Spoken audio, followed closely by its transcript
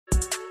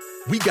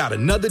We got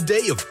another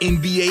day of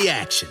NBA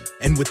action.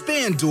 And with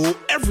FanDuel,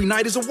 every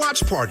night is a watch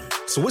party.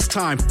 So it's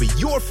time for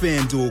your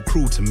FanDuel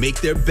crew to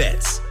make their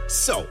bets.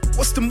 So,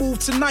 what's the move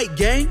tonight,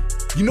 gang?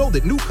 You know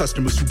that new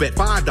customers who bet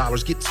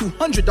 $5 get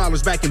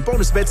 $200 back in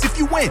bonus bets if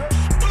you win.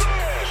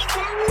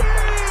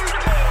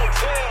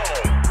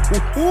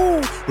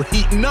 Woo-hoo, we're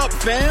heating up,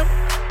 fam.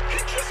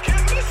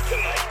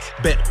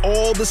 Bet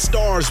all the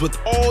stars with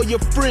all your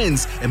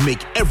friends and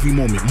make every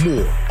moment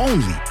more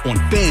only on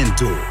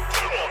FanDuel.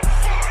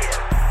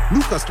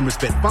 New customers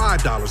bet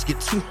 $5, get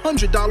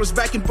 $200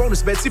 back in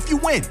bonus bets if you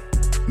win.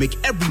 Make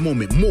every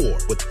moment more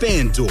with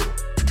FanDuel.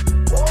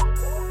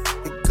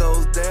 It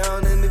goes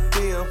down in the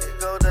DM.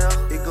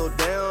 It go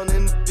down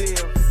in the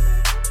DM.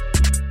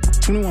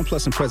 21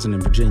 plus and present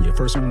in Virginia.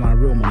 First online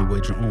real money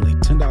wager only.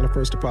 $10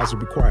 first deposit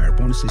required.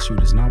 Bonus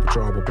issued is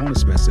non-withdrawable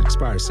bonus bets that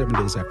expires 7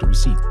 days after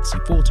receipt. See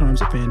full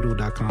terms at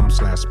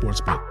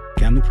FanDuel.com/sportsbook.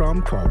 Gambling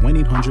problem? Call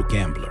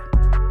 1-800-GAMBLER.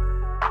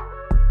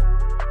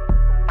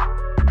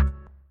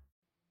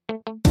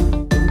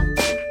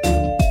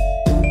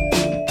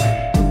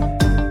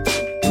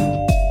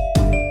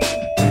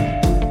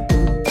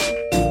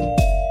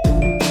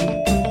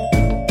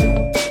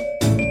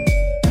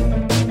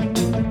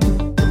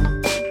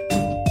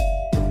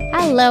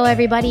 Hello,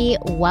 everybody.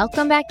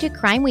 Welcome back to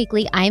Crime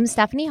Weekly. I'm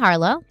Stephanie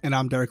Harlow. And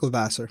I'm Derek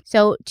Levasseur.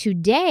 So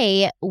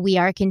today we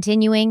are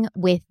continuing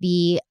with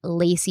the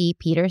Laci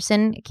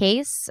Peterson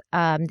case.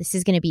 This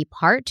is going to be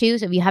part 2.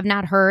 So if you have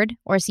not heard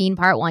or seen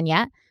part 1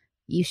 yet,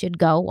 you should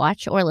go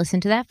watch or listen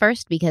to that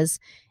first because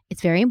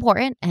it's very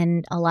important.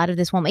 And a lot of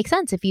this won't make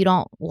sense if you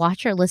don't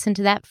watch or listen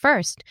to that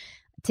first.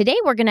 Today,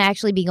 we're going to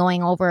actually be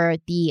going over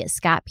the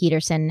Scott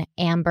Peterson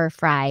Amber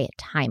Frey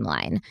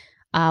timeline.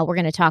 We're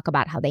going to talk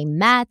about how they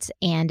met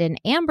and, in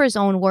Amber's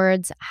own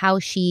words, how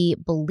she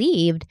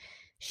believed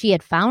she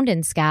had found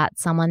in Scott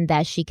someone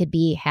that she could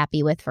be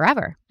happy with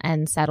forever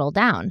and settle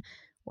down.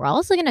 We're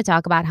also going to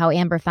talk about how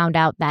Amber found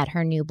out that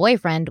her new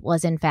boyfriend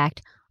was, in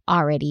fact,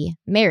 already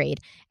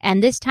married.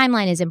 And this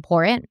timeline is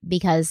important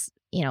because,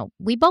 you know,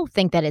 we both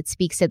think that it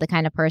speaks to the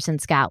kind of person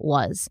Scott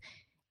was.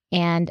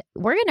 And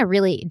we're going to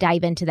really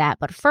dive into that.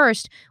 But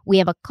first, we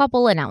have a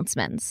couple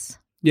announcements.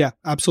 Yeah,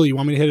 absolutely. You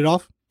want me to hit it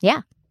off?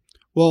 Yeah.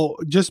 Well,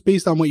 just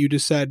based on what you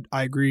just said,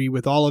 I agree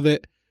with all of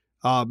it.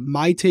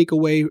 My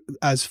takeaway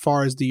as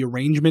far as the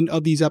arrangement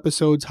of these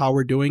episodes, how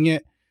we're doing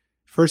it,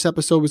 first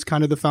episode was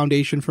kind of the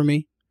foundation for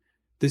me.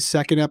 This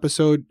second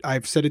episode,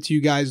 I've said it to you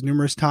guys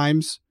numerous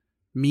times,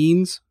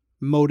 means,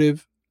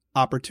 motive,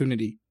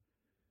 opportunity.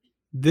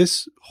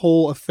 This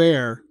whole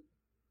affair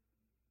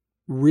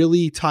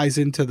really ties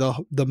into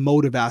the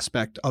motive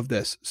aspect of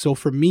this. So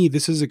for me,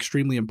 this is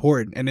extremely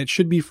important, and it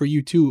should be for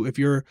you too if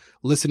you're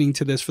listening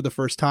to this for the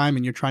first time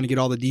and you're trying to get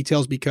all the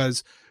details,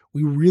 because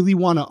we really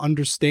want to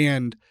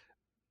understand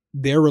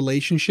their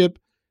relationship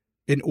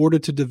in order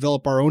to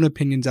develop our own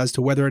opinions as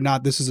to whether or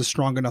not this is a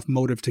strong enough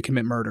motive to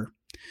commit murder.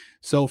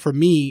 So for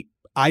me,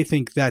 I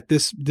think that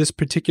this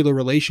particular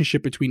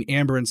relationship between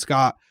Amber and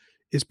Scott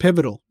is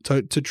pivotal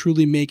to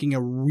truly making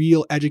a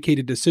real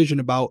educated decision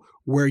about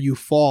where you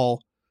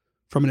fall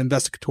from an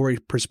investigatory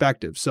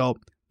perspective. So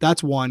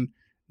that's one.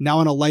 Now,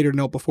 on a lighter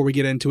note, before we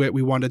get into it,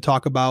 we wanted to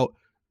talk about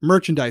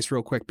merchandise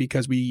real quick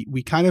because we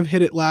kind of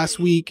hit it last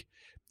week.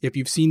 If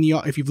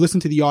you've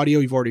listened to the audio,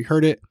 you've already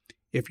heard it.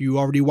 If you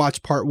already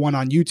watched part 1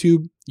 on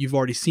YouTube, you've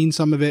already seen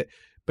some of it.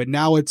 But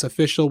now it's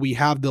official. We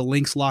have the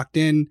links locked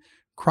in.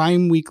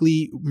 Crime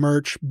Weekly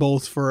merch,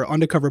 both for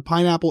Undercover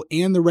Pineapple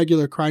and the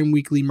regular Crime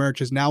Weekly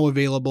merch, is now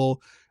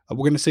available. We're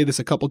going to say this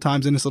a couple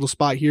times in this little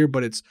spot here,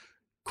 but it's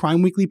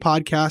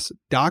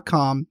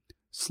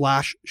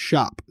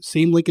crimeweeklypodcast.com/shop.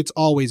 Same link it's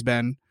always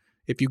been.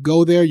 If you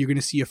go there, you're going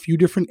to see a few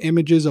different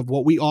images of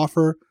what we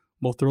offer.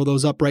 We'll throw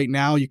those up right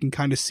now. You can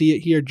kind of see it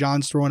here.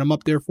 John's throwing them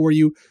up there for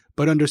you.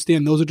 But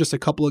understand, those are just a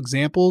couple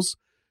examples.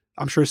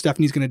 I'm sure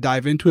Stephanie's going to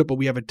dive into it, but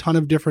we have a ton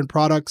of different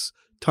products,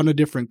 ton of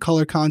different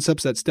color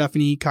concepts that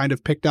Stephanie kind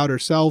of picked out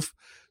herself.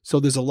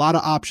 So there's a lot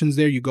of options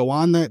there. You go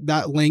on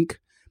that link,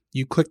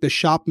 you click the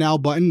Shop Now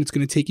button. It's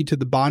going to take you to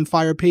the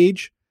Bonfire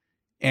page.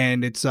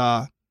 And it's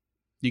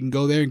you can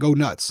go there and go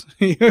nuts.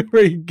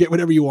 Get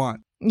whatever you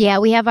want. Yeah,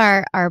 we have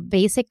our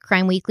basic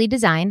Crime Weekly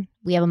design.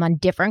 We have them on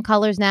different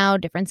colors now,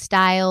 different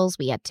styles.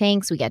 We got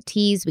tanks, we got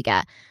tees, we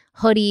got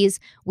hoodies.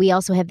 We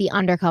also have the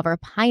Undercover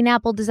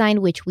Pineapple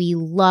design, which we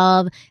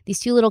love. These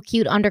 2 little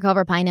cute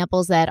undercover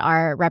pineapples that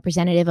are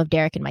representative of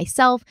Derek and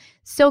myself.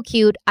 So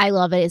cute. I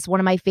love it. It's one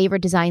of my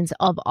favorite designs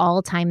of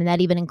all time. And that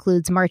even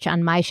includes merch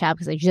on my shop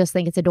because I just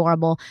think it's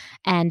adorable.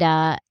 And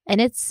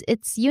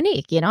it's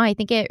unique. You know, I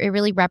think it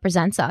really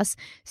represents us.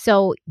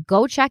 So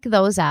go check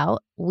those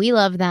out. We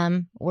love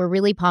them. We're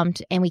really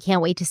pumped. And we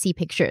can't wait to see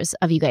pictures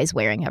of you guys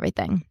wearing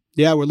everything.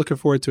 Yeah, we're looking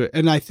forward to it.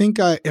 And I think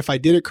if I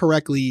did it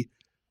correctly,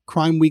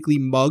 Crime Weekly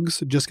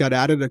mugs just got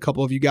added. A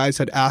couple of you guys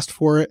had asked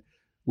for it.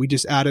 We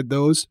just added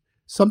those.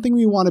 Something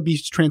we want to be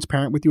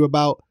transparent with you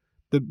about.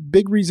 The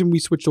big reason we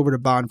switched over to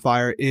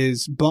Bonfire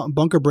is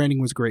Bunker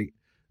Branding was great,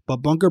 but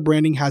Bunker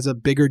Branding has a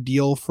bigger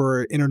deal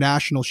for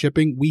international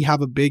shipping. We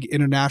have a big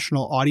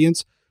international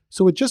audience.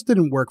 So it just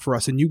didn't work for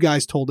us. And you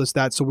guys told us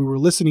that. So we were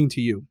listening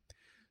to you.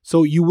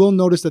 So you will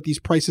notice that these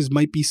prices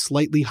might be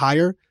slightly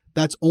higher.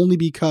 That's only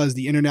because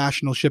the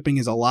international shipping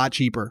is a lot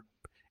cheaper.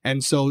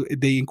 And so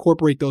they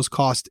incorporate those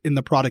costs in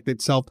the product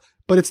itself.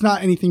 But it's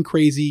not anything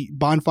crazy.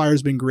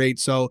 Bonfire's been great.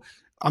 So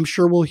I'm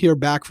sure we'll hear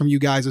back from you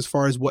guys as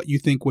far as what you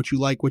think, what you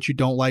like, what you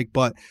don't like.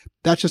 But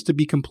that's just to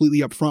be completely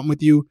upfront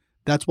with you.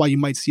 That's why you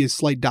might see a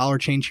slight dollar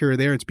change here or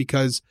there. It's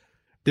because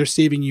they're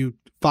saving you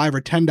 $5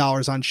 or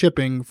 $10 on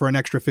shipping for an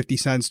extra 50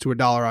 cents to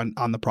 $1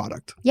 on the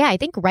product. Yeah, I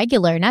think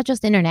regular, not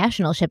just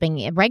international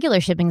shipping.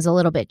 Regular shipping is a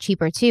little bit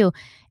cheaper too.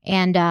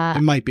 And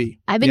it might be.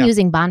 I've been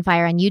using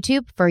Bonfire on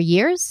YouTube for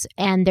years,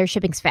 and their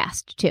shipping's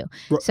fast too.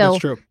 So that's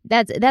true.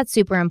 That's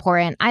super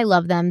important. I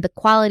love them. The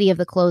quality of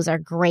the clothes are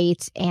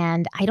great,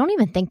 and I don't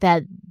even think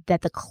that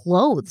the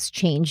clothes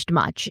changed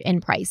much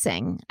in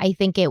pricing. I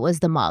think it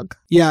was the mug.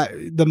 Yeah,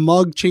 the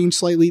mug changed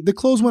slightly. The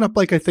clothes went up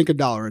like I think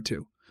 $1 or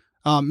 $2.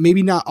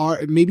 Maybe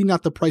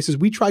not the prices.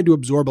 We tried to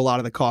absorb a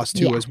lot of the cost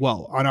too as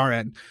well on our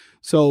end.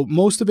 So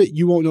most of it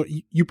you won't know.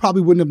 You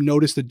probably wouldn't have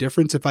noticed the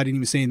difference if I didn't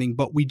even say anything.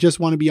 But we just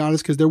want to be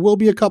honest because there will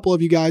be a couple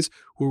of you guys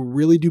who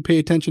really do pay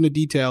attention to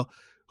detail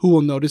who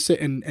will notice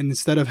it. And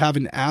instead of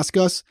having to ask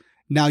us,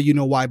 now you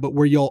know why. But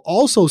where you'll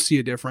also see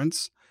a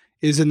difference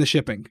is in the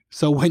shipping.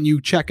 So when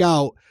you check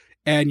out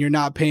and you're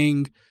not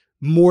paying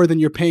more than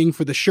you're paying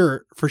for the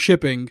shirt for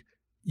shipping,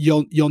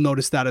 you'll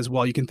notice that as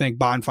well. You can thank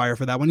Bonfire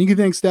for that one. You can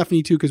thank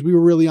Stephanie too, because we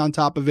were really on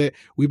top of it.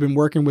 We've been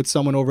working with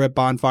someone over at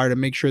Bonfire to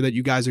make sure that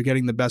you guys are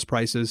getting the best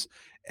prices.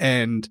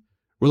 And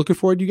we're looking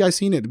forward to you guys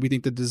seeing it. We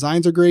think the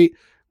designs are great.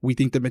 We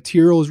think the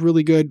material is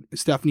really good.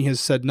 Stephanie has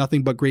said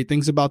nothing but great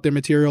things about their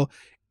material.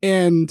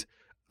 And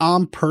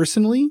I'm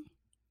personally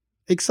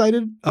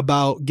excited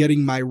about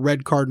getting my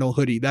Red Cardinal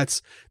hoodie.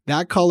 That's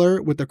that color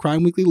with the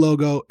Crime Weekly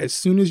logo. As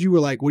soon as you were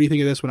like, what do you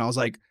think of this one? I was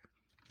like,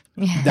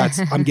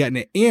 I'm getting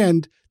it.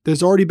 And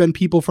there's already been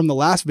people from the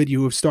last video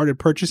who have started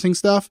purchasing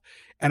stuff.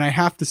 And I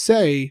have to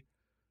say,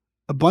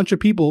 a bunch of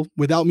people,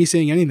 without me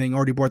saying anything,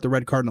 already bought the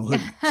Red Cardinal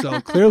hoodie.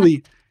 So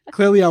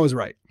clearly I was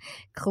right.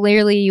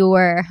 Clearly you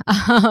were.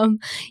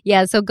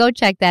 So go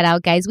check that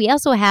out, guys. We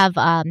also have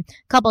a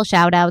couple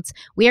shout outs.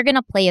 We are going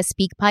to play a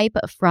speak pipe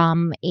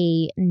from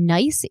a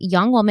nice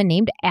young woman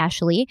named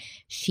Ashley.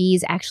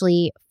 She's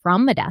actually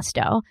from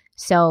Modesto.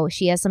 So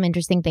she has some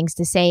interesting things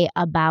to say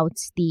about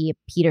the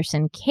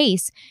Peterson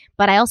case.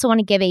 But I also want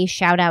to give a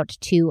shout out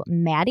to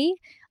Maddie.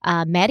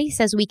 Maddie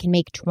says we can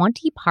make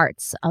 20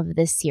 parts of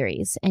this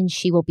series, and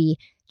she will be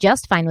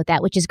just fine with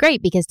that, which is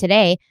great because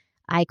today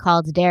I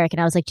called Derek and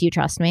I was like, do you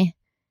trust me?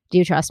 Do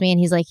you trust me? And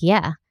he's like,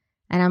 yeah.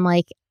 And I'm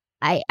like,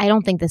 I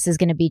don't think this is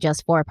going to be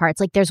just 4 parts.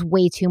 Like, there's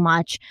way too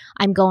much.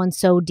 I'm going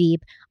so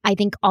deep. I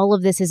think all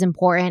of this is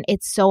important.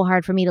 It's so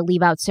hard for me to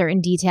leave out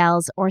certain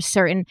details or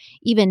certain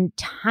even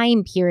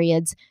time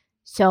periods.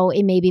 So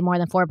it may be more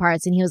than 4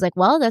 parts. And he was like,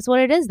 well, that's what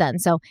it is then.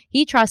 So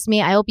he trusts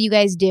me. I hope you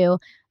guys do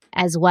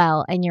as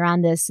well. And you're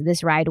on this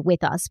ride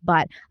with us.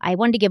 But I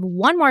wanted to give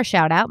one more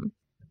shout out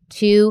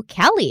to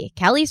Kelly.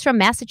 Kelly's from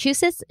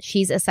Massachusetts.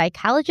 She's a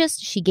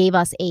psychologist. She gave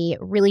us a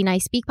really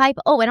nice speak pipe.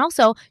 Oh, and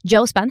also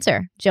Joe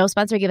Spencer. Joe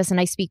Spencer gave us a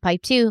nice speak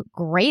pipe too.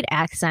 Great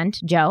accent,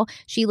 Joe.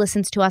 She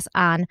listens to us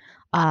on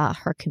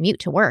her commute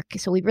to work.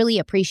 So we really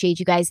appreciate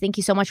you guys. Thank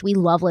you so much. We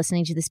love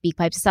listening to the speak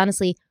pipes. It's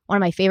honestly one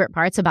of my favorite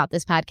parts about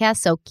this podcast.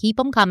 So keep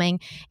them coming,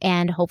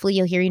 and hopefully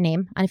you'll hear your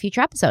name on a future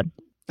episode.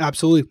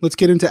 Absolutely. Let's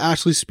get into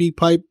Ashley's speak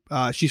pipe.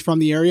 She's from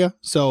the area,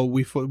 so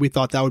we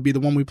thought that would be the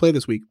one we play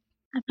this week.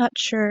 I'm not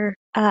sure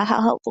how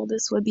helpful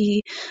this would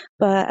be,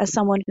 but as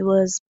someone who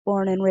was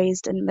born and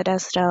raised in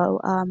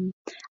Modesto,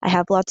 I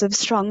have lots of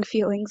strong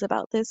feelings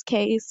about this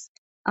case.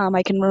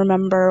 I can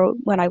remember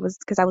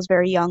because I was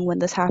very young when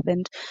this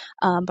happened,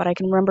 but I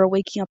can remember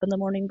waking up in the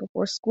morning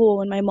before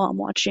school and my mom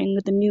watching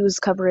the news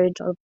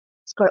coverage of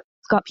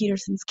Scott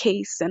Peterson's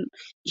case and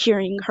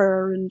hearing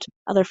her and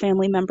other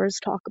family members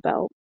talk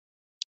about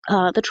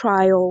the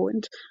trial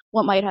and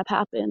what might have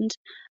happened.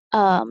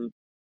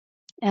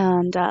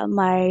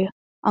 My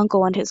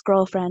uncle and his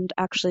girlfriend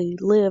actually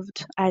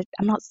lived, I'm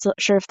not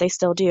sure if they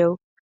still do,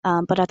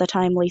 but at the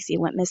time Laci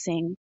went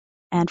missing,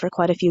 and for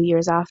quite a few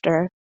years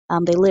after,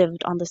 they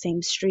lived on the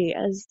same street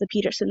as the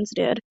Petersons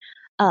did.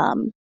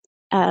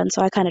 And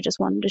so I kind of just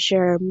wanted to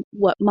share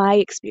what my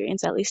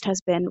experience at least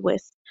has been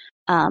with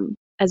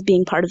as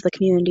being part of the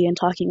community and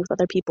talking with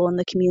other people in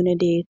the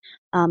community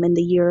in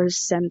the years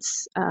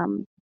since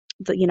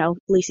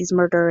Laci's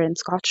murder and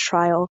Scott's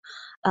trial.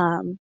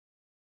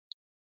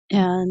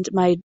 And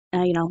my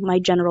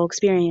general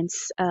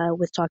experience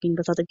with talking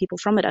with other people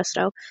from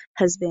Modesto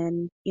has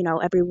been,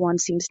 everyone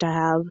seems to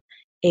have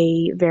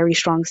a very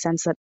strong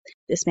sense that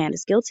this man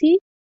is guilty.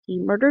 He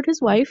murdered his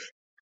wife.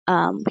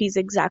 He's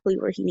exactly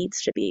where he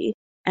needs to be.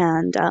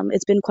 And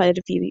it's been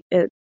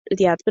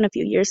it's been a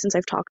few years since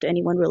I've talked to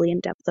anyone really in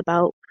depth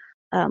about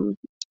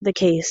the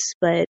case.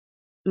 But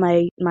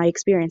my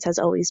experience has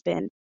always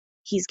been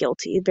he's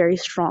guilty. A very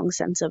strong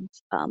sense of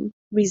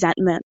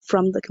resentment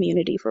from the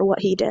community for what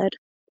he did.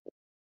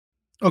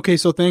 Okay,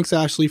 so thanks,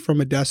 Ashley from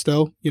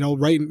Modesto.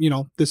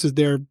 This is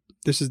their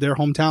This is their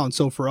hometown.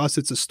 So for us,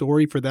 it's a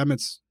story. For them,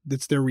 it's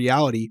their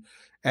reality.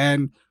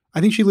 And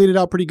I think she laid it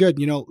out pretty good.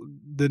 You know,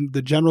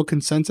 the general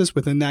consensus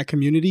within that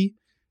community,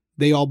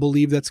 they all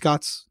believe that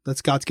Scott's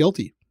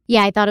guilty.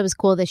 Yeah, I thought it was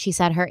cool that she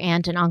said her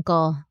aunt and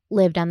uncle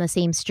lived on the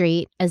same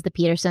street as the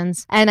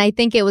Petersons. And I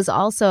think it was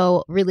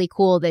also really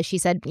cool that she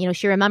said, you know,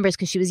 she remembers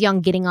because she was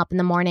young, getting up in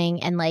the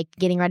morning and like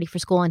getting ready for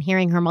school and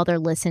hearing her mother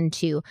listen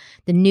to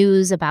the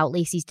news about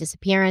Lacey's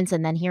disappearance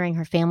and then hearing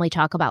her family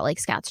talk about like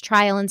Scott's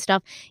trial and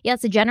stuff. Yeah,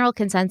 it's a general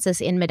consensus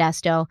in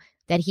Modesto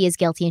that he is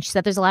guilty. And she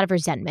said there's a lot of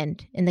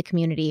resentment in the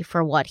community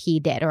for what he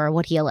did or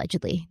what he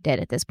allegedly did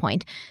at this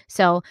point.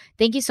 So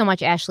thank you so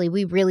much, Ashley.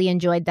 We really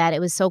enjoyed that. It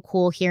was so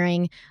cool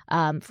hearing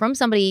from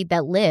somebody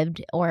that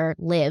lived or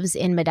lives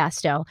in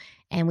Modesto.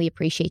 And we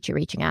appreciate you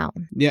reaching out.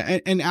 Yeah.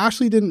 And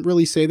Ashley didn't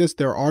really say this.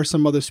 There are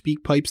some other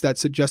speak pipes that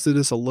suggested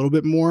this a little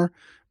bit more.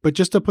 But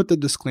just to put the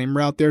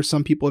disclaimer out there,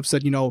 some people have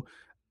said, you know,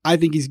 I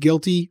think he's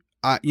guilty.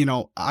 You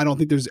know, I don't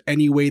think there's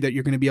any way that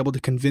you're going to be able to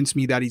convince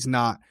me that he's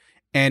not.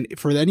 And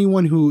for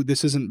anyone who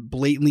this isn't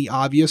blatantly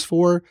obvious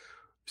for,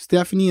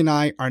 Stephanie and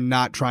I are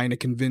not trying to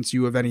convince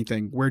you of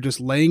anything. We're just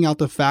laying out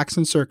the facts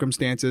and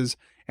circumstances,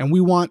 and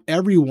we want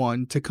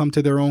everyone to come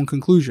to their own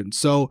conclusions.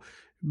 So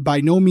by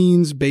no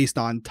means based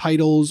on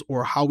titles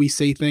or how we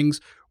say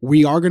things,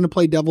 we are going to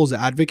play devil's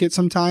advocate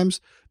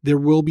sometimes. There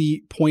will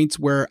be points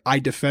where I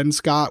defend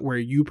Scott, where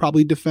you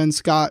probably defend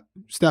Scott,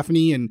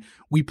 Stephanie, and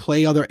we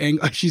play other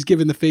angles. She's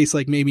giving the face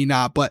like maybe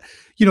not, but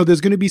you know,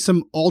 there's going to be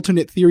some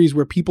alternate theories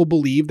where people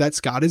believe that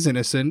Scott is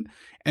innocent.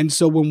 And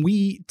so when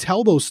we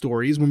tell those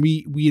stories, when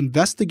we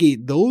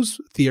investigate those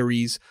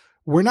theories,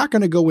 we're not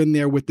going to go in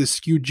there with this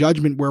skewed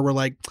judgment where we're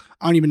like,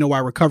 I don't even know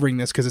why we're covering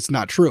this because it's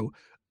not true.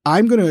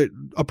 I'm going to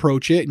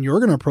approach it and you're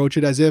going to approach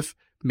it as if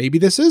maybe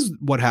this is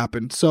what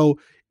happened. So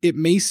it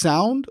may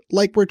sound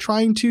like we're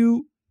trying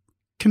to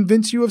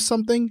convince you of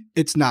something.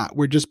 It's not.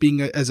 We're just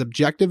being as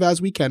objective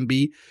as we can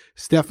be.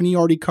 Stephanie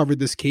already covered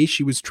this case.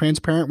 She was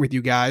transparent with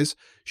you guys.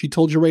 She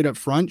told you right up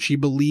front she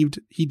believed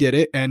he did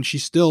it, and she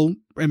still,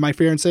 am I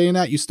fair in saying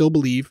that? You still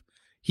believe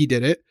he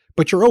did it,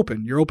 but you're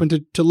open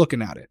to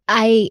looking at it.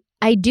 I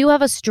do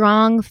have a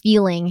strong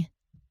feeling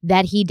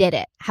that he did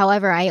it.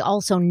 However, I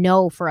also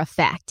know for a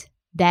fact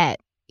that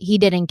he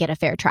didn't get a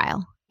fair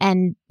trial.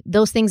 And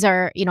those things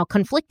are, you know,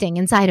 conflicting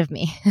inside of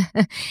me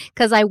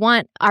because I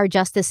want our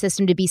justice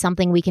system to be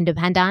something we can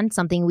depend on,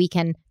 something we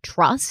can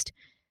trust.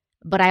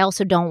 But I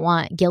also don't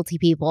want guilty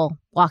people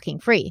walking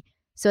free.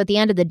 So at the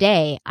end of the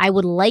day, I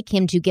would like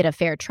him to get a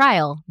fair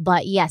trial.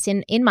 But yes,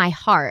 in my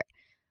heart,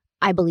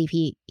 I believe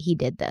he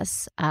did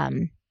this.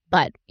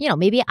 But, you know,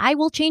 maybe I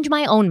will change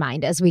my own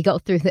mind as we go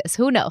through this.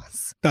 Who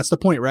knows? That's the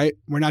point, right?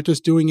 We're not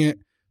just doing it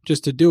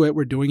just to do it.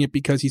 We're doing it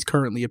because he's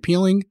currently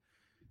appealing.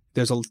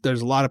 There's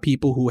a lot of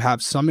people who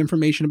have some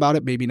information about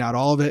it, maybe not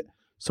all of it.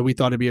 So we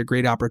thought it'd be a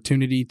great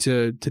opportunity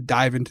to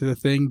dive into the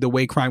thing the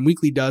way Crime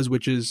Weekly does,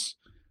 which is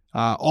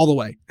all the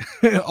way,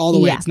 all the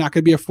way. It's not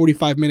going to be a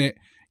 45-minute,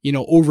 you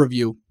know,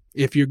 overview.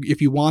 If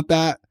you want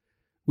that,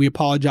 we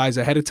apologize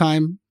ahead of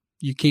time.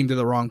 You came to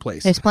the wrong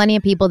place. There's plenty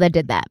of people that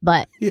did that,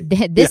 but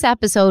this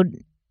episode,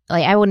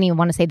 like, I wouldn't even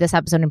want to say this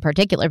episode in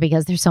particular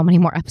because there's so many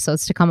more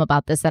episodes to come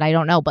about this that I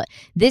don't know. But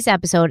this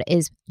episode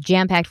is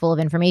jam-packed full of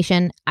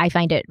information. I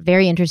find it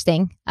very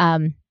interesting.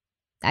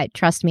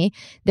 Trust me,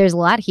 there's a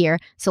lot here.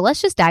 So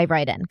let's just dive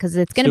right in because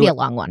it's going to be a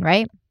long one,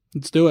 right?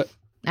 Let's do it.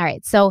 All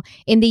right. So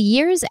in the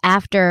years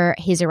after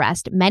his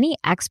arrest, many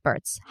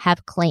experts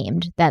have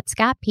claimed that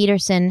Scott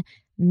Peterson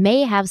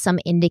may have some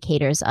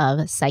indicators of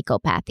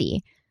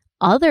psychopathy.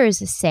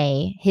 Others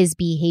say his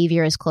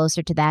behavior is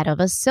closer to that of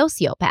a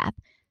sociopath.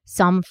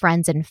 Some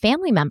friends and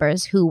family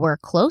members who were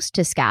close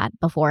to Scott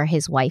before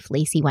his wife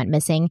Lacey went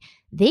missing,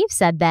 they've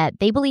said that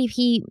they believe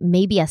he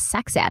may be a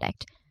sex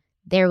addict.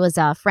 There was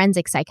a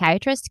forensic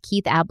psychiatrist,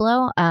 Keith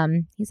Ablow.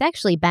 He's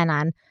actually been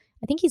on,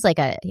 I think he's like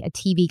a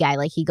TV guy,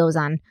 like he goes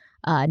on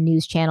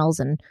news channels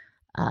and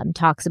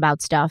talks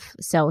about stuff.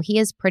 So he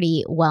is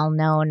pretty well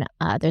known.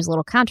 There's a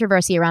little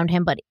controversy around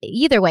him, but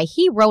either way,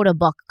 he wrote a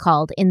book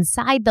called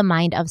Inside the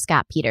Mind of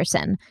Scott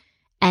Peterson.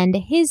 And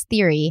his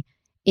theory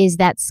is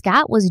that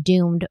Scott was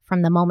doomed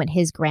from the moment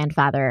his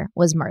grandfather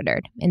was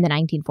murdered in the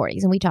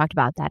 1940s. And we talked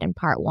about that in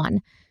part 1.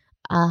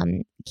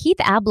 Keith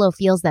Ablow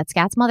feels that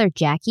Scott's mother,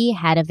 Jackie,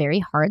 had a very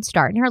hard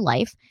start in her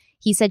life.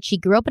 He said she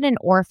grew up in an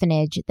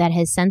orphanage that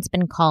has since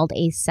been called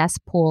a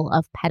cesspool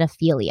of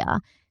pedophilia.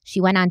 She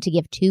went on to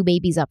give 2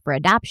 babies up for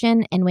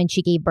adoption, and when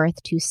she gave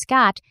birth to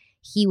Scott,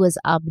 he was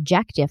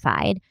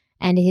objectified,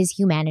 and his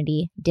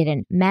humanity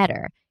didn't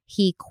matter.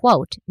 He,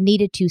 quote,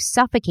 needed to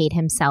suffocate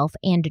himself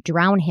and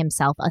drown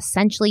himself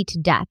essentially to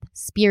death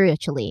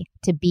spiritually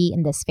to be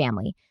in this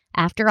family.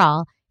 After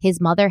all, his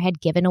mother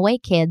had given away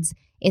kids.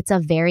 It's a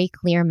very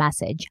clear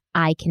message.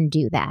 I can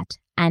do that,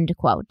 end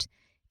quote.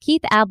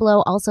 Keith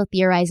Ablow also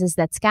theorizes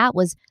that Scott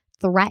was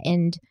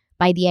threatened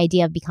by the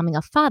idea of becoming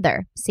a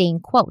father, saying,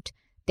 quote,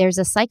 there's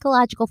a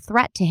psychological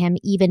threat to him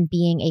even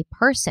being a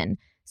person,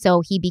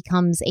 so he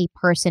becomes a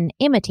person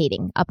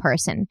imitating a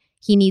person.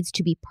 He needs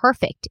to be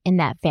perfect in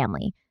that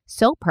family.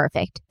 so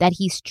perfect that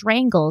he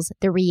strangles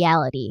the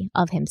reality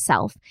of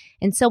himself.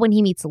 And so when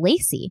he meets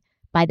Lacey,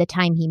 by the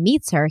time he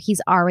meets her,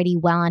 he's already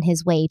well on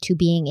his way to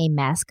being a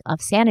mask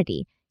of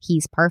sanity.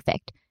 He's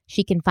perfect.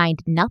 She can find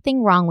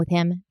nothing wrong with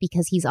him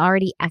because he's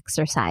already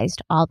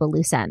exorcised all the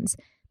loose ends.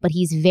 But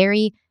he's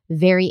very,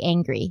 very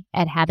angry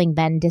at having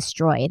been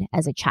destroyed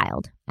as a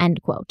child.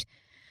 End quote.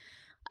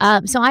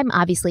 So I'm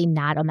obviously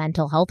not a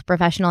mental health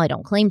professional. I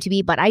don't claim to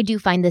be, but I do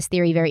find this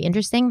theory very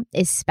interesting,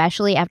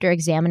 especially after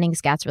examining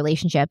Scott's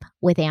relationship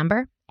with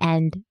Amber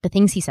and the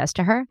things he says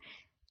to her.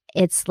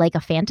 It's like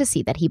a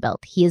fantasy that he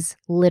built. He is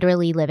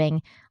literally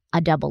living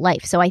a double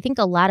life. So I think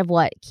a lot of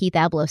what Keith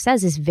Abloh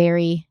says is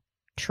very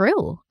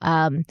true.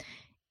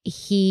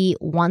 He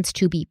wants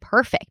to be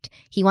perfect.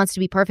 He wants to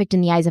be perfect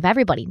in the eyes of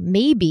everybody.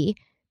 Maybe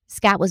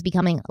Scott was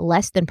becoming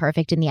less than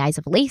perfect in the eyes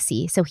of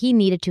Lacey, so he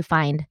needed to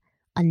find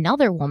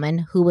another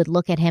woman who would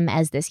look at him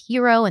as this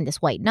hero and this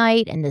white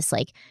knight and this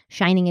like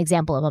shining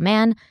example of a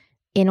man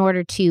in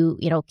order to,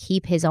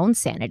 keep his own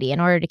sanity, in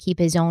order to keep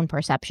his own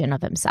perception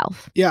of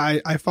himself. Yeah,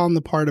 I found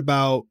the part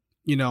about,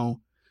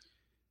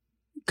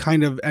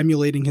 kind of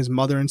emulating his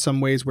mother in some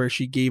ways where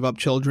she gave up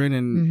children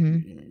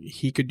and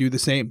he could do the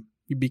same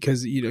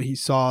because, he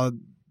saw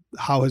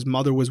how his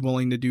mother was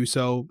willing to do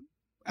so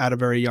at a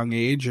very young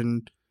age.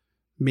 And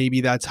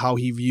maybe that's how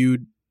he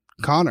viewed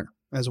Connor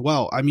as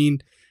well. I mean,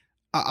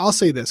 I'll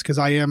say this because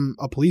I am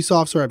a police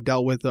officer. I've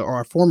dealt with, or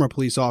a former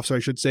police officer, I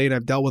should say, and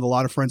I've dealt with a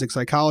lot of forensic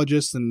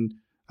psychologists. And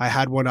I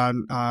had one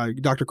on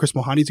Dr. Chris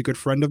Mohani. He's a good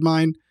friend of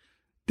mine.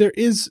 There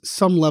is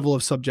some level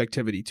of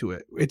subjectivity to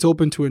it. It's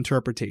open to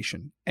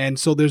interpretation. And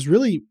so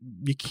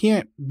you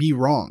can't be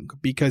wrong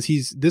because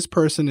this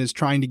person is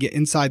trying to get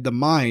inside the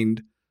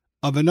mind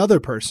of another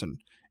person.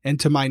 And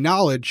to my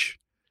knowledge,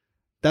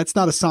 that's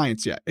not a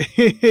science yet.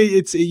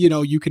 It's,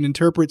 you can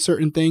interpret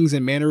certain things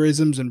and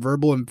mannerisms and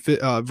verbal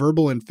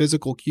and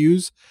physical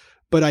cues,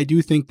 but I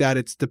do think that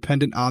it's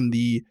dependent on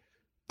the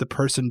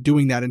person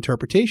doing that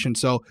interpretation.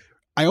 So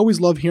I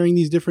always love hearing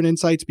these different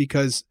insights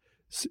because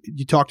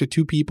you talk to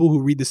two people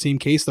who read the same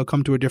case, they'll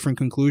come to a different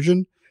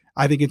conclusion.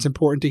 I think it's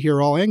important to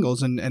hear all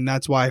angles, and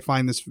that's why I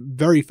find this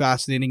very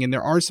fascinating. And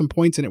there are some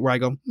points in it where I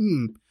go,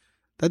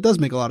 that does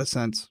make a lot of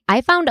sense.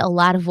 I found a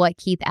lot of what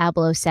Keith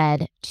Abloh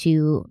said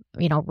to,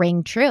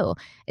 ring true,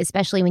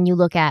 especially when you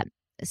look at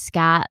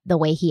Scott, the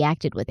way he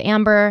acted with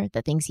Amber,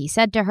 the things he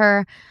said to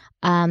her.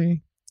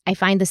 I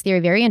find this theory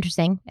very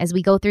interesting. As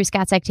we go through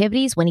Scott's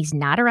activities when he's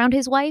not around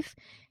his wife,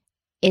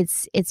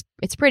 it's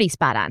pretty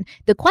spot on.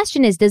 The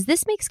question is, does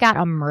this make Scott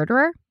a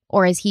murderer?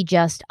 Or is he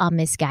just a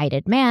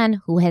misguided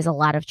man who has a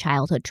lot of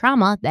childhood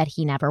trauma that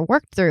he never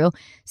worked through?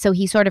 So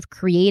he sort of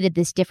created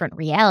this different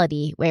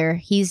reality where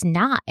he's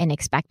not an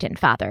expectant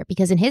father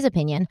because in his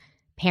opinion,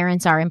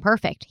 parents are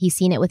imperfect. He's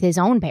seen it with his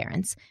own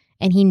parents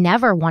and he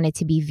never wanted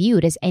to be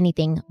viewed as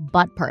anything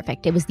but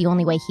perfect. It was the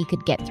only way he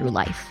could get through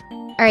life.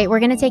 All right, we're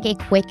going to take a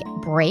quick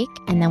break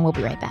and then we'll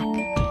be right back.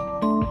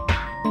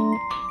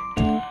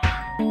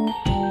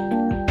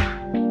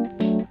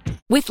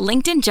 With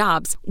LinkedIn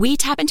Jobs, we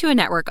tap into a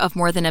network of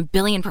more than 1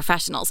 billion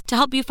professionals to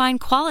help you find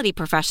quality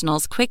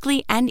professionals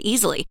quickly and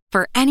easily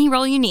for any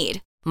role you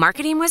need.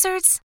 Marketing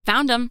wizards?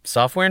 Found them.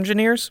 Software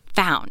engineers?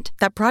 Found.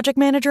 That project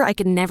manager I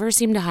could never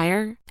seem to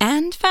hire?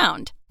 And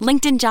found.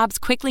 LinkedIn Jobs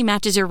quickly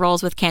matches your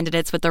roles with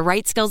candidates with the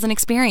right skills and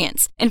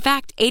experience. In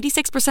fact,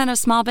 86% of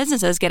small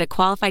businesses get a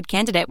qualified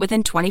candidate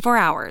within 24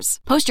 hours.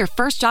 Post your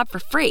first job for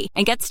free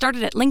and get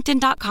started at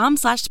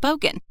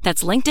linkedin.com/spoken.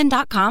 That's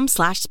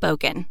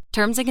linkedin.com/spoken.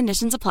 Terms and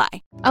conditions apply.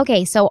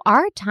 Okay, so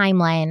our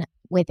timeline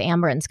with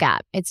Amber and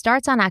Scott, it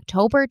starts on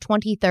October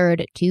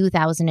 23rd,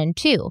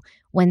 2002,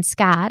 when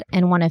Scott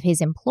and one of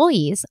his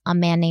employees, a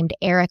man named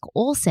Eric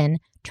Olson,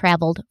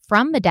 traveled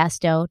from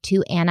Modesto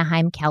to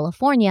Anaheim,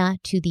 California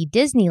to the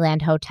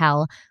Disneyland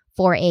Hotel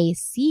for a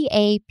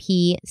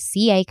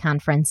CAPCA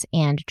conference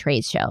and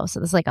trade show. So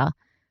this is like a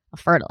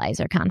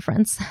fertilizer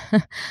conference.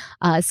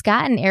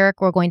 Scott and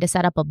Eric were going to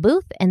set up a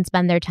booth and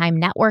spend their time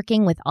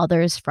networking with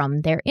others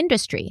from their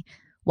industry.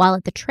 While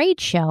at the trade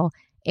show,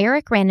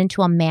 Eric ran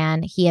into a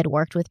man he had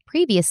worked with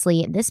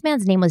previously. This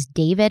man's name was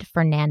David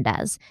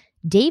Fernandez.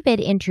 David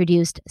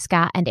introduced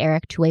Scott and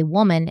Eric to a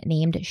woman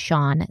named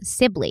Shawn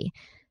Sibley.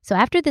 So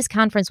after this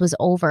conference was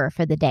over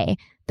for the day,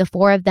 the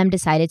four of them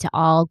decided to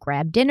all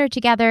grab dinner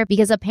together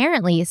because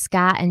apparently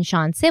Scott and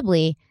Shawn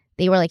Sibley,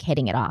 they were like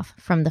hitting it off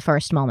from the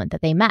first moment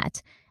that they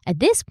met. At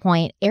this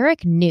point,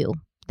 Eric knew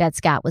that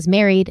Scott was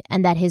married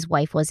and that his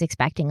wife was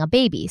expecting a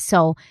baby.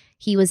 So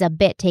he was a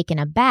bit taken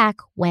aback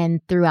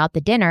when throughout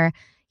the dinner,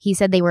 he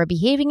said they were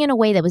behaving in a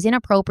way that was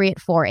inappropriate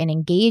for an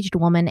engaged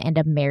woman and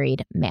a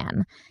married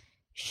man.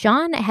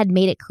 Shawn had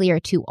made it clear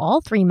to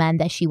all three men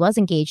that she was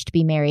engaged to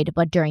be married,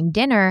 but during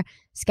dinner,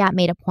 Scott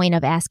made a point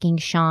of asking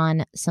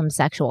Shawn some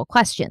sexual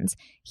questions.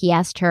 He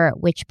asked her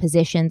which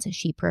positions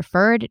she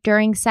preferred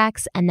during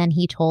sex, and then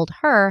he told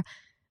her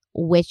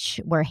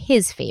which were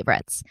his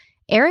favorites.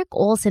 Eric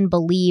Olson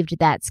believed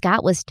that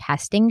Scott was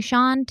testing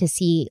Sean to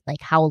see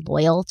like how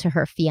loyal to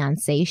her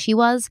fiancé she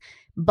was,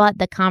 but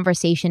the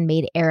conversation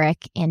made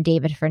Eric and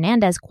David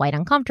Fernandez quite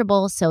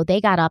uncomfortable, so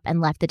they got up and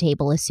left the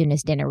table as soon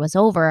as dinner was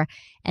over,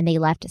 and they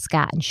left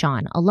Scott and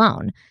Sean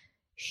alone.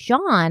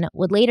 Sean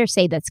would later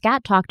say that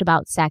Scott talked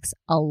about sex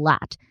a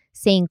lot,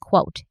 saying,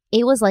 quote,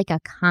 "It was like a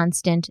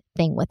constant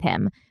thing with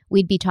him.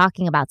 We'd be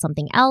talking about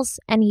something else,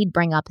 and he'd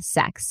bring up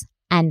sex,"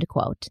 end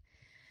quote.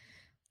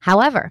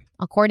 However,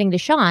 according to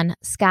Sean,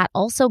 Scott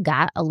also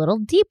got a little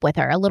deep with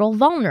her, a little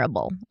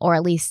vulnerable, or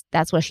at least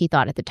that's what she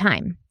thought at the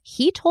time.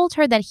 He told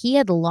her that he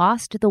had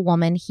lost the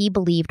woman he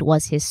believed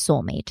was his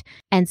soulmate,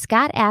 and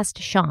Scott asked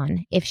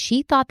Sean if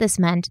she thought this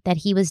meant that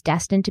he was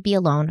destined to be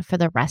alone for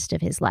the rest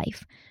of his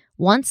life.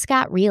 Once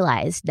Scott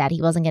realized that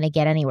he wasn't going to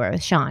get anywhere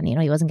with Sean,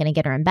 he wasn't going to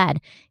get her in bed,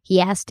 he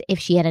asked if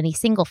she had any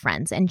single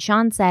friends, and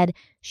Sean said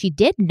she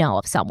did know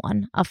of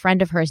someone, a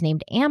friend of hers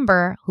named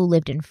Amber, who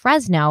lived in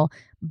Fresno,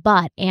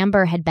 but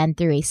Amber had been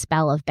through a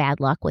spell of bad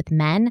luck with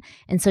men,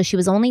 and so she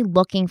was only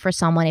looking for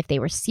someone if they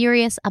were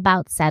serious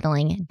about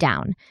settling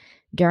down.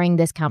 During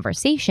this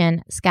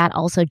conversation, Scott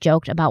also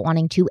joked about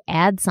wanting to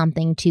add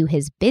something to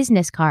his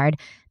business card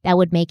that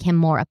would make him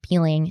more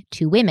appealing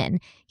to women.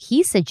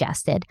 He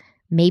suggested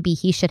maybe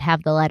he should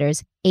have the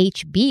letters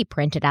HB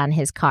printed on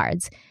his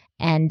cards.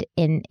 And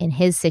in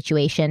his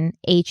situation,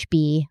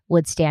 HB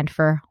would stand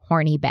for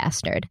horny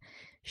bastard.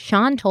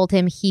 Sean told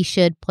him he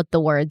should put the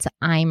words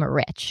 "I'm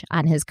rich"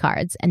 on his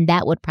cards, and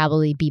that would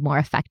probably be more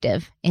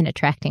effective in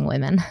attracting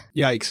women.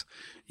 Yikes.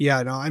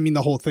 Yeah, no, I mean,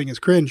 the whole thing is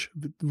cringe,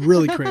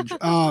 really cringe.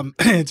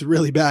 It's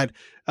really bad.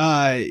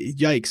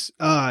 Yikes.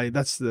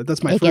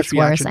 That's my first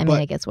reaction.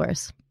 It gets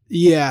worse.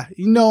 Yeah.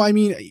 No, I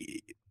mean,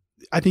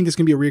 I think this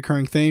can be a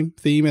recurring theme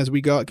as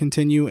we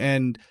continue.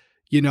 And,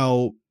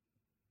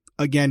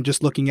 again,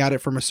 just looking at it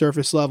from a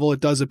surface level, it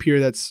does appear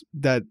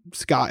that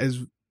Scott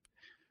is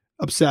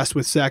obsessed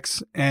with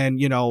sex. And,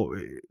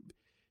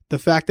 the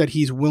fact that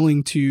he's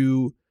willing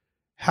to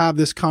have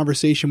this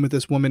conversation with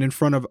this woman in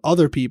front of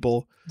other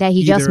people. That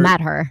he just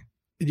met her.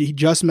 He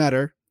just met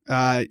her,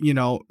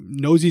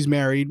 knows he's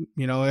married.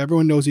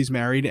 Everyone knows he's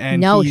married.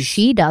 And no,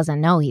 she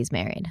doesn't know he's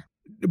married.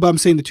 But I'm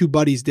saying the two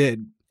buddies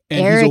did. And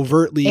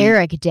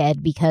Eric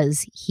did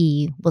because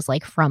he was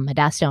like from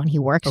Modesto and he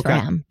works for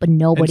him, but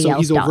nobody else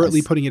does. So he's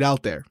overtly putting it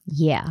out there.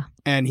 Yeah.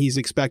 And he's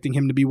expecting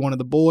him to be one of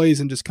the boys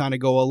and just kind of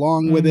go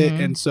along with it.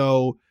 And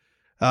so,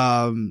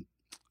 I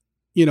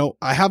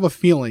have a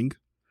feeling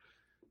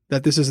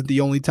that this isn't the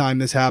only time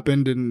this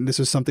happened, and this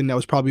is something that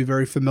was probably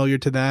very familiar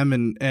to them.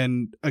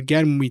 And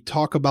again, when we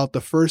talk about the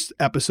first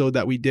episode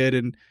that we did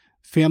and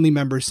family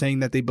members saying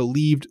that they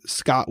believed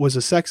Scott was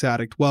a sex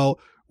addict, well,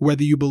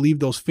 whether you believe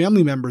those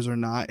family members or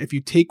not, if you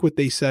take what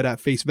they said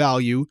at face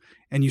value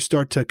and you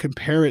start to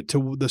compare it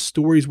to the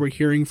stories we're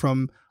hearing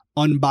from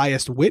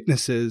unbiased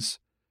witnesses,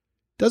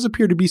 does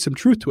appear to be some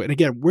truth to it. And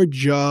again, we're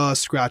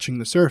just scratching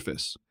the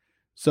surface.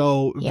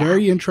 So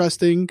very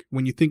interesting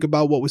when you think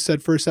about what was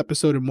said first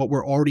episode and what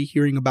we're already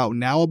hearing about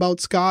now about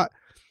Scott.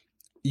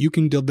 You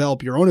can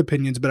develop your own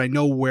opinions, but I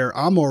know where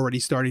I'm already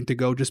starting to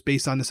go just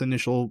based on this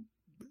initial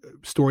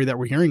story that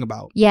we're hearing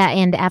about. Yeah,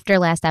 and after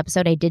last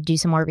episode, I did do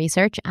some more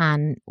research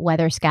on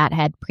whether Scott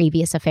had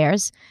previous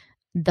affairs.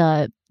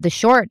 The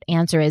short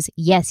answer is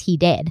yes, he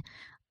did.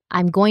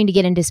 I'm going to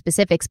get into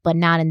specifics, but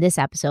not in this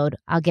episode.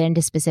 I'll get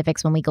into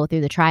specifics when we go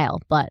through the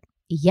trial, but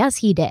yes,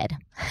 he did.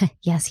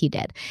 Yes, he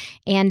did.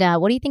 And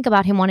what do you think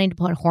about him wanting to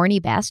put horny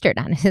bastard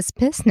on his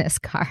business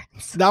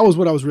cards? That was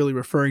what I was really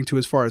referring to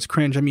as far as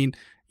cringe. I mean,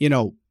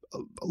 a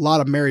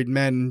lot of married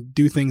men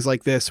do things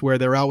like this where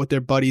they're out with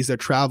their buddies, they're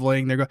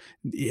traveling, they're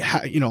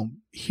going,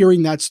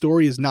 hearing that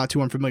story is not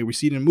too unfamiliar. We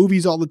see it in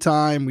movies all the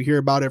time. We hear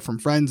about it from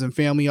friends and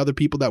family, other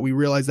people that we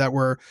realize that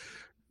were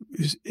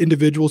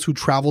individuals who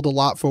traveled a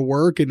lot for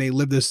work and they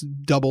live this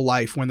double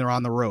life when they're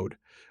on the road.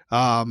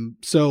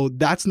 So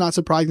that's not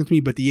surprising to me,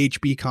 but the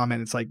HB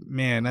comment, it's like,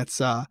 man,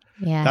 that's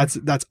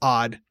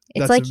odd.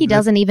 It's like he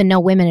doesn't even know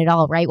women at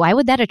all, right? Why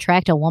would that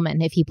attract a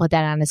woman if he put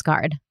that on his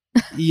card?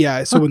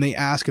 Yeah. So when they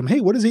ask him,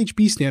 hey, what does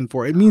HB stand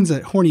for? It means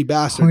a horny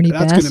bastard.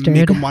 That's going to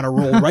make him want to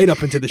roll right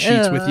up into the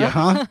sheets with you,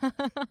 huh?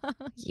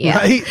 Yeah.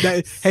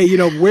 Right? Hey,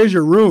 where's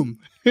your room?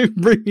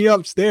 Bring me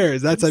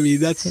upstairs. That's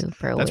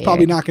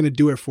probably not going to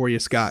do it for you,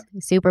 Scott.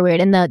 Super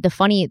weird. And the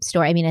funny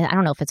story, I mean, I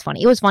don't know if it's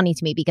funny. It was funny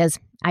to me because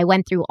I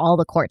went through all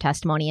the court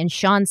testimony and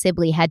Sean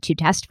Sibley had to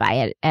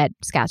testify at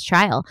Scott's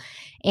trial.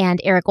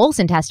 And Eric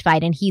Olson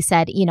testified and he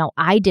said,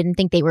 I didn't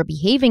think they were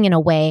behaving in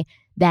a way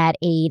that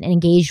an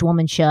engaged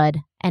woman should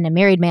and a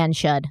married man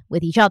should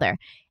with each other.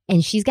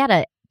 And she's got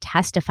to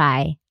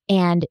testify.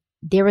 And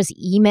there was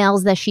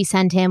emails that she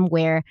sent him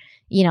where,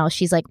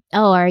 she's like,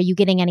 oh, are you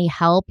getting any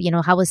help?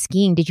 How was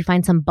skiing? Did you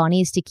find some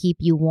bunnies to keep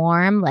you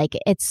warm? Like,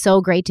 it's so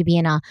great to be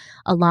in a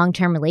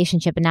long-term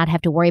relationship and not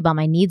have to worry about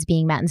my needs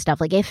being met and stuff.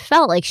 Like, it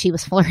felt like she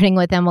was flirting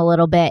with him a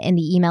little bit in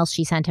the emails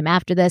she sent him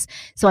after this.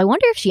 So I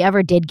wonder if she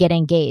ever did get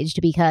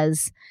engaged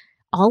because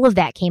all of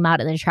that came out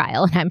in the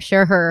trial. And I'm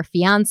sure her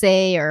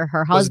fiance or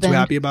her husband wasn't too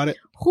happy about it.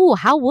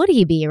 How would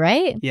he be,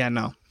 right? Yeah,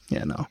 no.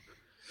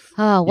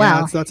 Oh, well.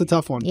 Yeah, that's a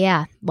tough one.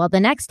 Yeah. Well, the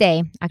next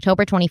day,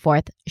 October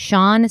 24th,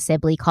 Sean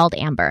Sibley called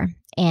Amber.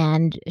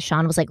 And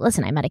Sean was like,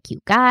 listen, I met a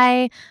cute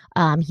guy.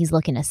 He's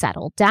looking to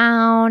settle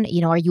down. You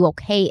know, are you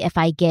okay if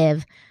I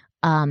give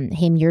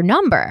him your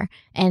number?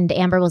 And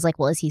Amber was like,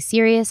 well, is he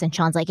serious? And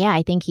Sean's like, yeah,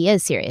 I think he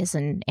is serious.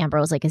 And Amber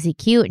was like, is he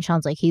cute? And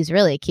Sean's like, he's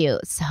really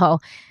cute. So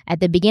at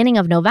the beginning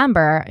of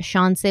November,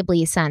 Sean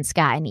Sibley sent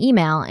Scott an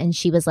email and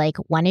she was like,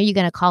 when are you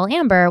going to call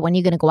Amber? When are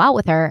you going to go out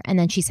with her? And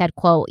then she said,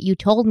 quote, you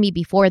told me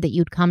before that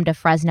you'd come to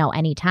Fresno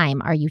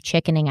anytime. Are you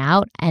chickening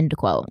out? End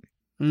quote.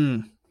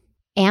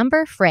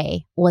 Amber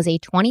Frey was a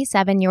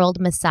 27-year-old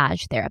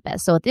massage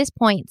therapist. So at this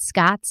point,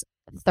 Scott's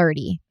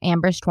 30.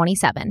 Amber's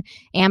 27.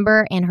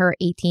 Amber and her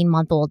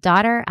 18-month-old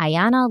daughter,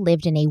 Ayana,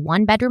 lived in a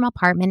one-bedroom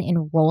apartment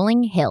in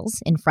Rolling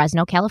Hills in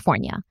Fresno,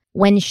 California.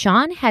 When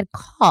Sean had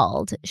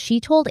called, she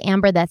told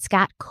Amber that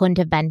Scott couldn't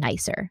have been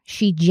nicer.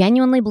 She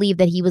genuinely believed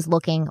that he was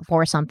looking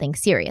for something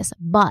serious,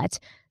 but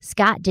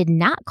Scott did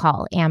not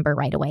call Amber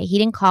right away. He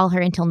didn't call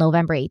her until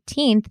November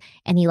 18th,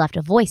 and he left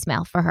a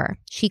voicemail for her.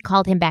 She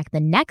called him back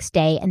the next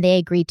day, and they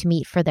agreed to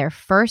meet for their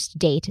first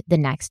date the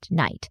next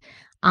night.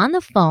 On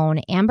the phone,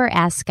 Amber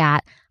asked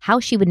Scott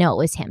how she would know it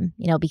was him,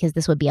 because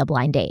this would be a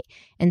blind date.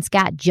 And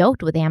Scott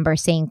joked with Amber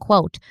saying,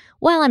 quote,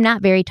 well, I'm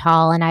not very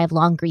tall and I have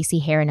long greasy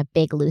hair and a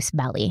big loose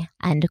belly,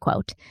 end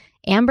quote.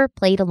 Amber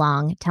played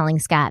along, telling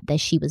Scott that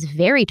she was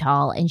very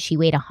tall and she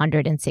weighed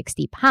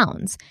 160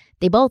 pounds.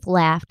 They both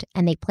laughed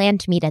and they planned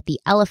to meet at the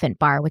Elephant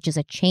Bar, which is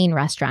a chain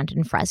restaurant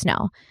in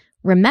Fresno.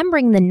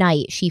 Remembering the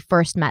night she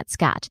first met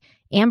Scott,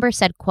 Amber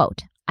said,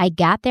 quote, I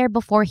got there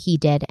before he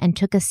did and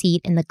took a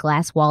seat in the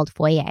glass-walled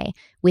foyer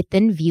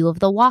within view of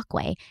the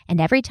walkway, and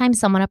every time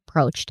someone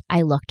approached,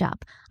 I looked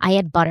up. I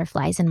had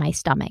butterflies in my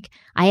stomach.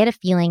 I had a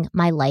feeling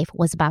my life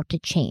was about to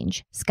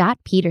change. Scott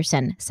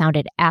Peterson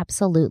sounded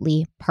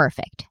absolutely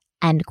perfect,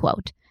 end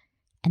quote.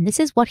 And this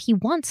is what he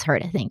wants her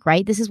to think,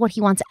 right? This is what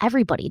he wants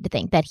everybody to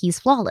think, that he's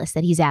flawless,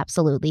 that he's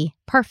absolutely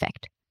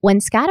perfect.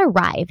 When Scott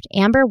arrived,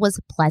 Amber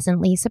was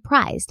pleasantly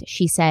surprised.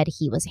 She said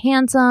he was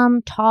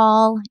handsome,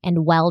 tall,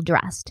 and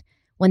well-dressed.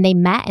 When they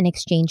met and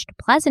exchanged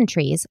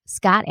pleasantries,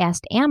 Scott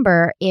asked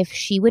Amber if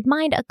she would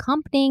mind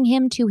accompanying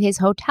him to his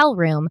hotel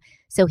room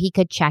so he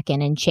could check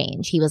in and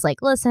change. He was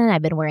like, listen,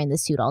 I've been wearing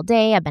this suit all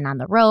day. I've been on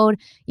the road.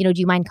 Do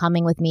you mind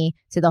coming with me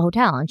to the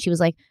hotel? And she was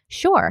like,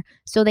 sure.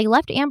 So they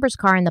left Amber's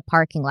car in the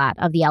parking lot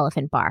of the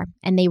Elephant Bar,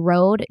 and they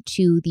rode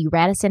to the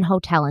Radisson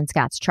Hotel in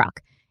Scott's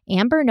truck.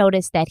 Amber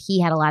noticed that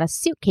he had a lot of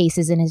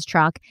suitcases in his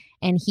truck,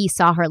 and he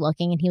saw her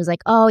looking, and he was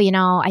like, oh,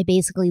 I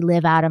basically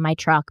live out of my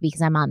truck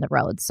because I'm on the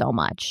road so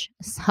much.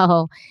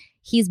 So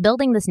he's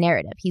building this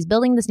narrative. He's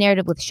building this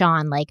narrative with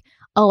Sean, like,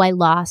 oh, I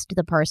lost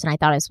the person I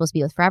thought I was supposed to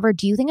be with forever.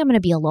 Do you think I'm going to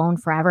be alone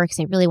forever? Because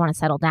I really want to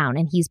settle down.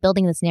 And he's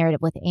building this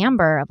narrative with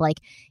Amber of like,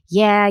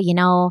 yeah,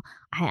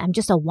 I'm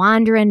just a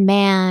wandering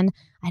man.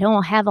 I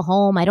don't have a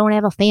home. I don't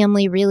have a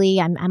family, really.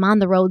 I'm on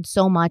the road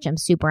so much. I'm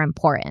super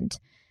important.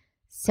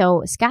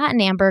 So Scott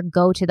and Amber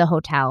go to the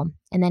hotel,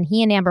 and then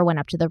he and Amber went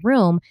up to the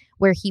room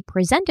where he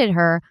presented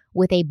her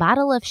with a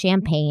bottle of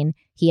champagne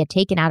he had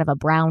taken out of a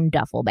brown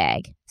duffel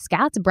bag.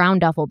 Scott's brown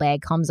duffel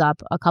bag comes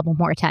up a couple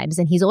more times,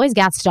 and he's always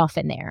got stuff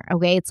in there,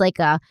 okay? It's like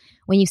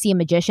when you see a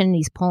magician and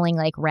he's pulling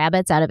like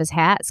rabbits out of his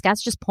hat.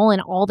 Scott's just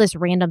pulling all this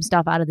random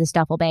stuff out of this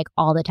duffel bag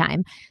all the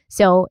time.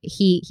 So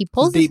he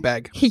pulls his date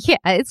bag. Yeah,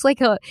 it's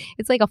like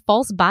a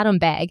false bottom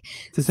bag.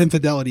 It's his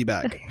infidelity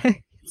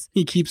bag.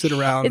 He keeps it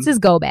around. It's his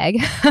go bag.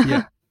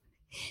 Yeah.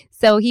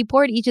 So he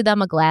poured each of them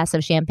a glass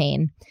of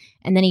champagne,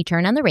 and then he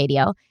turned on the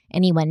radio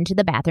and he went into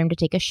the bathroom to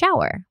take a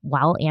shower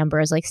while Amber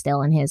is like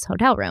still in his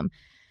hotel room.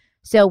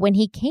 So when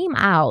he came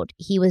out,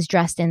 he was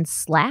dressed in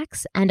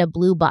slacks and a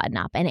blue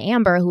button-up. And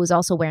Amber, who was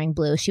also wearing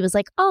blue, she was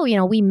like,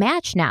 oh, we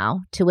match now.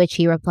 To which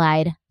he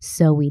replied,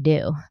 so we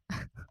do.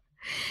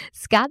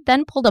 Scott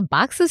then pulled a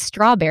box of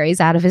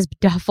strawberries out of his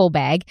duffel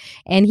bag,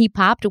 and he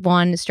popped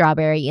one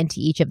strawberry into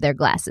each of their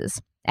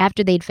glasses.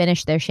 After they'd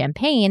finished their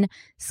champagne,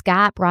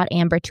 Scott brought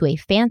Amber to a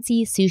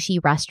fancy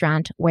sushi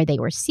restaurant where they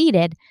were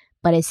seated.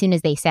 But as soon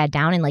as they sat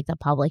down in like the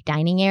public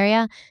dining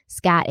area,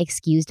 Scott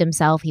excused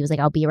himself. He was like,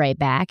 I'll be right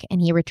back. And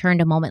he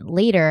returned a moment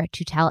later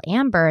to tell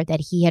Amber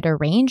that he had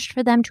arranged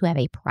for them to have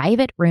a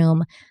private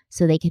room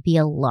so they could be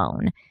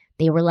alone.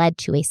 They were led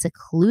to a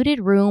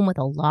secluded room with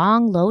a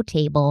long, low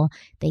table.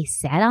 They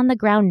sat on the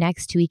ground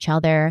next to each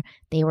other.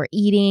 They were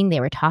eating. They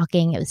were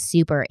talking. It was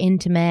super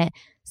intimate.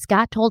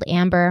 Scott told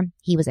Amber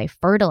he was a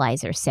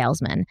fertilizer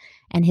salesman,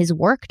 and his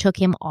work took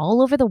him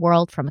all over the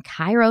world from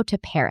Cairo to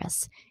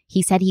Paris.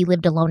 He said he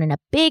lived alone in a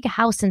big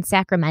house in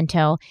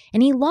Sacramento,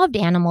 and he loved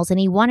animals and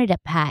he wanted a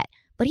pet,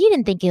 but he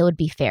didn't think it would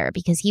be fair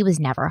because he was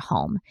never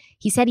home.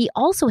 He said he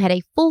also had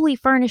a fully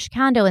furnished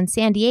condo in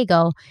San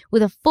Diego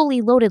with a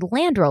fully loaded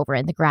Land Rover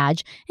in the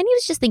garage, and he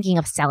was just thinking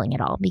of selling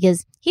it all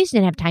because he just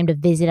didn't have time to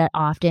visit it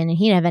often and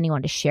he didn't have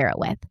anyone to share it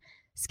with.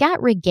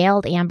 Scott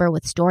regaled Amber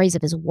with stories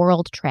of his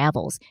world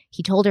travels.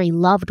 He told her he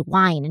loved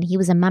wine and he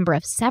was a member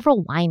of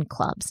several wine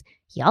clubs.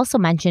 He also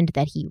mentioned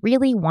that he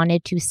really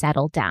wanted to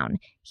settle down.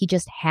 He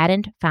just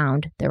hadn't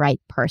found the right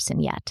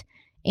person yet.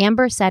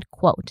 Amber said,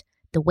 quote,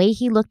 The way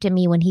he looked at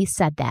me when he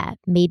said that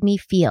made me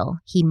feel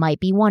he might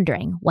be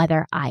wondering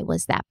whether I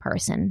was that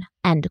person.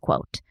 End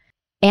quote.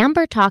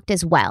 Amber talked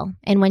as well,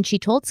 and when she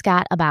told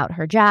Scott about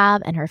her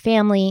job and her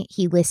family,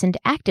 he listened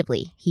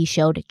actively. He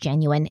showed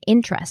genuine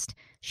interest.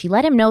 She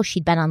let him know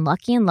she'd been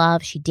unlucky in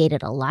love. She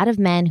dated a lot of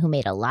men who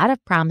made a lot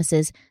of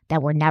promises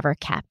that were never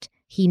kept.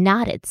 He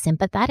nodded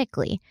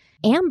sympathetically.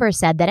 Amber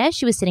said that as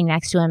she was sitting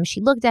next to him,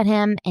 she looked at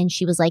him and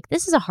she was like,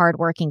 this is a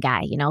hardworking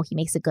guy. You know, he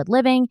makes a good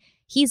living.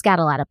 He's got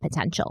a lot of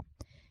potential.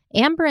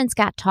 Amber and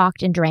Scott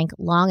talked and drank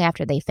long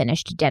after they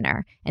finished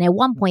dinner. And at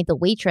one point, the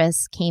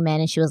waitress came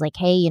in and she was like,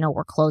 hey, you know,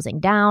 we're closing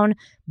down,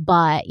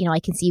 but, you know, I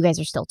can see you guys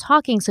are still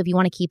talking. So if you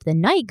want to keep the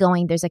night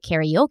going, there's a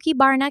karaoke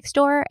bar next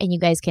door and you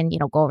guys can, you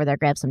know, go over there,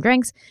 grab some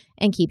drinks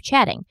and keep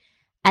chatting.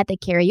 At the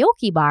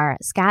karaoke bar,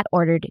 Scott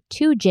ordered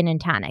 2 gin and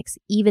tonics,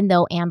 even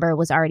though Amber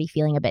was already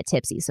feeling a bit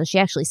tipsy. So she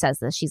actually says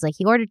this. She's like,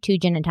 he ordered 2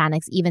 gin and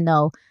tonics, even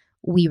though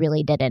we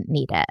really didn't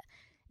need it.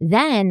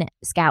 Then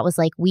Scott was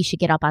like, we should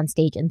get up on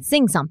stage and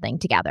sing something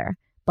together.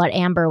 But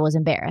Amber was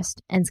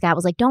embarrassed. And Scott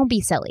was like, don't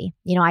be silly.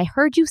 You know, I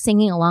heard you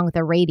singing along with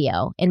the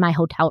radio in my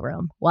hotel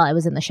room while I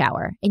was in the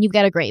shower. And you've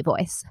got a great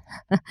voice,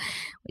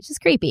 which is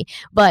creepy.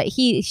 But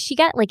she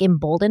got like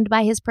emboldened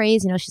by his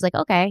praise. You know, she's like,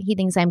 okay, he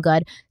thinks I'm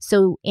good.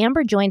 So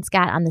Amber joined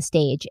Scott on the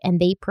stage and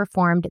they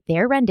performed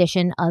their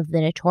rendition of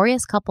the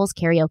Notorious Couples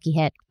karaoke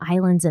hit,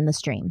 Islands in the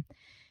Stream.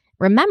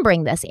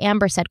 Remembering this,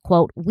 Amber said,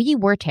 quote, we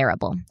were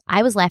terrible.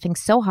 I was laughing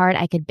so hard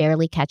I could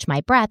barely catch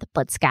my breath,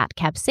 but Scott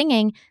kept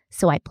singing,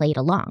 so I played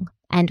along.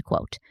 End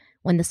quote.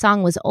 When the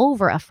song was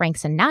over, a Frank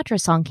Sinatra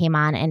song came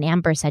on and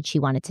Amber said she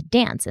wanted to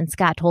dance. And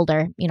Scott told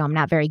her, you know, I'm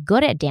not very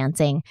good at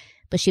dancing,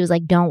 but she was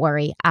like, don't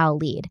worry, I'll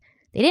lead.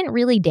 They didn't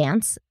really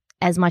dance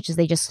as much as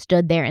they just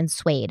stood there and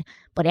swayed.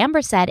 But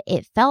Amber said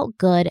it felt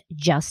good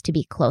just to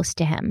be close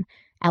to him.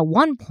 At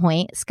one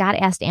point, Scott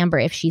asked Amber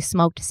if she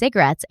smoked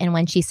cigarettes, and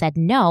when she said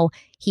no,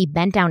 he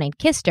bent down and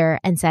kissed her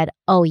and said,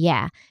 oh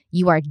yeah,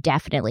 you are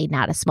definitely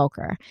not a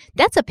smoker.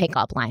 That's a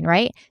pickup line,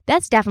 right?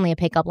 That's definitely a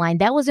pickup line.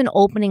 That was an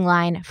opening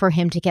line for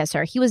him to kiss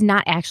her. He was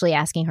not actually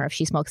asking her if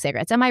she smoked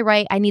cigarettes. Am I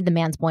right? I need the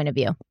man's point of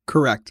view.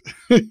 Correct.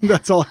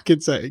 That's all I can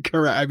say.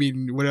 Correct. I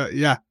mean,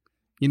 yeah,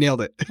 you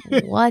nailed it.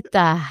 What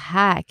the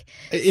heck?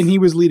 And he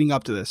was leading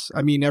up to this.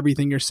 I mean,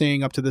 everything you're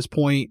saying up to this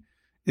point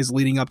is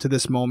leading up to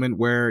this moment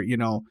where, you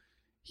know,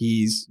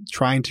 he's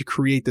trying to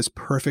create this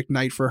perfect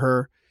night for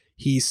her.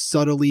 He's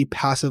subtly,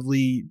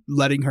 passively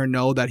letting her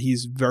know that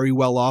he's very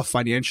well off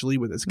financially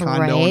with his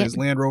condo and his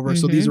Land Rover. Mm-hmm.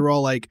 So these are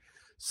all like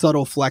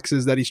subtle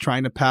flexes that he's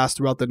trying to pass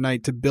throughout the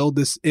night to build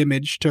this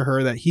image to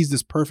her that he's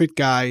this perfect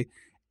guy.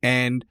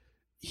 And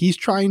he's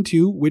trying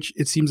to, which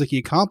it seems like he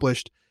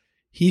accomplished,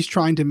 he's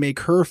trying to make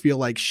her feel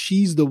like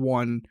she's the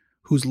one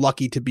who's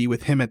lucky to be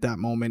with him at that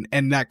moment.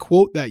 And that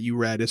quote that you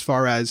read, as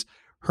far as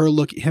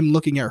him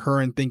looking at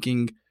her and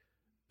thinking,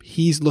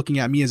 he's looking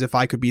at me as if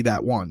I could be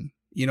that one.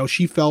 You know,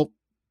 she felt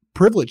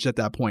privileged at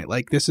that point.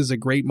 Like, this is a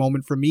great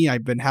moment for me.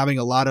 I've been having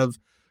a lot of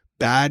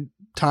bad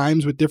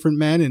times with different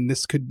men, and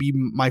this could be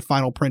my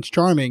final Prince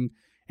Charming.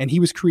 And he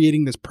was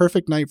creating this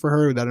perfect night for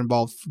her that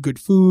involved good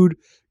food,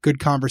 good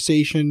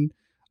conversation,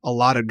 a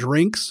lot of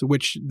drinks,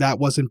 which that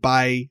wasn't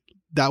by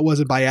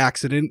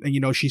accident. And, you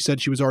know, she said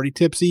she was already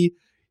tipsy.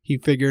 He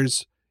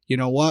figures, you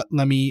know what,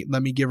 let me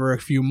give her a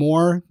few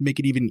more, make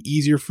it even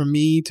easier for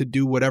me to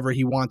do whatever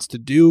he wants to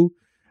do.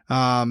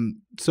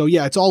 So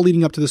yeah, it's all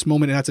leading up to this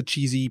moment, and that's a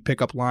cheesy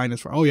pickup line as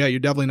for, oh yeah, you're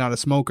definitely not a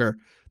smoker.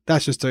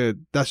 That's just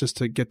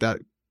to get that,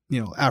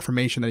 you know,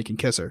 affirmation that he can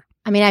kiss her.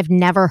 I mean, I've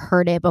never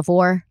heard it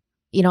before.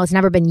 You know, it's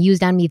never been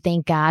used on me,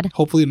 thank God.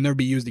 Hopefully it'll never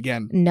be used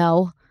again.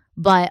 No.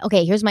 But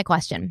okay, here's my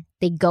question.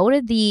 They go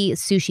to the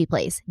sushi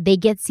place. They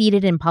get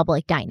seated in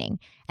public dining.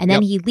 And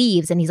then he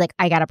leaves and he's like,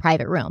 I got a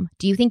private room.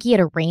 Do you think he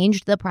had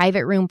arranged the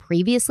private room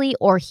previously,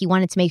 or he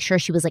wanted to make sure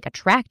she was like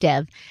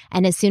attractive?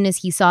 And as soon as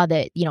he saw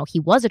that, you know,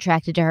 he was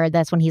attracted to her,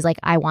 that's when he's like,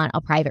 I want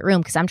a private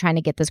room because I'm trying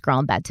to get this girl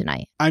in bed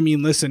tonight. I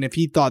mean, listen, if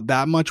he thought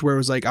that much where it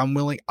was like, I'm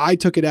willing, I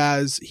took it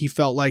as he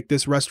felt like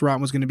this restaurant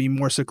was going to be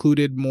more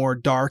secluded, more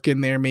dark in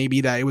there. Maybe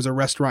that it was a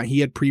restaurant he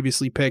had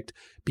previously picked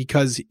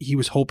because he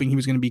was hoping he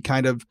was going to be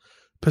kind of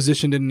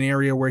positioned in an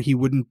area where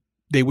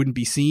they wouldn't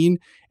be seen.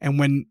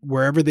 And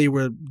wherever they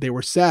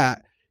were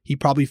sat, he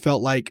probably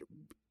felt like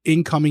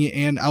incoming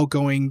and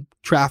outgoing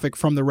traffic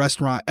from the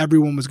restaurant,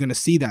 everyone was going to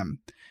see them.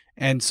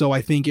 And so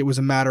I think it was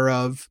a matter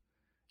of,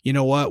 you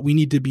know what, we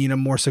need to be in a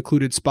more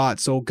secluded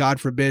spot. So God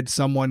forbid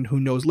someone who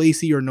knows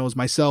Lacey or knows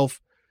myself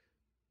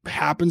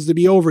happens to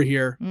be over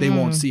here, they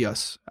won't see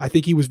us. I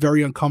think he was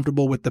very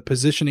uncomfortable with the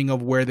positioning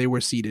of where they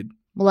were seated.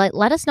 Well,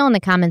 let us know in the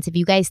comments if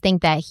you guys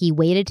think that he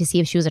waited to see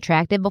if she was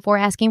attractive before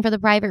asking for the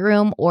private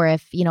room, or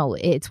if, you know,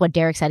 it's what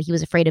Derek said, he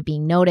was afraid of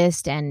being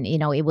noticed and, you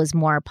know, it was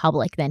more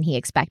public than he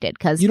expected.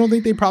 Because you don't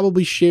think they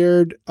probably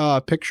shared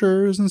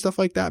pictures and stuff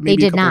like that?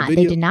 Maybe they did not.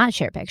 They did not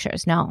share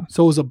pictures. No.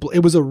 So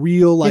it was a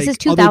real, like, this is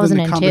 2002. Other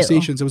than the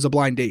conversations, it was a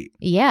blind date.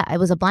 Yeah, it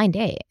was a blind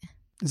date.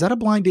 Is that a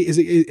blind date? Is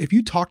it, if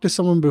you talk to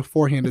someone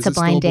beforehand, is it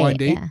still a blind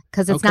date? Yeah,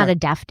 because it's not a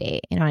deaf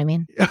date. You know what I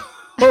mean?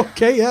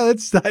 Okay, yeah,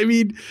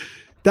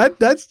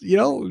 That's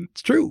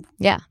it's true.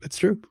 Yeah. It's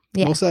true.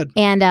 Yeah. Well said.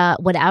 And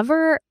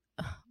whatever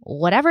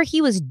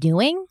he was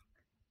doing,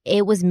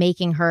 it was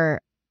making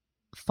her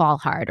fall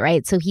hard,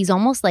 right? So he's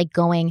almost like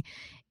going,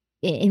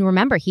 and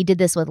remember, he did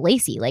this with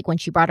Lacey. Like when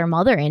she brought her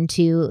mother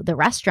into the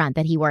restaurant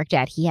that he worked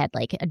at, he had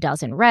like a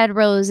dozen red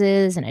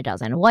roses and a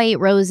dozen white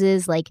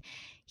roses. Like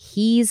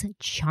he's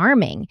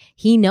charming.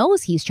 He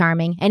knows he's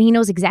charming and he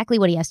knows exactly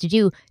what he has to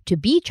do to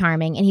be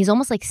charming. And he's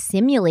almost like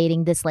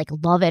simulating this like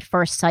love at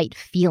first sight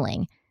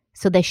feeling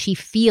so that she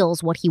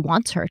feels what he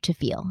wants her to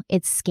feel.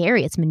 It's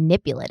scary. It's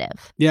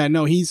manipulative. Yeah,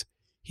 no, he's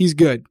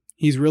good.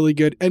 He's really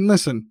good. And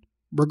listen,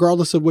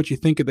 regardless of what you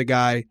think of the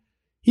guy,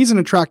 he's an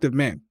attractive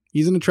man.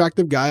 He's an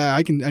attractive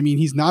guy.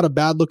 He's not a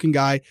bad looking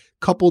guy.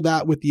 Couple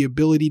that with the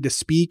ability to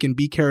speak and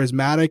be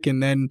charismatic.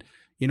 And then,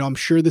 I'm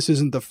sure this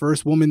isn't the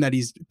first woman that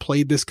he's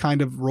played this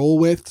kind of role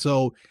with.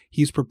 So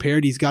he's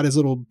prepared. He's got his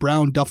little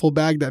brown duffel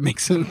bag that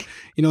makes him,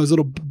 his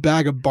little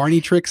bag of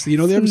Barney tricks. They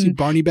ever see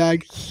Barney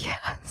bag?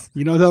 Yes.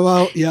 You know what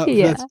I'm talking about?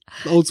 Yeah. That's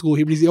old school.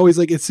 He's always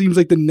like, it seems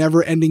like the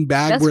never ending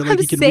bag That's where like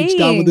he can reach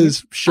down with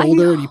his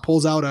shoulder and he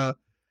pulls out a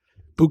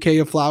bouquet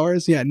of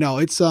flowers. Yeah, no,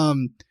 it's,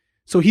 so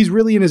he's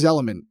really in his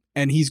element.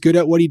 And he's good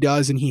at what he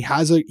does, and he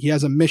has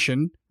a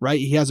mission, right?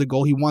 He has a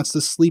goal. He wants to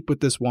sleep with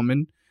this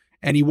woman,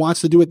 and he wants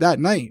to do it that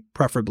night,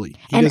 preferably.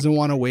 He doesn't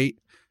want to wait.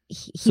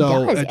 He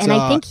does, and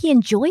I think he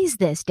enjoys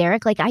this,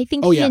 Derek. Like I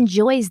think he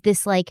enjoys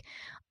this, like,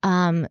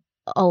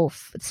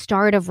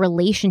 start of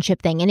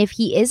relationship thing. And if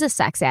he is a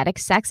sex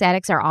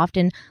addicts are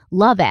often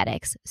love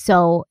addicts,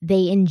 so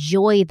they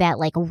enjoy that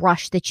like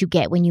rush that you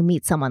get when you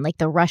meet someone, like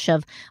the rush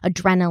of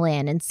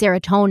adrenaline and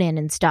serotonin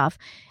and stuff.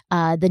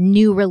 The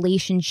new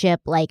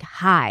relationship, like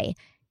high.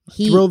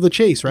 Thrill of the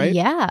chase, right?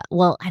 Yeah.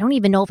 Well, I don't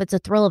even know if it's a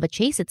thrill of a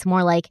chase. It's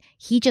more like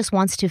he just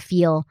wants to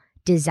feel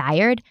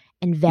desired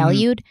and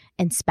valued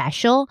and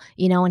special,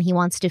 and he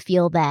wants to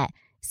feel that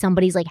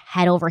somebody's like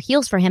head over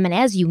heels for him. And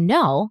as you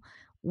know,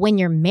 when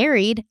you're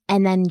married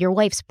and then your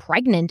wife's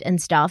pregnant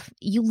and stuff,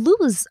 you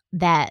lose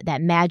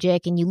that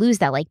magic and you lose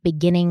that like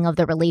beginning of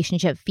the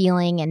relationship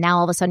feeling. And now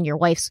all of a sudden your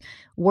wife's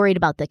worried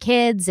about the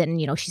kids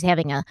and, she's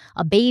having a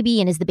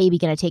baby, and is the baby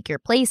going to take your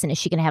place, and is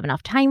she going to have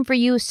enough time for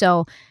you?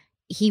 So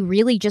he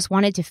really just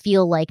wanted to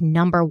feel like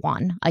number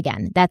one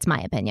again. That's my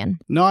opinion.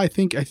 No, I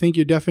think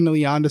you're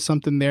definitely onto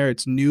something there.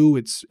 It's new.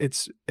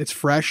 It's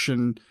fresh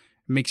and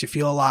makes you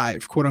feel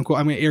alive, quote unquote.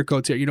 I'm going to air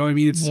quotes here. You know what I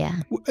mean?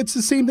 It's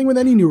the same thing with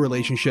any new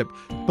relationship.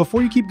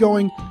 Before you keep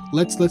going,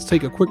 let's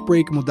take a quick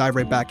break and we'll dive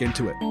right back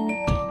into it.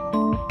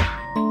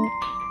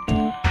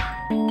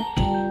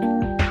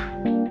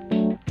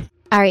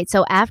 All right.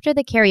 So after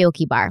the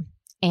karaoke bar,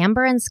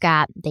 Amber and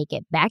Scott, they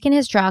get back in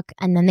his truck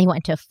and then they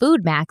went to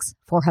Food Max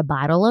for a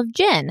bottle of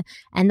gin,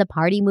 and the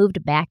party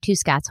moved back to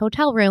Scott's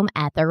hotel room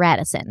at the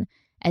Radisson.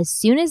 As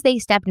soon as they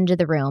stepped into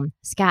the room,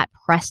 Scott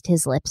pressed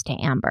his lips to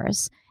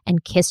Amber's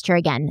and kissed her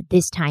again,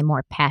 this time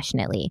more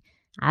passionately.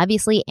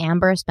 Obviously,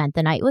 Amber spent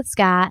the night with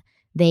Scott.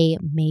 They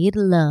made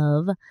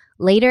love.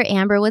 Later,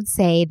 Amber would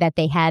say that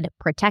they had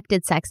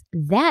protected sex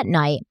that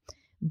night,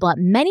 but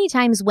many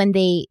times when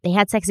they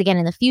had sex again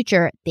in the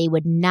future, they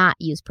would not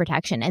use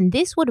protection. And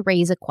this would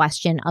raise a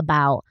question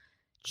about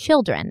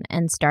children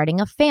and starting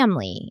a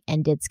family.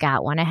 And did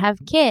Scott want to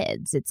have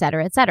kids, et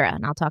cetera, et cetera?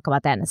 And I'll talk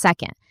about that in a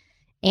second.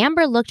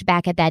 Amber looked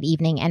back at that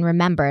evening and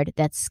remembered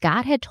that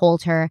Scott had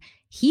told her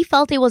he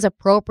felt it was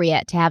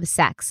appropriate to have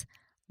sex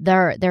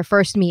their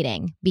first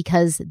meeting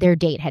because their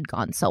date had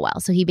gone so well.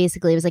 So he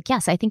basically was like,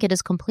 yes, I think it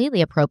is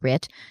completely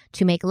appropriate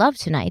to make love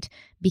tonight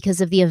because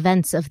of the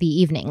events of the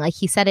evening. Like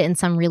he said it in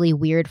some really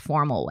weird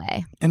formal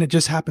way. And it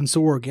just happened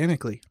so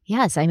organically.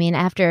 Yes. I mean,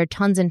 after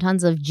tons and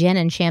tons of gin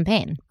and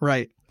champagne.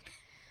 Right.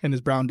 And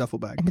his brown duffel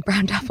bag. And the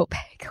brown duffel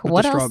bag.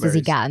 What else has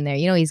he got in there?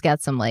 He's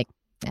got some like,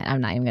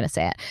 I'm not even going to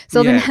say it.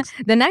 So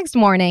the next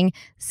morning,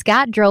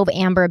 Scott drove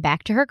Amber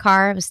back to her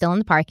car. It was still in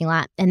the parking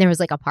lot. And there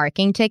was like a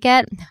parking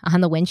ticket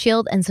on the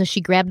windshield. And so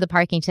she grabbed the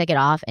parking ticket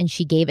off and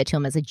she gave it to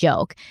him as a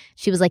joke.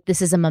 She was like,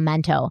 this is a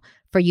memento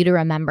for you to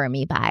remember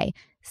me by.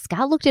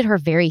 Scott looked at her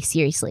very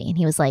seriously. And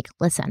he was like,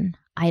 listen,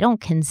 I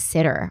don't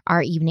consider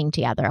our evening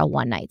together a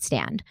one-night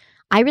stand.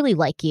 I really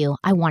like you.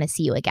 I want to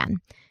see you again.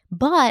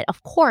 But,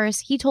 of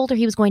course, he told her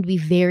he was going to be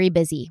very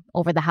busy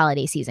over the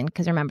holiday season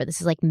because, remember, this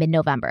is like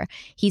mid-November.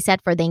 He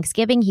said for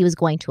Thanksgiving, he was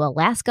going to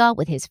Alaska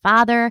with his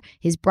father,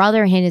 his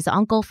brother, and his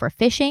uncle for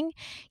fishing.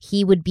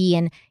 He would be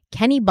in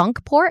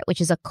Kennebunkport,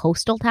 which is a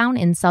coastal town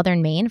in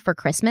southern Maine, for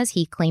Christmas.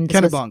 He claimed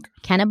this was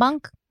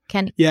Kennebunk?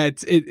 Yeah,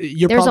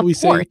 you're there's probably a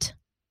port. Saying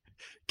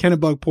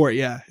Kennebunkport,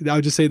 yeah. I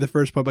would just say the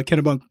first part, but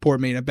Kennebunkport,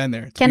 Maine, I've been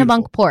there.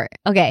 Kennebunkport.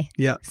 Okay.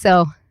 Yeah.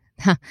 So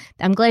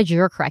I'm glad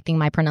you're correcting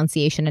my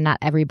pronunciation and not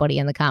everybody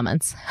in the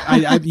comments.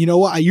 I you know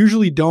what? I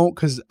usually don't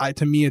because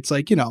to me, it's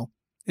like,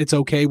 it's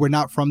okay. We're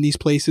not from these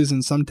places.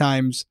 And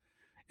sometimes,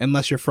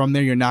 unless you're from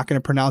there, you're not going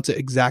to pronounce it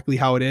exactly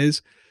how it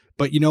is.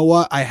 But you know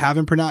what? I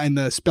haven't pronounced, and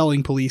the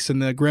spelling police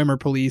and the grammar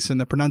police and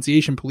the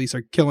pronunciation police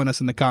are killing us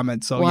in the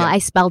comments. So, I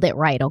spelled it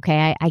right.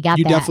 Okay. I got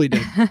you that. You definitely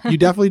did. You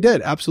definitely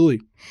did.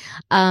 Absolutely.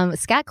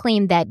 Scott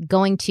claimed that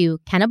going to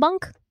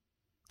Kennebunk?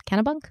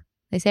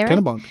 They say it right?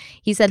 Kennebunk.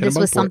 He said this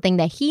was Kennebunkport. something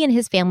that he and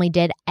his family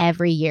did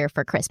every year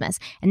for Christmas.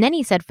 And then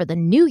he said for the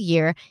new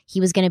year,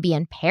 he was going to be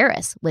in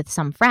Paris with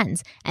some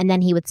friends. And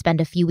then he would spend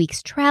a few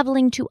weeks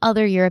traveling to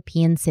other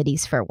European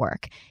cities for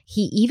work.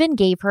 He even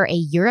gave her a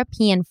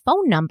European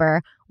phone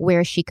number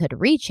where she could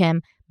reach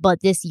him.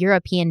 But this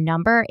European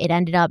number, it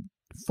ended up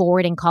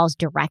forwarding calls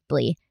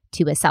directly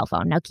to his cell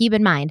phone. Now, keep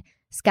in mind,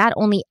 Scott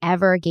only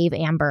ever gave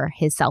Amber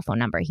his cell phone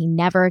number. He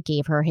never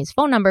gave her his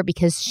phone number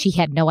because she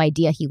had no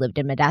idea he lived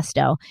in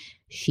Modesto.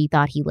 She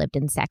thought he lived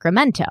in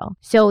Sacramento.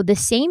 So the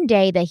same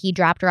day that he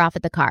dropped her off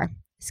at the car,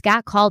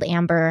 Scott called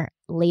Amber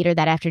later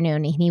that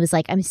afternoon and he was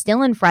like, I'm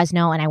still in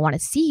Fresno and I want to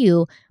see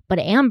you. But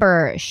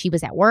Amber, she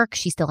was at work.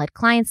 She still had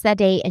clients that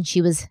day and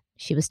she was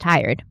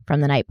tired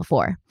from the night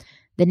before.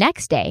 The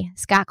next day,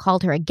 Scott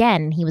called her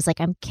again. And he was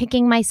like, I'm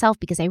kicking myself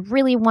because I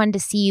really wanted to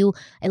see you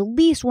at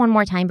least one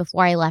more time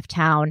before I left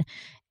town.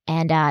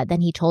 And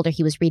then he told her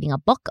he was reading a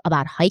book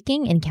about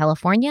hiking in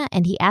California.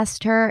 And he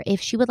asked her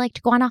if she would like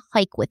to go on a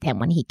hike with him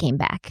when he came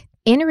back.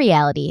 In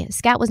reality,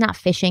 Scott was not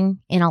fishing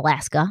in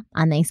Alaska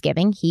on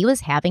Thanksgiving. He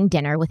was having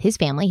dinner with his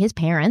family, his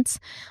parents,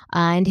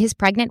 and his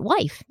pregnant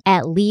wife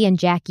at Lee and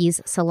Jackie's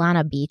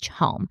Solana Beach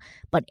home.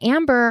 But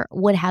Amber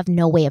would have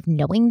no way of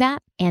knowing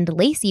that, and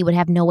Lacey would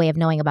have no way of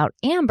knowing about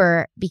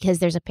Amber because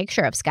there's a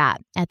picture of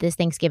Scott at this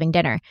Thanksgiving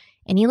dinner,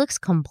 and he looks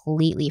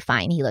completely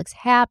fine. He looks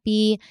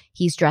happy.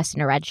 He's dressed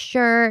in a red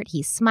shirt.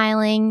 He's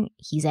smiling.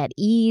 He's at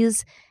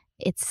ease.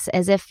 It's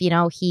as if,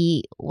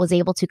 he was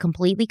able to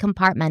completely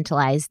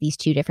compartmentalize these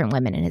two different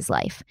women in his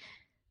life.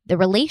 The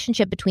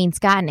relationship between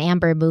Scott and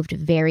Amber moved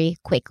very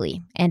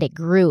quickly, and it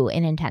grew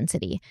in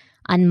intensity.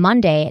 On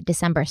Monday,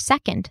 December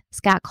 2nd,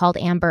 Scott called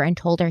Amber and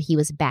told her he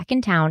was back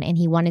in town and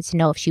he wanted to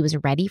know if she was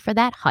ready for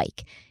that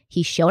hike.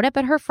 He showed up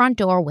at her front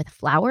door with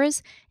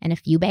flowers and a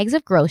few bags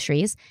of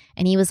groceries,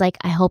 and he was like,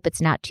 I hope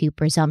it's not too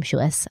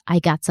presumptuous. I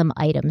got some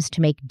items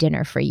to make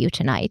dinner for you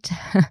tonight.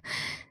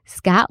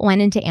 Scott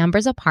went into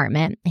Amber's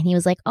apartment and he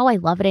was like, oh, I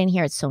love it in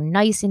here. It's so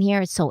nice in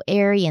here. It's so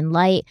airy and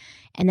light.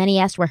 And then he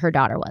asked where her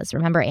daughter was.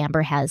 Remember,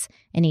 Amber has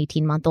an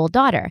 18-month-old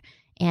daughter.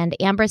 And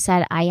Amber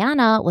said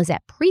Ayanna was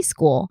at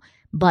preschool,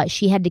 but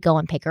she had to go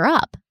and pick her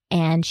up.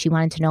 And she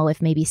wanted to know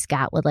if maybe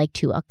Scott would like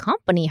to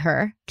accompany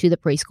her to the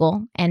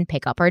preschool and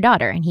pick up her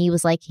daughter. And he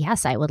was like,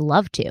 yes, I would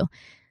love to.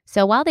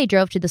 So while they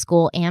drove to the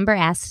school, Amber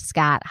asked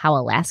Scott how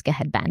Alaska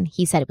had been.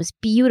 He said it was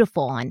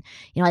beautiful and,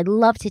 I'd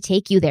love to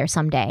take you there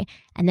someday.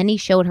 And then he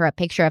showed her a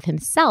picture of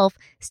himself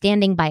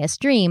standing by a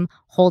stream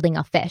holding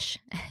a fish.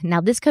 Now,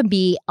 this could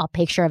be a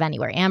picture of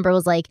anywhere. Amber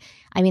was like,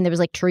 there was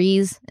like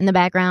trees in the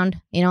background,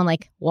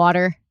 like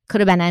water. Could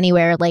have been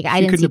anywhere. Like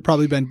I didn't couldn't have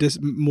probably been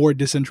more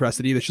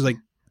disinterested either. She's like,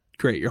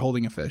 great, you're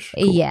holding a fish.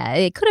 Cool. Yeah,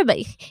 it could have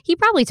been. He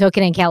probably took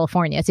it in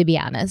California, to be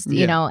honest,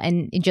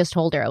 and just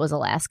told her it was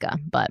Alaska.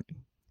 But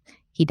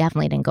he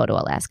definitely didn't go to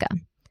Alaska.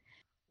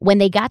 When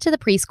they got to the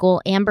preschool,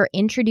 Amber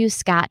introduced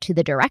Scott to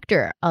the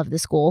director of the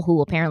school,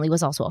 who apparently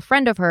was also a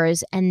friend of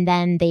hers. And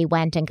then they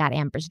went and got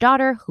Amber's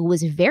daughter, who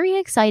was very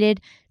excited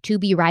to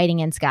be riding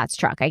in Scott's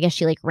truck. I guess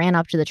she ran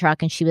up to the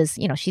truck and she was,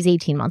 she's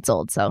 18 months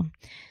old. So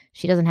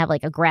she doesn't have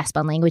a grasp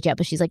on language yet,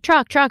 but she's like,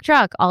 truck, truck,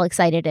 truck, all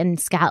excited. And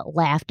Scott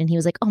laughed and he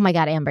was like, oh my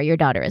God, Amber, your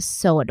daughter is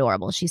so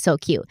adorable. She's so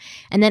cute.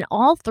 And then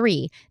all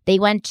three, they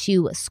went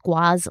to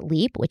Squaws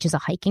Leap, which is a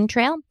hiking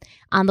trail.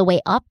 On the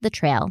way up the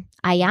trail,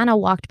 Ayanna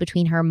walked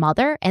between her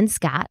mother and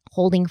Scott,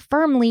 holding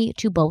firmly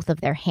to both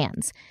of their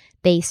hands.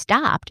 They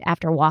stopped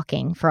after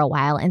walking for a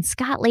while, and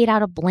Scott laid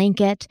out a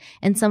blanket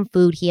and some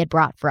food he had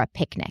brought for a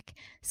picnic.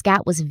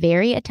 Scott was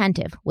very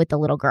attentive with the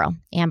little girl,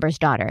 Amber's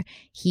daughter.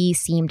 He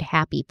seemed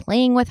happy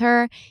playing with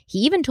her. He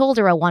even told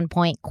her at one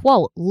point,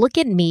 quote, look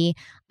at me,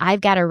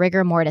 I've got a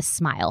rigor mortis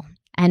smile,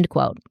 end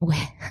quote.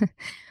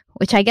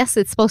 Which I guess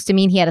it's supposed to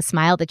mean he had a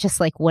smile that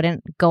just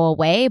wouldn't go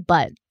away,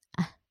 but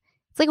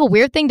it's a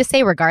weird thing to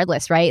say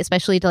regardless, right?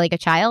 Especially to a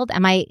child.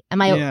 Am I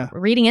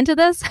reading into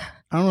this?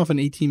 I don't know if an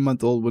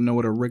 18-month-old would know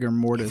what a rigor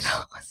mortis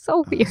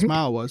so weird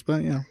smile was,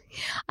 but yeah.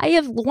 I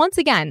have, once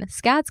again,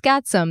 Scott's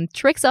got some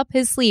tricks up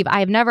his sleeve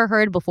I have never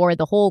heard before.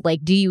 The whole,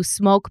 do you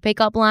smoke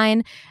pickup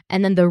line?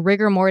 And then the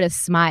rigor mortis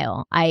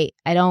smile. I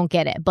don't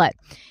get it. But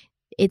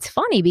it's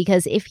funny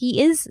because if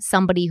he is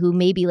somebody who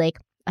may be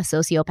a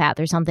sociopath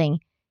or something,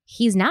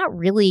 he's not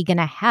really going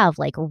to have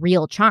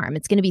real charm.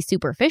 It's going to be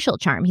superficial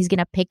charm. He's going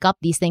to pick up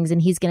these things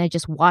and he's going to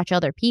just watch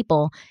other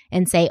people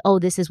and say, oh,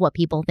 this is what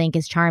people think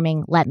is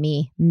charming. Let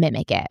me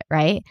mimic it.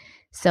 Right.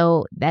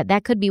 So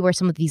that could be where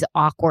some of these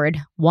awkward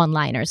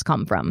one-liners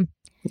come from.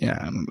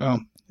 Yeah. Well,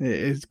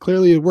 it's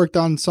clearly worked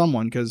on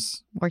someone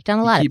because worked on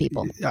a lot of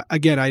people.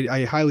 Again,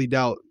 I highly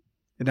doubt,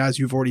 and as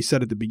you've already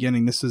said at the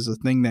beginning, this is a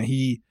thing that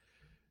he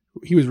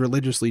was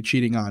religiously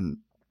cheating on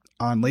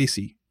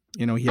Lacey.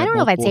 He had I don't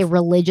know if I'd say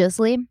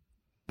religiously.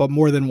 But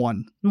more than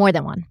one. More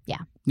than one, yeah.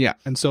 Yeah,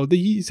 and so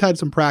he's had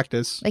some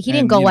practice. He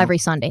didn't go every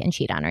Sunday and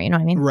cheat on her, you know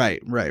what I mean?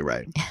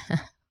 Right.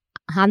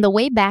 On the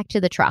way back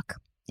to the truck,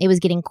 it was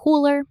getting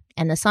cooler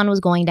and the sun was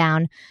going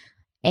down.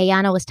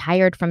 Ayanna was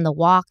tired from the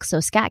walk, so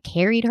Scott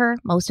carried her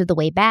most of the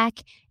way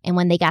back. And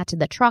when they got to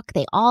the truck,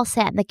 they all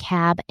sat in the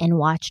cab and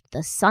watched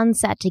the sun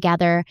set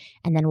together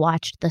and then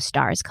watched the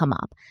stars come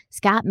up.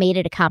 Scott made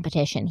it a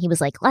competition. He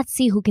was like, let's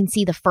see who can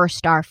see the first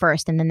star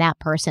first, and then that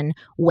person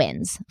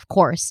wins. Of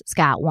course,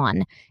 Scott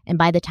won. And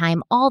by the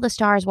time all the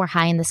stars were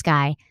high in the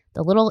sky,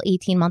 the little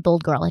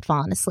 18-month-old girl had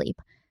fallen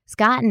asleep.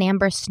 Scott and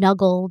Amber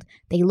snuggled.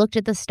 They looked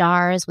at the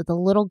stars with the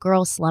little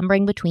girl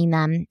slumbering between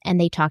them, and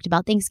they talked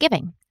about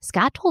Thanksgiving.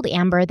 Scott told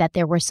Amber that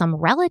there were some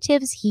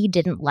relatives he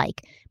didn't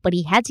like, but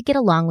he had to get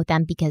along with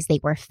them because they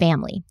were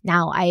family.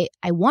 Now, I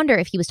wonder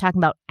if he was talking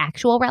about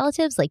actual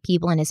relatives, like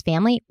people in his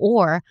family,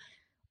 or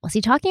was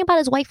he talking about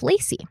his wife,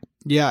 Lacey?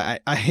 Yeah,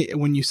 I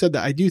when you said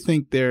that, I do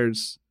think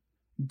there's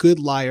good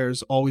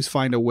liars always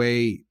find a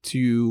way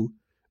to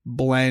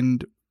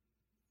blend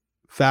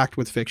fact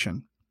with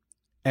fiction.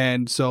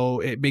 And so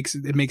it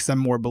makes them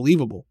more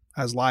believable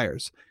as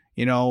liars.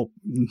 You know,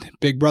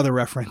 Big Brother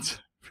reference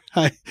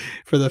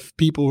for the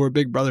people who are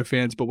Big Brother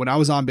fans. But when I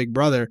was on Big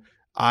Brother,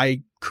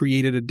 I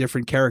created a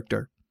different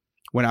character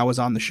when I was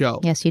on the show.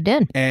 Yes, you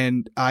did.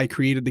 And I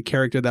created the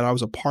character that I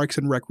was a Parks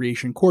and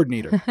Recreation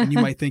coordinator. And you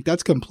might think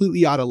that's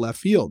completely out of left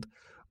field.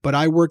 But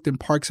I worked in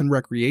Parks and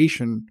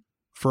Recreation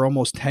for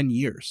almost 10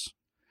 years.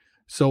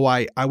 So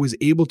I was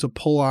able to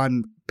pull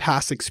on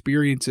past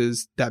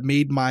experiences that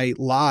made my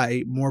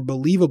lie more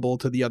believable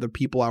to the other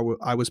people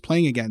I was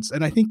playing against.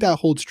 And I think that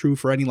holds true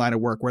for any line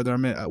of work, whether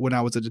when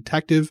I was a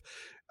detective,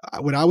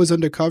 when I was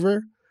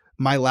undercover,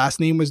 my last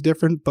name was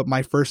different, but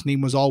my first name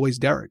was always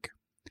Derek.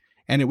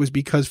 And it was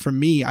because for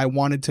me, I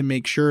wanted to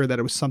make sure that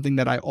it was something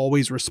that I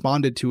always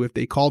responded to if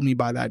they called me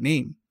by that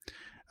name.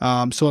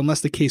 So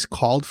unless the case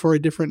called for a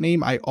different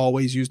name, I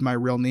always used my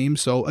real name.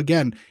 So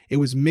again, it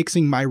was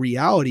mixing my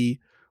reality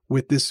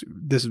with this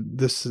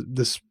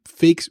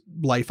fake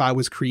life I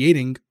was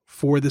creating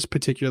for this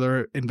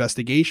particular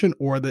investigation,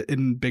 or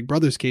in Big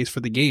Brother's case for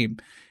the game.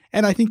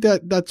 And I think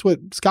that's what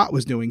Scott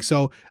was doing.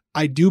 So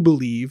I do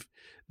believe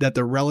that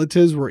the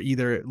relatives were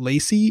either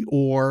Lacey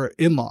or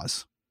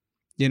in-laws,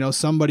 you know,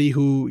 somebody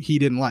who he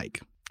didn't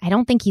like. I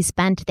don't think he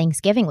spent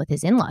Thanksgiving with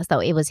his in-laws, though.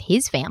 It was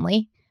his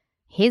family,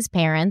 his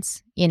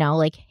parents, you know,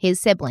 like his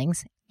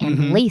siblings,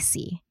 and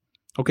Lacey.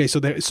 Okay,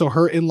 so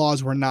her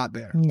in-laws were not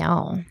there.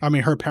 No. I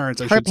mean, her parents,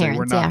 I should say,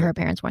 were not there. Her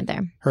parents weren't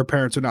there. Her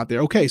parents were not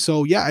there. Okay,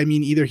 so yeah, I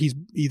mean, either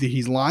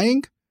he's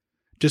lying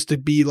just to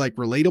be like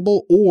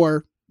relatable,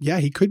 or yeah,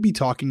 he could be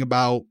talking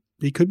about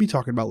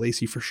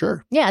Lacey for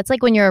sure. Yeah, it's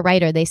like when you're a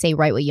writer, they say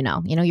write what you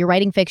know. You know, you're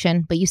writing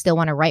fiction, but you still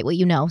want to write what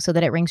you know so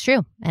that it rings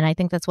true. And I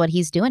think that's what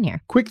he's doing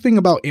here. Quick thing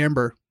about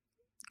Amber,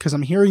 because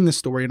I'm hearing this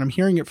story and I'm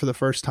hearing it for the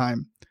first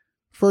time.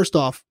 First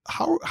off,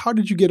 how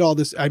did you get all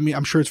this? I mean,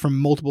 I'm sure it's from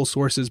multiple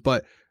sources,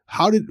 but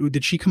how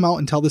did she come out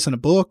and tell this in a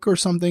book or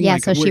something? Yeah,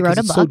 so she wrote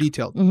a book. It's so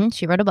detailed.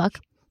 She wrote a book.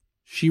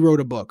 She wrote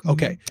a book.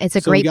 Okay. It's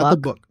a great book. The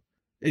book.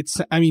 It's,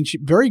 I mean,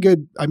 very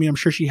good. I mean, I'm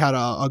sure she had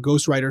a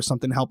ghostwriter or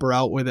something help her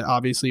out with it.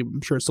 Obviously,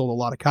 I'm sure it sold a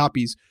lot of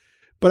copies.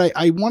 But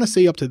I want to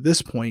say up to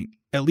this point,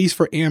 at least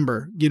for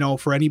Amber, you know,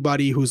 for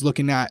anybody who's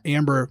looking at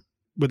Amber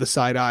with a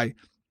side eye,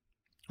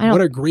 what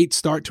a great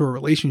start to a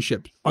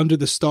relationship. Under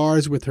the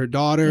stars with her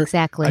daughter.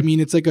 Exactly. I mean,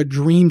 it's like a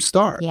dream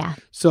start. Yeah.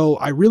 So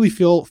I really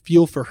feel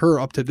for her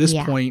up to this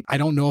point. I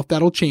don't know if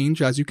that'll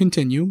change as you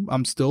continue.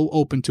 I'm still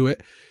open to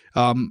it.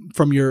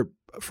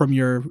 From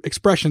your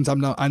expressions,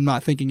 I'm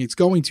not thinking it's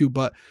going to,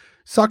 but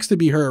sucks to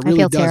be her. It really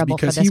I feel does, terrible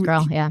because for this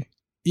girl.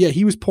 Yeah,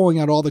 he was pulling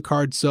out all the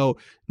cards, so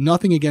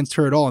nothing against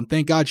her at all. And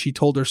thank God she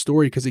told her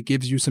story, because it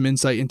gives you some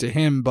insight into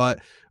him. But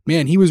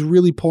man, he was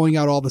really pulling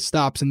out all the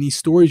stops. And these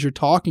stories you're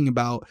talking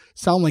about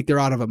sound like they're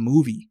out of a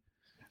movie.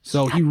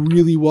 So he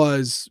really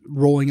was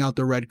rolling out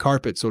the red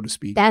carpet, so to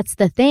speak. That's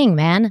the thing,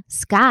 man.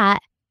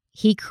 Scott,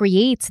 he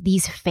creates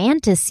these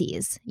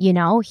fantasies, you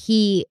know,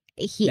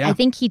 I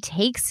think he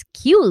takes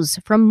cues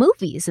from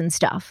movies and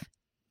stuff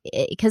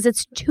because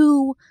it's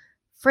too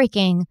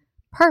freaking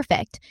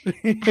perfect.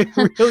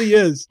 It really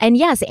is. And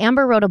yes,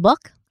 Amber wrote a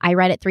book. I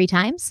read it 3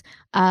 times.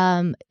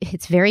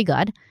 It's very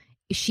good.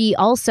 She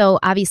also,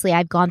 obviously,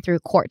 I've gone through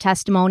court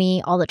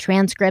testimony, all the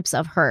transcripts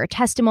of her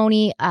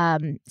testimony.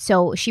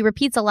 So she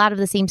repeats a lot of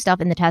the same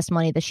stuff in the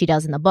testimony that she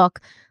does in the book.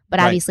 But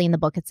obviously in the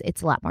book,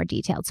 it's a lot more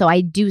detailed. So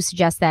I do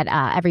suggest that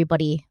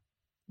everybody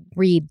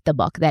read the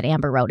book that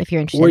Amber wrote if you're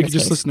interested. Or in you this can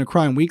just case. listen to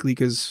Crime Weekly,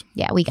 because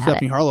we got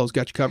Stephanie it. Harlow's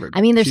got you covered.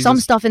 I mean, there's some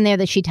stuff in there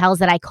that she tells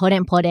that I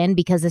couldn't put in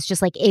because it's just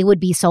like it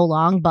would be so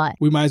long, but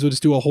we might as well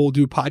just do a whole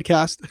new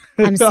podcast.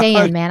 I'm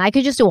saying, man, I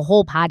could just do a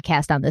whole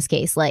podcast on this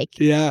case, like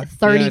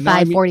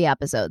 40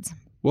 episodes.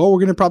 Well, we're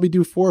going to probably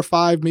do 4 or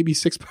 5, maybe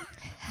 6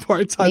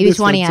 parts on maybe this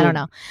 20, one, I don't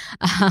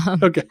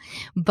know. Okay.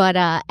 But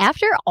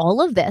after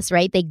all of this,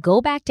 right, they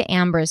go back to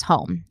Amber's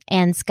home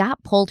and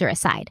Scott pulled her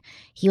aside.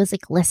 He was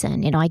like,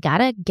 listen, you know, I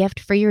got a gift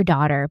for your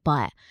daughter,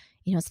 but,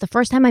 you know, it's the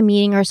first time I'm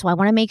meeting her, so I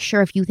want to make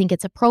sure if you think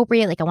it's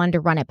appropriate, like I wanted to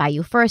run it by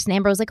you first. And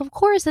Amber was like, of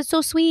course, that's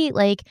so sweet.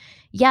 Like,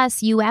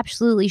 yes, you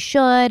absolutely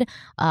should.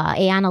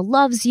 Ayanna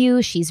loves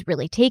you. She's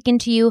really taken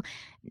to you.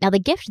 Now, the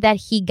gift that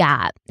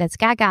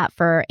Scott got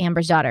for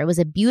Amber's daughter, was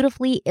a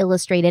beautifully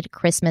illustrated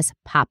Christmas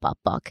pop-up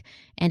book,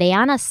 and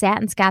Ayanna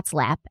sat in Scott's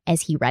lap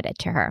as he read it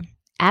to her.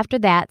 After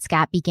that,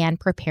 Scott began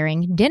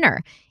preparing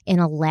dinner, an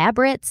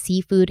elaborate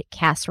seafood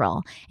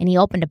casserole, and he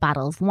opened a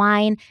bottle of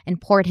wine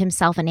and poured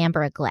himself and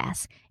Amber a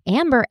glass.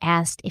 Amber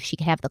asked if she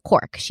could have the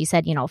cork. She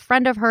said, a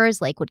friend of hers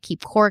would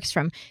keep corks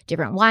from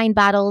different wine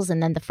bottles,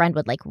 and then the friend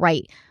would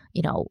write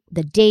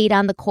the date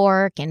on the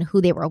cork and who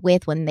they were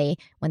with when they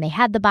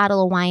had the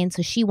bottle of wine.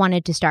 So she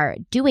wanted to start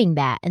doing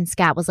that. And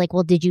Scott was like,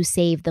 well, did you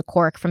save the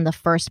cork from the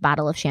first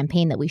bottle of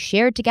champagne that we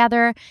shared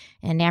together?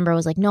 And Amber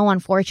was like, no,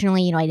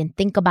 unfortunately, I didn't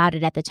think about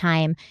it at the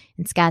time.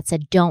 And Scott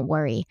said, don't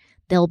worry,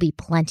 there'll be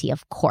plenty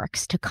of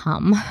corks to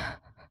come.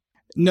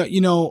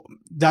 No,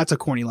 that's a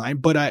corny line,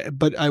 but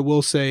I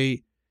will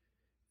say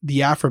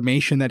the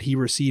affirmation that he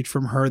received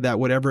from her that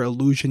whatever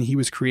illusion he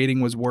was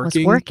creating was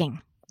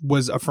working.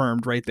 Was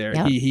affirmed right there.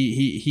 Yep.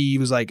 He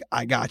was like,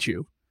 I got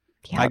you.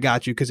 Yep. I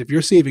got you. Because if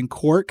you're saving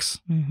corks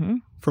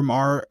from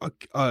our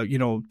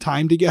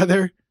time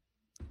together,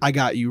 I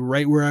got you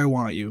right where I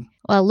want you.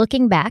 Well,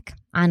 looking back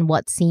on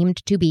what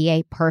seemed to be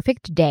a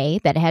perfect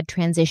day that had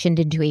transitioned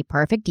into a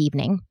perfect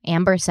evening,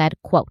 Amber said,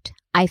 quote,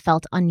 I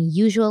felt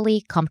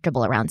unusually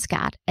comfortable around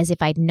Scott, as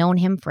if I'd known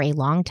him for a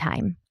long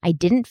time. I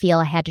didn't feel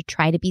I had to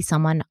try to be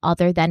someone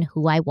other than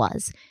who I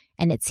was,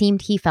 and it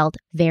seemed he felt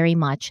very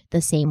much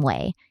the same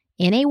way.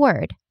 In a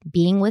word,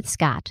 being with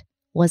Scott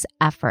was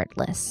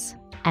effortless,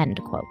 end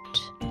quote.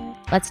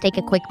 Let's take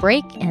a quick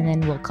break, and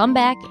then we'll come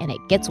back, and it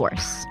gets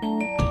worse.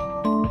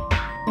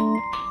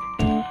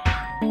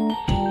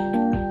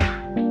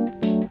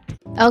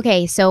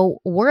 Okay, so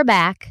we're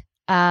back.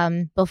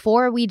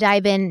 Before we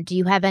dive in, do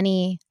you have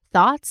any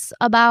thoughts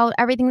about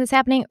everything that's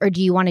happening, or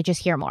do you want to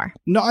just hear more?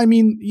 No, I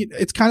mean,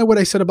 it's kind of what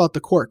I said about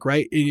the cork,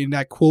 right? In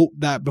that quote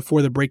that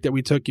before the break that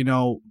we took, in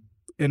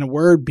a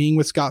word, being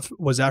with Scott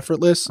was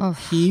effortless. Ugh.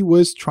 He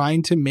was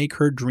trying to make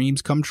her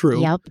dreams come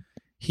true. Yep.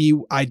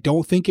 I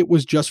don't think it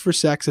was just for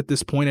sex at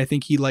this point. I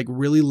think he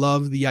really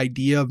loved the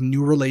idea of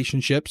new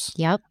relationships.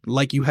 Yep.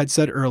 Like you had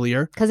said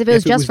earlier. Because if it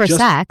was just for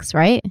sex,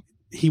 right?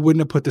 He wouldn't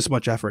have put this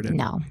much effort in.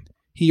 No.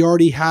 He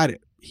already had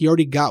it. He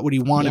already got what he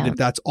wanted if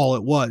that's all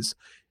it was.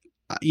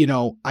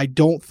 I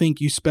don't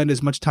think you spend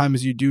as much time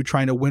as you do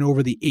trying to win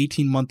over the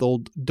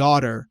 18-month-old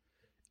daughter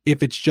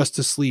if it's just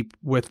to sleep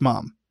with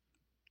mom.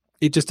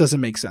 It just doesn't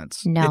make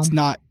sense. No. It's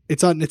not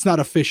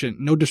efficient.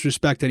 No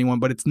disrespect to anyone,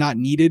 but it's not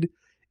needed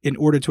in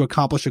order to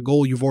accomplish a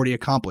goal you've already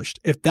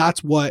accomplished. If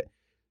that's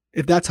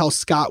how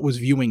Scott was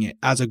viewing it,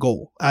 as a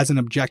goal, as an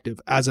objective,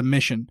 as a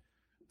mission,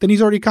 then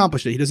he's already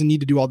accomplished it. He doesn't need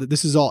to do all that.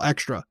 This is all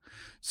extra.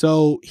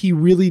 So he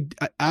really,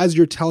 as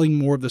you're telling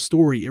more of the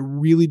story, it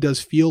really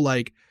does feel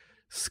like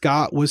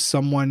Scott was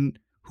someone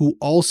who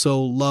also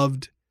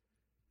loved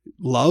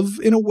love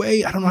in a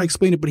way. I don't know how to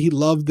explain it, but he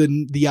loved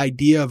the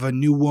idea of a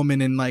new woman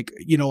and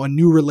a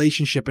new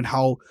relationship and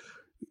how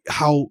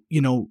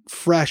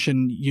fresh,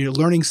 and you're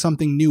learning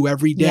something new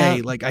every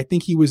day. Yeah. I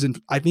think he was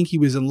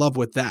in love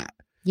with that.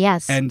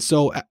 Yes. And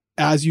so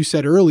as you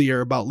said earlier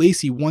about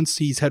Lacey, once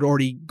had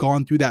already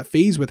gone through that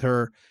phase with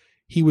her,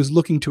 he was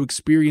looking to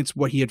experience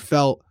what he had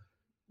felt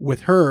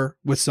with her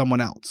with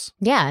someone else.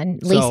 Yeah, and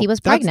Lacey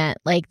was pregnant.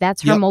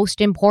 That's her most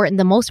important.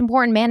 The most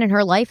important man in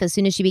her life as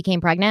soon as she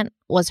became pregnant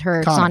was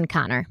her son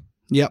Connor.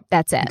 Yep.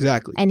 That's it.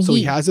 Exactly. And so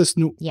he has this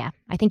new. Yeah,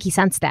 I think he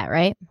sensed that,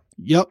 right?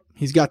 Yep.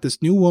 He's got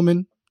this new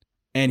woman,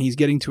 and he's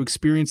getting to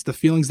experience the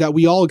feelings that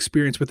we all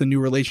experience with a new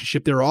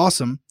relationship. They're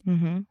awesome.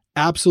 Mm-hmm.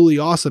 Absolutely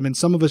awesome. And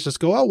some of us just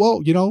go, oh,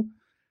 well,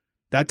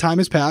 that time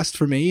has passed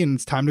for me and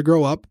it's time to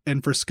grow up.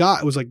 And for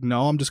Scott, it was like,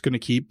 no, I'm going to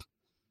keep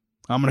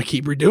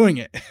redoing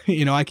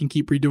it. I can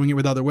keep redoing it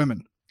with other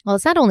women. Well,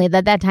 it's not only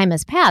that time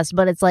has passed,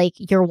 but it's like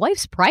your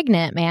wife's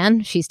pregnant,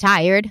 man. She's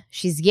tired.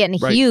 She's getting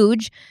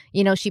huge.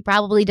 She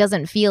probably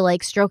doesn't feel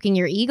like stroking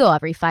your ego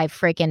every 5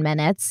 freaking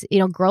minutes.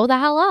 Grow the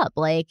hell up.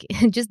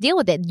 Just deal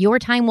with it. Your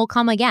time will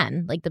come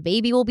again. The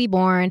baby will be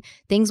born.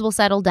 Things will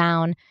settle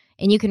down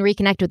and you can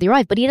reconnect with your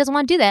wife. But he doesn't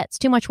want to do that. It's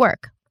too much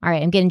work. All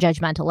right, I'm getting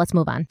judgmental. Let's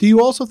move on. Do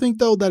you also think,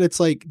 though, that it's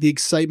the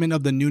excitement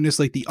of the newness,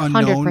 the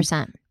unknown?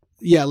 100%.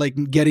 Yeah,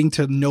 getting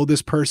to know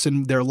this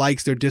person, their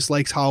likes, their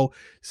dislikes, how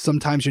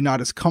sometimes you're not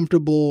as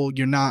comfortable,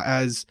 you're not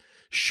as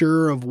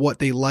sure of what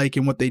they like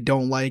and what they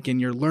don't like,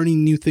 and you're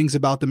learning new things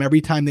about them every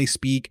time they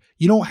speak.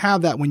 You don't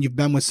have that when you've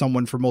been with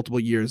someone for multiple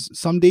years.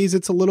 Some days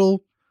it's a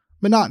little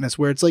monotonous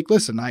where it's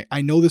listen,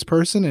 I know this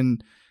person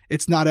and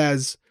it's not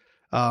as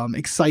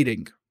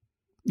exciting,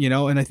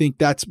 and I think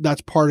that's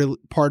part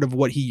of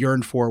what he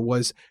yearned for,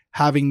 was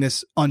having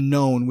this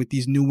unknown with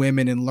these new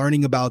women and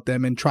learning about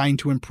them and trying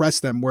to impress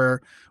them,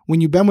 where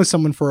when you've been with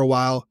someone for a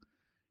while,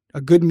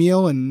 a good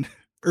meal and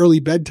early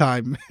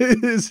bedtime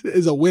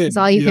is a win. It's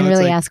all you can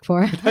really ask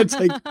for. That's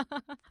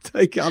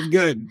I'm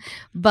good.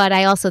 But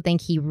I also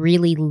think he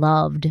really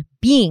loved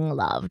being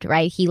loved,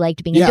 right? He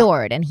liked being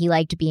adored and he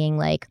liked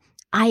being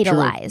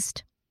idolized.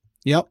 True.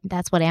 Yep.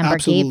 That's what Amber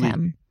gave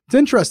him. It's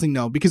interesting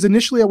though, because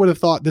initially I would have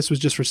thought this was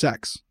just for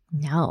sex.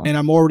 No. And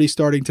I'm already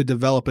starting to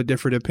develop a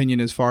different opinion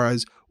as far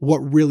as what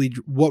really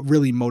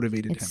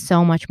motivated It's him.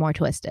 so much more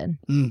twisted.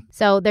 Mm.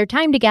 So their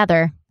time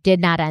together did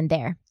not end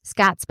there.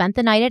 Scott spent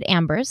the night at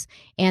Amber's,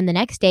 and the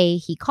next day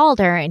he called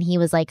her and he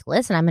was like,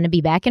 listen, I'm going to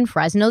be back in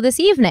Fresno this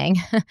evening.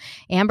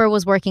 Amber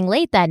was working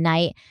late that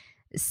night,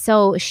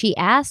 so she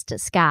asked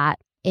Scott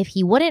if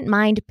he wouldn't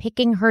mind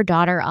picking her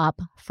daughter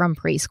up from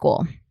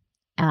preschool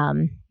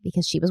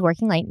because she was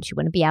working late and she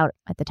wouldn't be out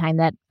at the time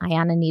that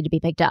Ayanna needed to be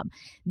picked up.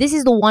 This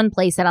is the one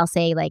place that I'll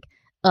say, like,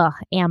 ugh,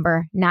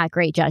 Amber, not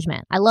great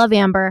judgment. I love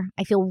Amber.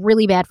 I feel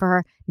really bad for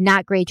her.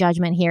 Not great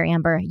judgment here,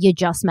 Amber. You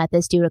just met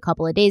this dude a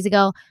couple of days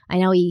ago. I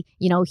know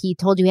he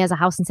told you he has a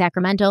house in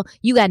Sacramento.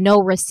 You got no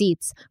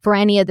receipts for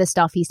any of the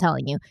stuff he's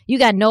telling you. You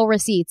got no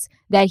receipts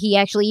that he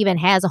actually even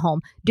has a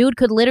home. Dude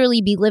could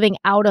literally be living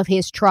out of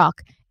his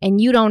truck and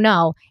you don't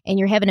know, and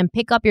you're having him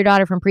pick up your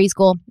daughter from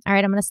preschool. All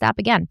right, I'm going to stop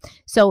again.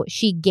 So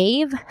she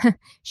gave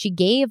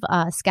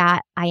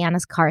Scott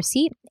Ayanna's car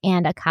seat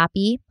and a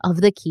copy of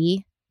the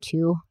key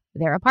to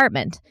their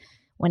apartment.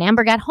 When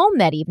Amber got home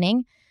that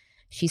evening,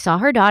 she saw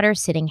her daughter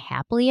sitting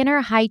happily in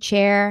her high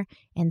chair,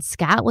 and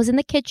Scott was in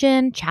the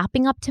kitchen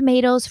chopping up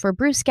tomatoes for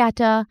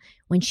bruschetta.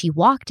 When she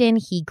walked in,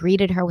 he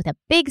greeted her with a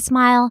big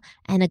smile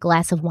and a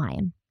glass of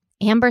wine.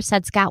 Amber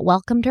said Scott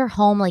welcomed her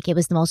home like it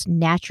was the most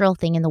natural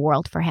thing in the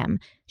world for him.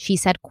 She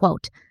said,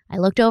 quote, I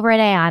looked over at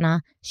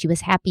Ayanna. She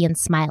was happy and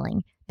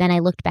smiling. Then I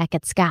looked back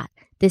at Scott.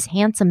 This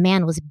handsome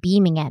man was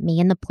beaming at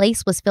me, and the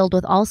place was filled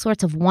with all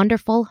sorts of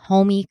wonderful,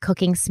 homey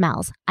cooking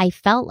smells. I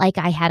felt like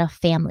I had a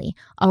family,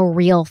 a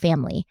real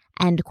family,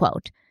 end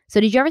quote.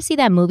 So did you ever see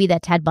that movie,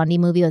 that Ted Bundy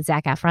movie with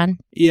Zac Efron?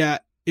 Yeah,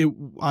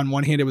 on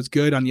one hand, it was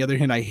good. On the other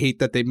hand, I hate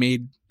that they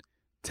made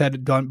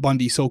Ted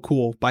Bundy so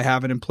cool by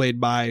having him played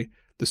by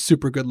the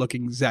super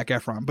good-looking Zac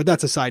Efron. But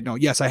that's a side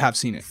note. Yes, I have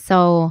seen it.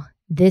 So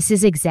this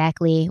is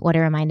exactly what it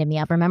reminded me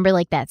of. Remember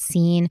like that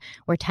scene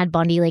where Ted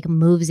Bundy like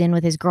moves in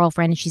with his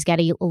girlfriend and she's got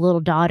a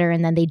little daughter,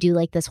 and then they do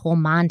like this whole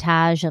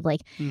montage of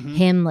like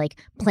him like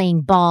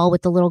playing ball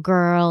with the little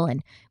girl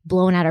and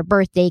blowing out her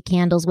birthday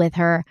candles with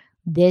her.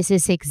 This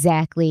is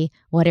exactly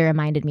what it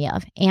reminded me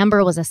of.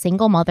 Amber was a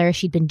single mother.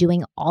 She'd been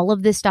doing all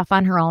of this stuff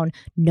on her own.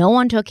 No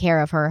one took care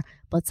of her.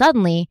 But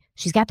suddenly,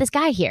 she's got this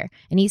guy here,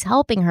 and he's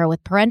helping her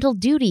with parental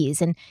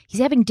duties, and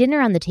he's having dinner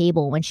on the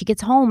table when she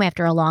gets home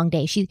after a long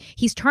day.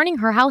 He's turning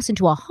her house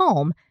into a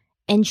home,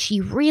 and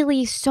she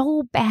really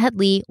so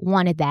badly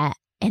wanted that.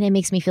 And it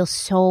makes me feel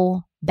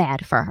so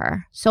bad for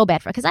her. So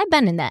bad for her. Because I've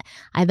been in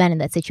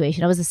that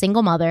situation. I was a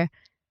single mother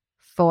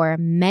for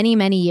many,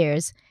 many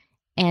years.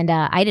 And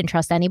I didn't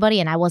trust anybody,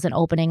 and I wasn't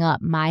opening up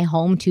my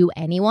home to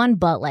anyone.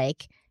 But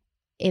like,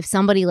 if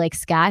somebody like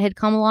Scott had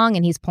come along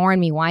and he's pouring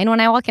me wine when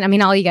I walk in, I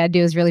mean, all you got to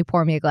do is really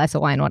pour me a glass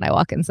of wine when I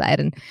walk inside.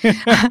 And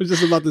I was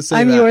just about to say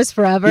I'm yours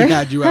forever. He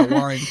had you at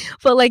wine.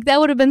 But like, that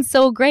would have been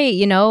so great,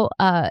 you know?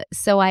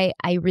 So I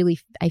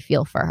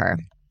feel for her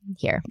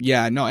here.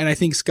 Yeah, no, and I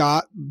think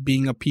Scott,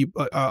 being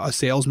a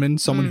salesman,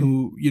 someone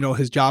who, you know,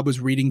 his job was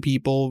reading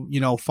people,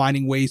 you know,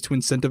 finding ways to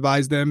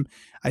incentivize them.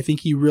 I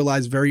think he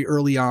realized very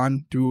early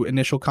on through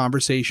initial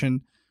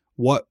conversation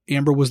what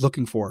Amber was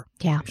looking for.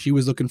 Yeah. She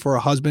was looking for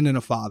a husband and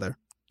a father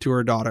to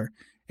her daughter,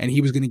 and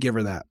he was going to give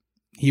her that.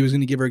 He was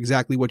going to give her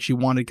exactly what she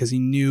wanted because he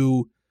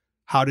knew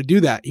how to do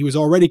that. He was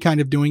already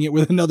kind of doing it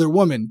with another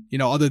woman, you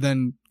know, other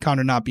than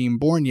Connor not being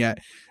born yet.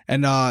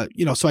 And,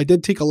 you know, so I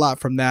did take a lot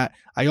from that.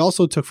 I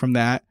also took from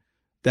that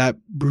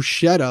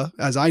bruschetta,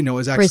 as I know,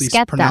 is actually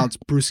pronounced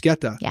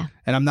bruschetta. Yeah.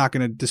 And I'm not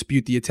going to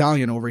dispute the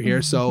Italian over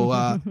here.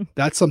 So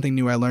that's something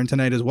new I learned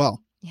tonight as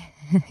well.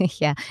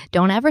 Yeah.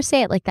 Don't ever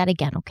say it like that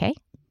again, okay?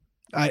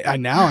 I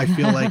now I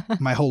feel like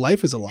my whole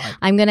life is a lie.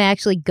 I'm going to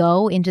actually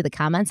go into the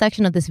comment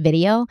section of this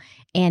video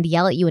and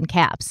yell at you in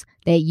caps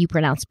that you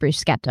pronounced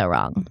bruschetta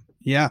wrong.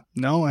 Yeah.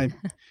 No,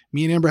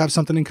 me and Amber have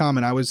something in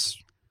common. I was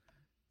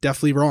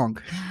definitely wrong.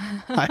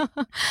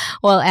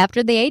 Well,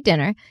 after they ate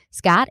dinner,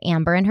 Scott,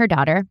 Amber, and her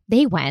daughter,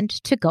 they went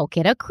to go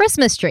get a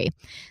Christmas tree.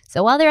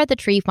 So while they're at the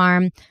tree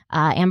farm,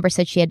 Amber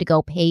said she had to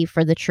go pay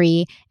for the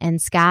tree,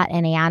 and Scott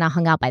and Ayanna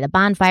hung out by the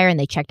bonfire, and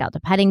they checked out the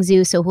petting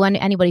zoo. So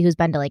anybody who's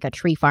been to like a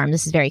tree farm,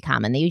 this is very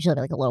common. They usually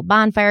have like a little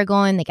bonfire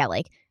going. They got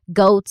like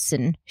goats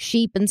and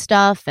sheep and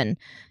stuff, and,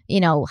 you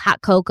know,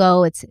 hot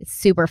cocoa. It's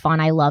super fun.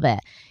 I love it.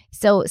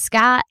 So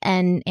Scott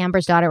and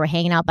Amber's daughter were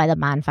hanging out by the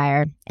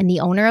bonfire, and the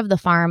owner of the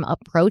farm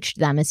approached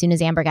them as soon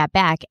as Amber got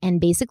back and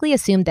basically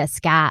assumed that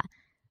Scott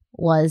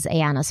was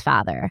Ayanna's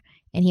father.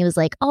 And he was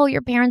like, oh,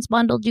 your parents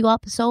bundled you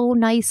up so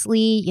nicely.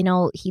 You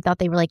know, he thought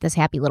they were like this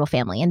happy little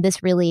family. And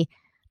this really,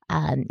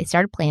 it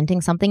started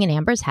planting something in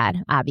Amber's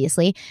head,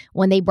 obviously.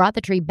 When they brought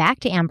the tree back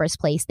to Amber's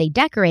place, they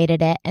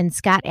decorated it, and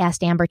Scott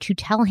asked Amber to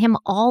tell him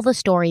all the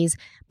stories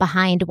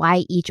behind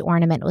why each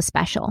ornament was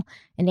special.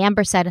 And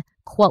Amber said,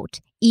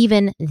 quote,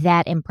 even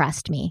that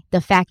impressed me. The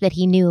fact that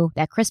he knew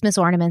that Christmas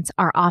ornaments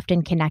are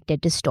often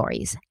connected to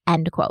stories,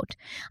 end quote.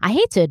 I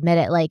hate to admit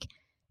it, like,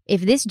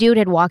 if this dude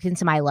had walked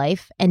into my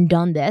life and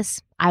done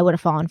this, I would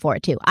have fallen for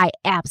it too. I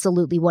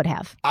absolutely would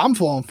have. I'm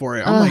falling for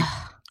it.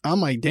 I'm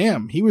like,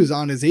 damn, he was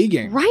on his A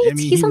game. Right? I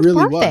mean, he sounds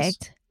really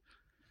perfect.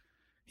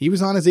 He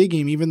was on his A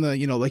game, even the,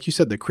 like you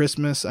said, the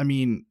Christmas. I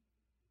mean,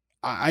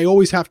 I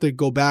always have to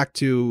go back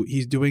to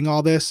he's doing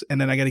all this, and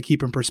then I got to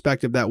keep in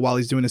perspective that while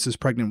he's doing this, his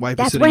pregnant wife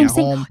is sitting at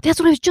home. That's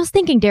what I was just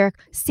thinking, Derek.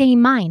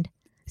 Same mind.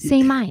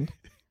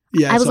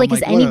 Yeah, I was like,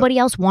 is anybody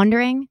else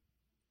wondering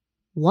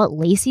what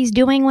Lacey's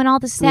doing when all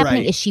this is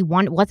happening? Right. Is she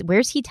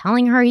where's he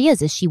telling her he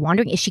is? Is she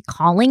wondering? Is she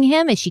calling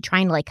him? Is she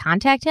trying to like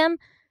contact him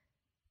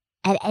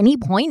at any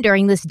point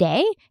during this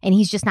day? And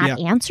he's just not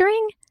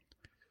answering?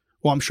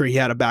 Well, I'm sure he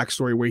had a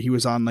backstory where he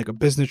was on like a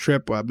business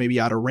trip, maybe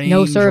out of range.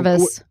 No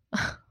service.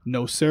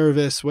 No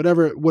service,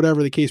 whatever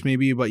the case may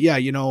be. But yeah,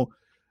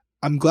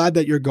 I'm glad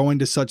that you're going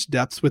to such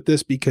depths with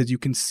this because you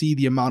can see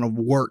the amount of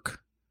work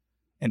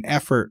and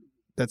effort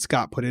that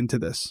Scott put into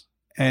this.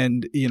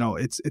 And,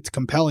 it's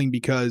compelling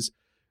because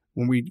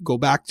when we go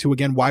back to,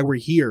 again, why we're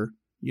here,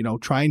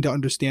 trying to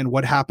understand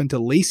what happened to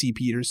Laci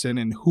Peterson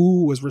and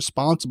who was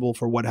responsible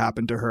for what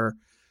happened to her,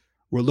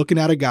 we're looking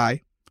at a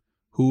guy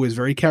who is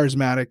very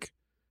charismatic,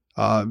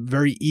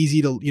 very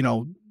easy to,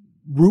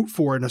 root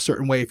for in a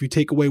certain way if you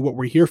take away what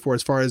we're here for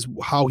as far as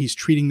how he's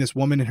treating this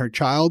woman and her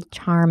child.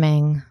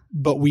 Charming.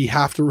 But we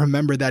have to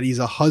remember that he's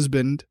a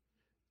husband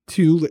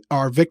to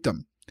our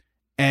victim.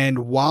 And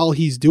while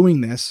he's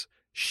doing this,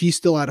 she's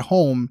still at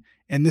home.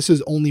 And this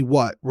is only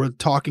we're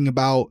talking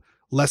about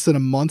less than a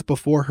month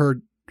before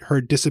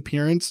her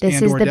disappearance.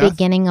 This is the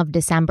beginning of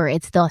December.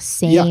 It's the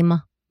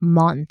same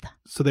month.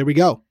 So there we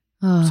go.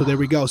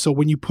 So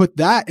when you put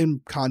that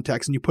in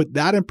context and you put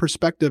that in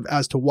perspective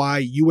as to why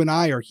you and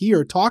I are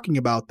here talking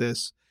about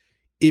this,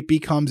 it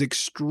becomes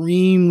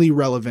extremely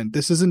relevant.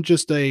 This isn't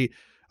just a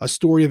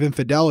story of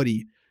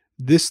infidelity.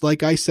 This,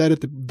 like I said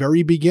at the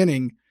very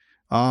beginning,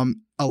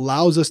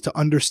 allows us to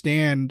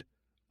understand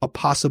a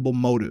possible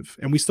motive.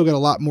 And we still got a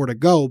lot more to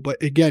go.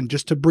 But again,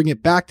 just to bring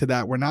it back to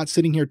that, we're not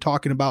sitting here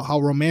talking about how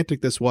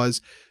romantic this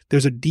was.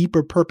 There's a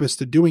deeper purpose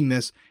to doing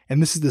this.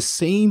 And this is the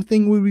same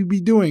thing we would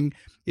be doing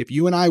if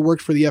you and I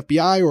worked for the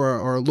FBI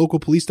or a local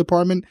police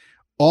department.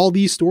 All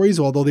these stories,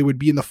 although they would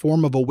be in the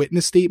form of a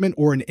witness statement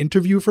or an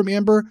interview from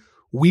Amber,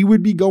 we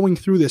would be going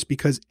through this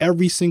because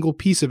every single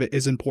piece of it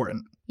is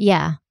important.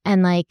 Yeah.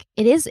 And like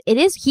it is,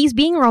 he's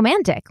being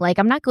romantic. Like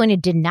I'm not going to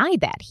deny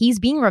that. He's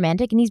being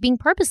romantic and he's being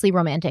purposely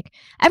romantic.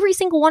 Every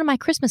single one of my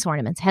Christmas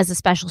ornaments has a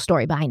special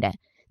story behind it.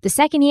 The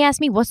second he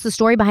asked me, what's the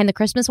story behind the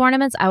Christmas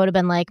ornaments? I would have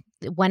been like,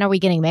 when are we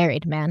getting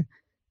married, man?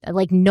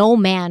 Like no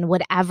man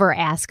would ever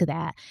ask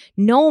that.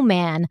 No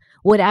man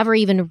would ever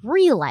even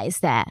realize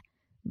that.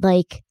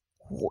 Like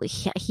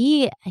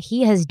he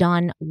has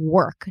done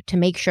work to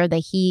make sure that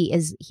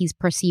he's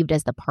perceived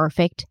as the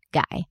perfect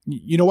guy.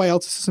 You know why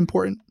else this is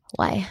important?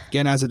 Why?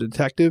 Again, as a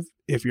detective,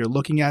 if you're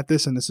looking at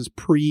this and this is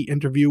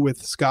pre-interview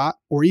with Scott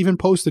or even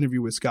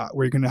post-interview with Scott,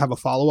 where you're going to have a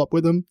follow-up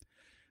with him,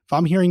 if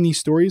I'm hearing these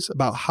stories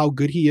about how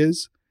good he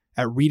is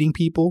at reading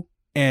people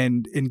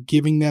and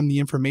giving them the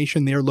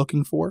information they're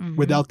looking for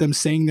without them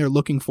saying they're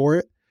looking for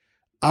it,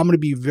 I'm going to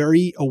be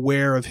very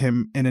aware of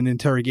him in an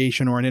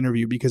interrogation or an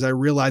interview because I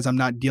realize I'm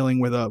not dealing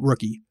with a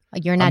rookie.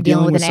 You're not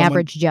dealing with an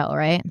average Joe,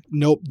 right?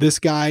 Nope. This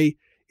guy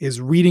is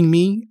reading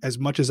me as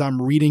much as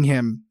I'm reading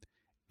him.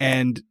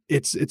 And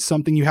it's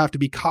something you have to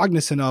be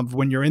cognizant of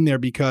when you're in there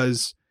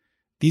because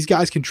these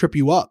guys can trip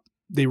you up.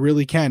 They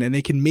really can. And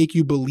they can make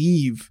you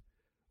believe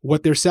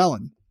what they're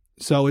selling.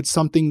 So it's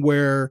something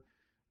where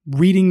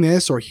reading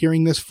this or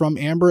hearing this from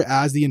Amber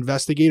as the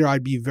investigator,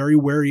 I'd be very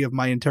wary of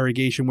my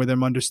interrogation with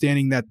him,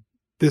 understanding that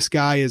this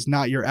guy is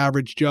not your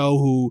average Joe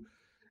who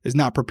is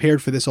not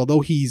prepared for this. Although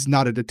he's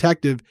not a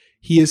detective,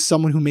 he is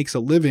someone who makes a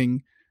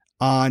living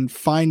on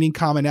finding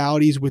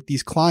commonalities with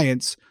these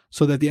clients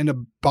so that they end up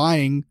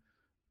buying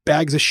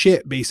bags of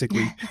shit,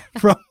 basically.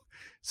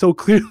 So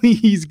clearly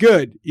he's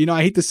good.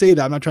 I hate to say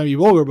that. I'm not trying to be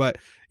vulgar, but,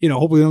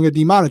 hopefully we don't get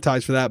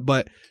demonetized for that.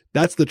 But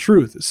that's the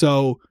truth.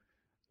 So,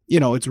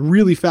 it's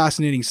really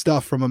fascinating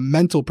stuff from a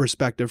mental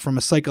perspective, from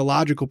a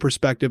psychological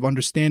perspective,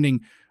 understanding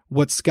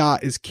what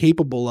Scott is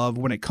capable of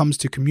when it comes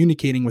to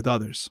communicating with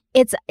others.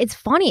 It's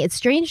funny. It's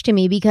strange to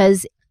me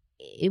because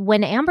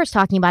when Amber's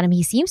talking about him,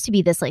 he seems to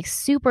be this like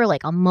super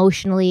like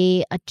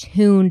emotionally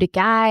attuned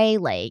guy.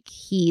 Like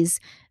he's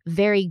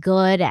very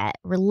good at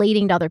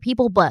relating to other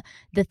people. But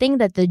the thing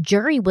that the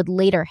jury would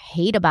later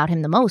hate about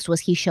him the most was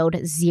he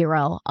showed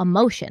zero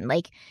emotion.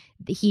 Like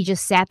he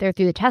just sat there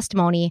through the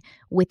testimony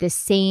with the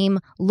same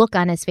look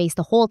on his face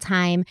the whole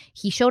time.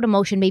 He showed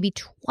emotion maybe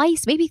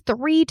twice, maybe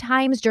 3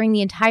 times during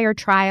the entire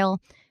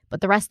trial. But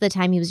the rest of the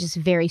time he was just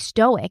very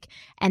stoic.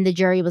 And the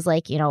jury was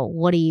like,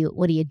 what are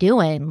you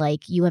doing?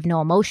 Like, you have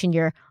no emotion.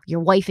 Your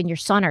wife and your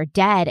son are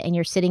dead. And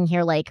you're sitting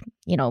here like,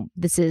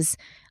 this is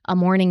a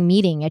morning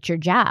meeting at your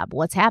job.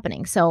 What's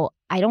happening? So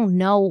I don't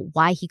know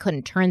why he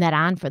couldn't turn that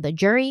on for the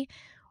jury,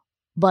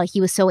 but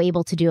he was so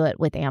able to do it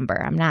with Amber.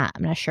 I'm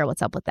not sure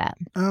what's up with that.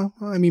 Oh,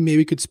 I mean, maybe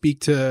we could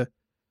speak to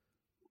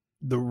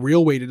the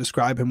real way to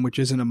describe him, which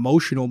isn't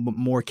emotional, but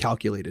more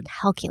calculated.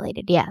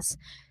 Calculated, yes.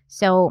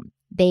 So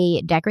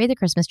they decorate the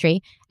Christmas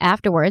tree.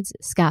 Afterwards,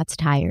 Scott's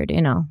tired,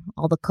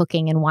 all the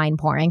cooking and wine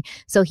pouring.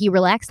 So he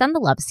relaxed on the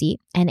love seat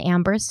and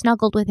Amber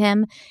snuggled with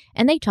him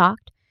and they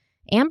talked.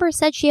 Amber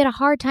said she had a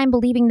hard time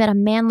believing that a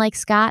man like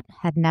Scott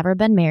had never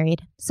been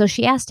married. So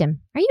she asked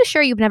him, "Are you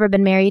sure you've never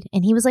been married?"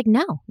 And he was like,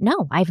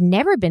 No, I've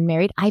never been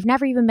married. I've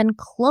never even been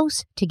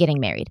close to getting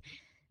married.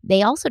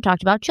 They also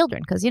talked about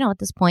children because, at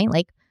this point,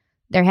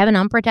 they're having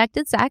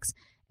unprotected sex.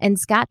 And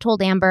Scott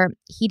told Amber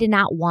he did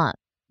not want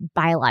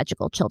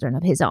biological children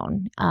of his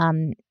own.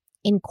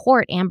 In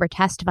court, Amber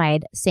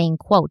testified saying,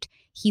 quote,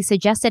 "He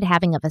suggested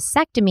having a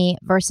vasectomy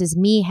versus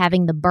me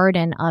having the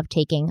burden of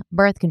taking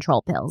birth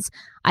control pills.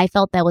 I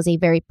felt that was a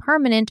very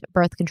permanent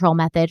birth control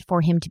method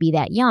for him to be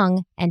that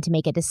young, and to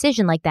make a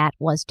decision like that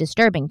was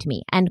disturbing to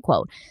me," end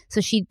quote.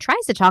 So she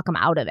tries to talk him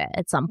out of it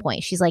at some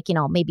point. She's like,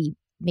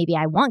 maybe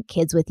I want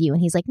kids with you.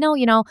 And he's like, "No,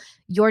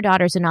 your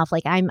daughter's enough.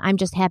 I'm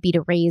just happy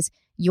to raise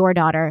your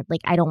daughter.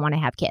 I don't want to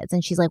have kids."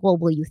 And she's like, "Well,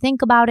 will you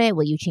think about it?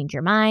 Will you change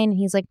your mind?" And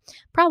he's like,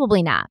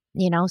 "Probably not,"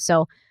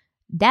 so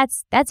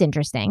that's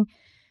interesting.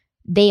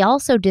 They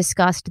also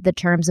discussed the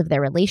terms of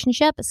their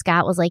relationship.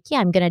 Scott was like, "Yeah,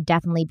 I'm going to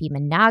definitely be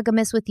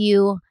monogamous with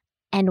you.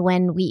 And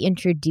when we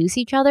introduce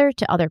each other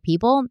to other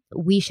people,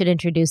 we should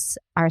introduce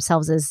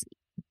ourselves as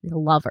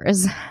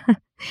lovers."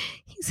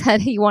 He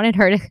said he wanted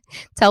her to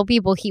tell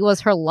people he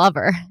was her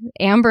lover.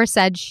 Amber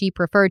said she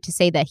preferred to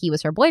say that he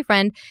was her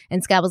boyfriend,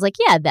 and Scott was like,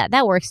 "Yeah,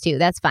 that works too.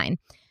 That's fine."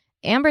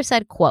 Amber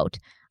said, quote,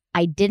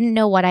 "I didn't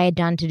know what I had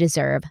done to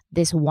deserve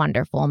this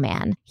wonderful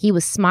man. He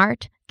was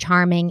smart,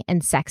 charming,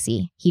 and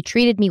sexy. He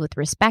treated me with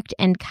respect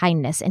and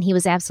kindness, and he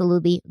was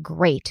absolutely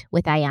great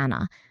with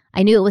Ayanna.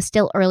 I knew it was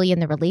still early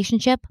in the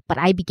relationship, but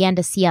I began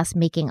to see us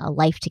making a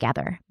life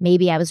together.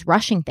 Maybe I was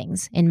rushing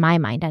things, in my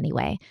mind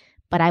anyway.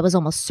 But I was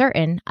almost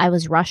certain I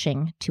was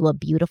rushing to a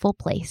beautiful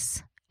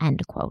place,"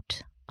 end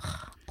quote.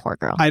 Ugh, poor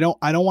girl. I don't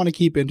want to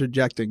keep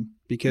interjecting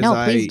because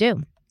please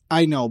do.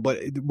 I know,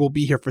 but we'll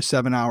be here for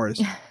 7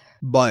 hours.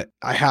 But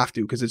I have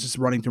to because it's just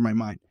running through my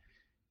mind.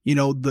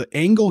 The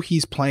angle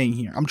he's playing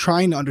here, I'm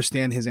trying to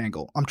understand his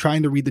angle. I'm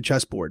trying to read the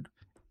chessboard.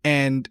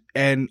 And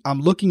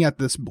I'm looking at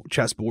this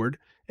chessboard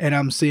and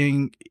I'm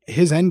seeing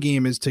his end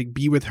game is to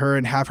be with her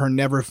and have her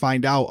never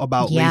find out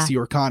about Lacey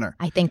or Connor.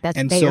 I think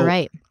you're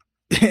right.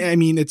 I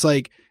mean, it's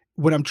like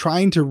when I'm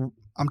trying to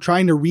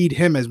read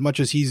him as much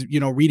as he's,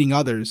 reading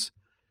others,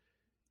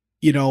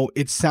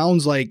 it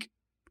sounds like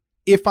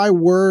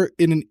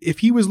if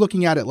he was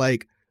looking at it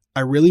like,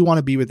 I really want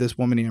to be with this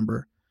woman,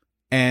 Amber,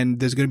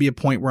 and there's going to be a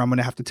point where I'm going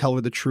to have to tell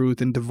her the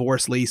truth and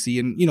divorce Lacey.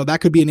 And,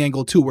 that could be an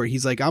angle too, where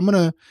he's like, I'm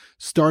going to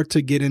start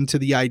to get into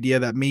the idea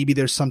that maybe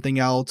there's something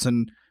else.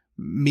 And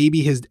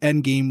maybe his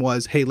end game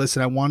was, hey,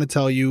 listen, I want to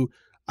tell you,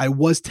 I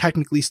was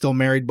technically still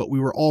married, but we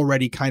were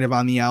already kind of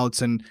on the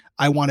outs and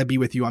I want to be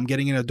with you. I'm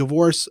getting in a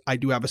divorce. I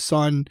do have a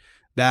son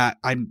that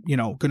I'm,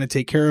 going to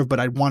take care of, but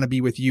I want to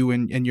be with you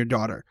and your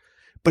daughter.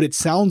 But it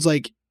sounds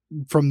like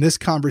from this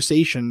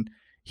conversation,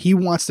 he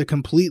wants to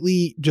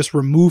completely just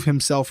remove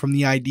himself from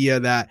the idea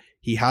that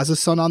he has a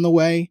son on the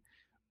way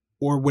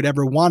or would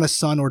ever want a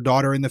son or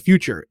daughter in the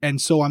future. And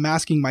so I'm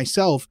asking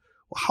myself,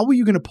 how are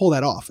you going to pull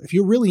that off? If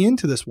you're really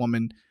into this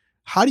woman,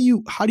 how do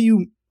you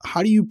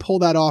pull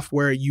that off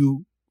where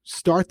you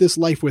start this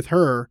life with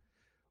her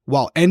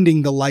while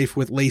ending the life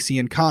with Lacey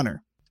and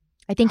Connor?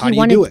 I think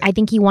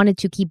he wanted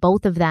to keep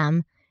both of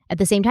them at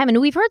the same time. And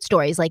we've heard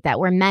stories like that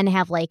where men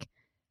have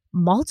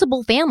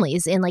multiple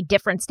families in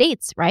different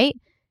states, right?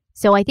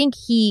 So I think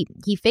he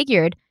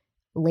figured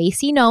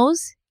Lacey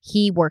knows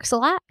he works a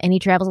lot and he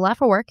travels a lot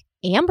for work.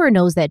 Amber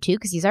knows that too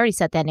because he's already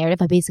set that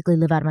narrative. I basically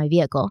live out of my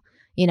vehicle,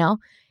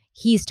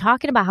 He's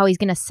talking about how he's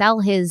going to sell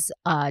his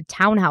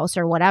townhouse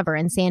or whatever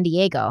in San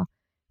Diego.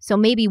 So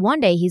maybe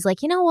one day he's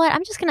like, you know what?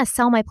 I'm just going to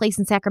sell my place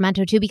in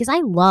Sacramento too because I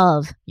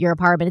love your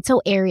apartment. It's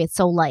so airy. It's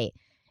so light.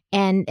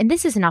 And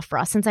this is enough for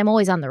us since I'm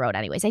always on the road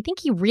anyways. I think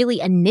he really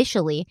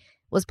initially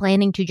was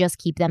planning to just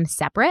keep them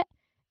separate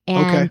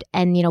and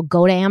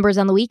go to Amber's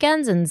on the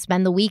weekends and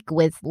spend the week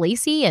with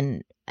Lacey.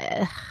 And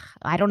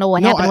I don't know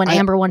what happened when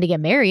Amber wanted to get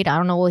married. I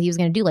don't know what he was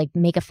going to do,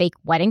 make a fake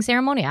wedding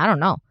ceremony. I don't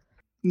know.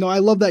 No, I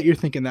love that you're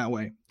thinking that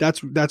way.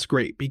 That's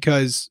great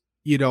because,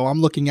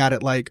 I'm looking at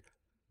it like,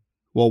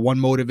 well, one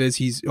motive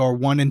is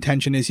one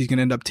intention is he's going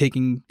to end up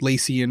taking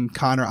Lacey and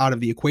Connor out of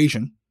the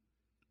equation,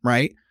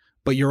 right?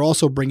 But you're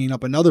also bringing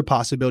up another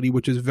possibility,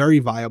 which is very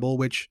viable,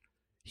 which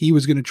he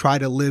was going to try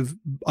to live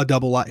a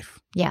double life.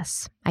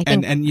 Yes, I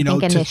think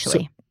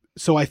initially.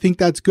 So I think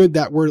that's good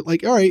that we're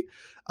like, all right,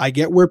 I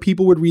get where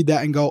people would read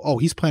that and go, oh,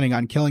 he's planning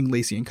on killing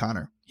Lacey and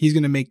Connor. He's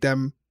going to make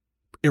them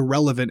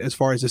irrelevant as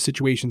far as the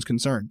situation's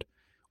concerned.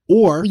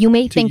 Or you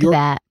may think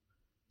that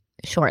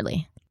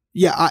shortly.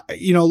 Yeah,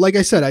 like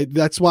I said,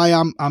 that's why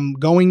I'm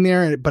going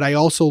there. But I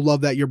also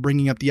love that you're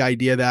bringing up the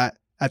idea that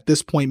at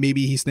this point,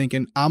 maybe he's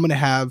thinking, I'm going to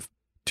have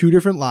 2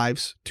 different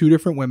lives, 2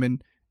 different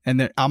women, and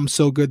that I'm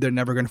so good they're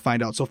never going to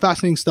find out. So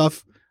fascinating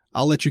stuff.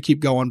 I'll let you keep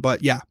going.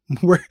 But yeah,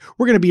 we're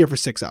going to be here for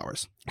 6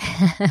 hours.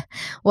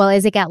 Well,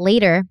 as it got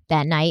later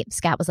that night,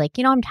 Scott was like,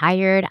 I'm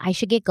tired. I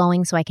should get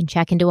going so I can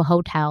check into a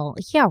hotel.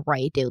 Yeah,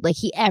 right, dude.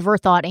 He ever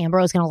thought Amber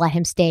was going to let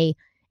him stay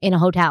in a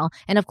hotel.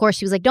 And of course,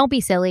 she was like, don't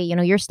be silly.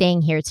 You're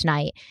staying here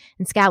tonight.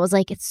 And Scott was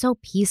like, it's so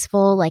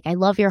peaceful. Like, I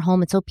love your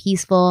home. It's so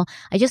peaceful.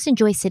 I just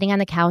enjoy sitting on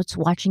the couch,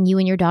 watching you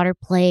and your daughter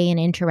play and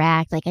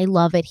interact. Like, I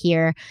love it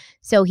here.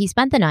 So he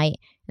spent the night.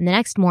 And the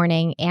next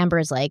morning,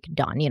 Amber's like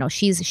done.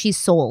 She's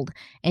sold.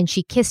 And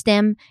she kissed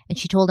him and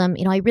she told him,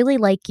 I really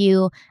like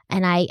you.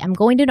 And I'm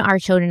going to an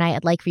art show tonight.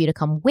 I'd like for you to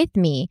come with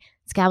me.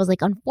 Scott was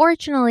like,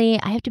 unfortunately,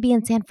 I have to be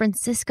in San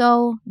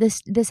Francisco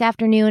this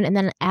afternoon. And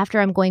then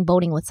after, I'm going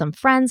boating with some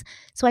friends.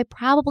 So I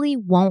probably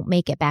won't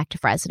make it back to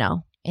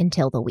Fresno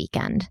until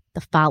the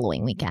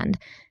following weekend.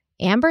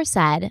 Amber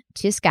said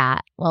to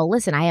Scott, well,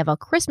 listen, I have a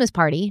Christmas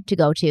party to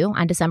go to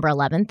on December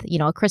 11th,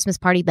 a Christmas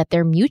party that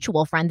their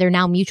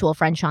now mutual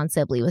friend Sean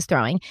Sibley was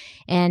throwing.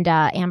 And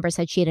Amber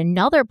said she had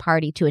another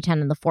party to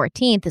attend on the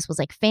 14th. This was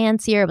like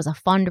fancier. It was a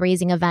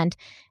fundraising event.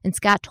 And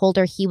Scott told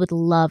her he would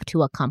love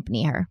to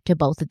accompany her to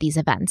both of these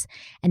events.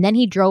 And then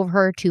he drove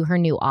her to her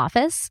new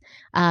office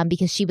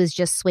because she was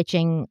just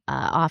switching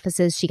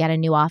offices. She got a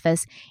new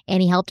office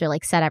and he helped her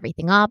like set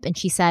everything up. And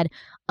she said,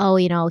 oh,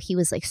 he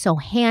was like so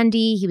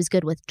handy. He was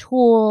good with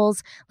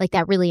tools. Like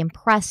that really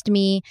impressed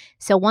me.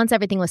 So once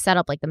everything was set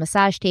up, like the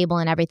massage table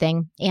and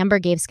everything, Amber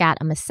gave Scott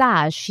a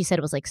massage. She said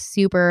it was like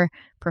super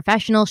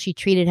professional. She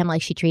treated him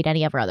like she treated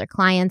any of her other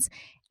clients.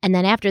 And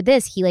then after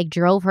this, he like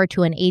drove her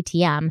to an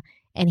ATM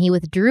and he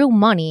withdrew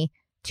money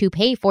to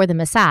pay for the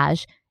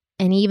massage.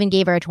 And he even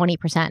gave her a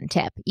 20%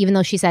 tip, even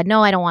though she said,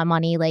 no, I don't want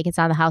money. Like it's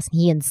on the house. And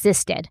he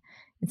insisted.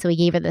 And so he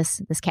gave her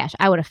this cash.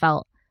 I would have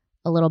felt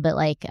a little bit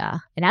like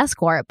an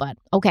escort, but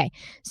okay.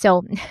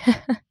 So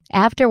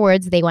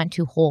afterwards, they went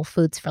to Whole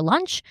Foods for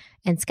lunch,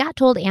 and Scott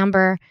told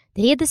Amber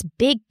that he had this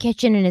big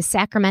kitchen in his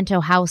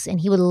Sacramento house, and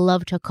he would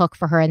love to cook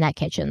for her in that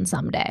kitchen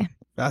someday.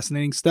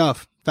 Fascinating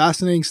stuff.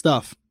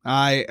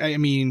 I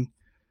mean,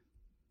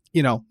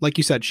 like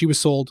you said, she was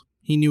sold.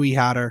 He knew he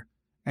had her,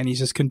 and he's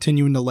just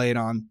continuing to lay it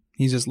on.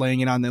 He's just laying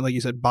it on, like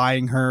you said,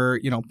 buying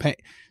her,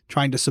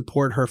 trying to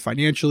support her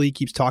financially. He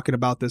keeps talking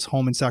about this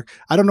home in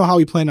I don't know how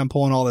he planned on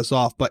pulling all this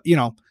off, but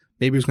maybe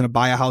he was going to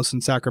buy a house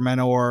in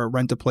Sacramento or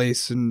rent a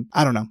place, and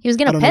I don't know. He was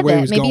going to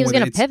pivot. Maybe he was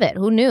going to pivot.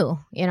 Who knew?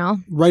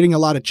 Writing a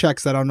lot of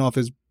checks that I don't know if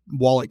his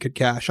wallet could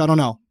cash. I don't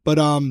know. But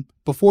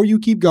before you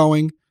keep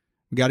going,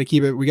 we got to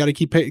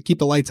keep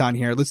the lights on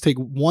here. Let's take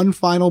one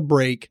final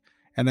break,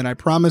 and then I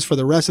promise for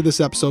the rest of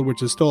this episode,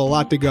 which is still a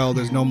lot to go,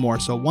 there's no more.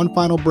 So one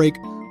final break.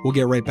 We'll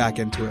get right back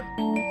into it.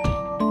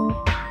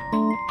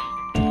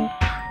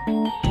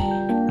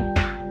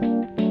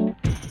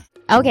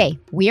 Okay,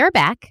 we are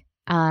back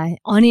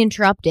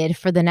uninterrupted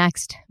for the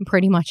next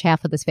pretty much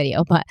half of this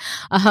video. But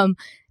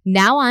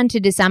now on to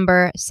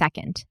December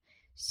 2nd.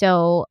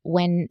 So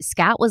when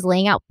Scott was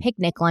laying out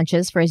picnic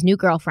lunches for his new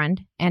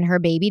girlfriend and her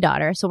baby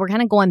daughter, so we're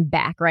kind of going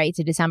back, right,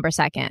 to December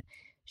 2nd,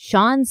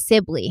 Sean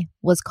Sibley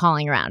was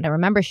calling around. And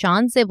remember,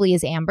 Sean Sibley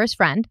is Amber's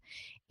friend.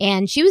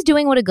 And she was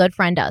doing what a good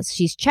friend does.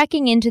 She's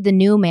checking into the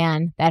new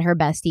man that her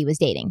bestie was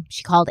dating.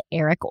 She called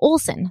Eric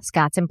Olson,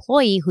 Scott's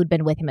employee who'd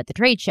been with him at the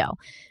trade show.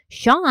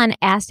 Sean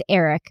asked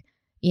Eric,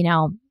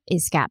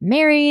 is Scott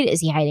married?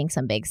 Is he hiding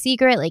some big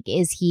secret? Like,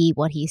 is he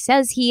what he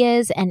says he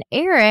is? And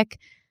Eric,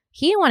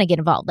 he didn't want to get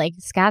involved. Like,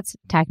 Scott's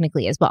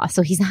technically his boss,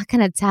 so he's not going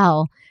to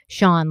tell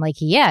Sean, like,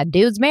 yeah,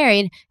 dude's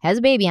married, has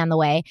a baby on the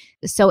way.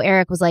 So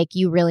Eric was like,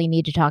 you really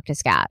need to talk to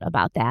Scott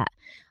about that.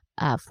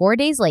 4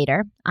 days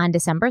later, on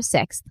December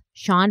 6th,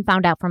 Sean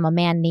found out from a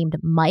man named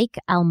Mike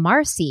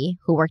Almarci,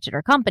 who worked at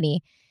her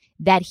company,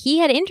 that he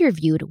had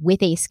interviewed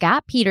with a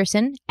Scott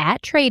Peterson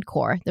at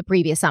TradeCorp the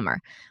previous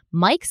summer.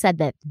 Mike said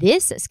that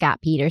this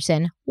Scott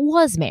Peterson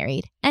was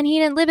married, and he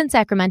didn't live in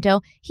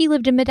Sacramento. He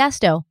lived in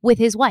Modesto with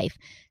his wife.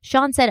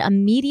 Sean said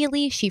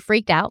immediately she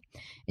freaked out,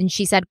 and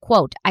she said,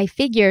 quote, I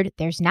figured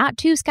there's not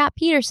two Scott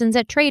Petersons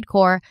at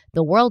TradeCorp.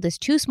 The world is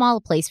too small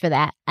a place for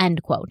that,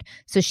 end quote.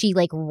 So she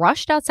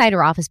rushed outside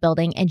her office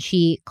building, and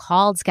she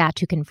called Scott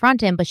to confront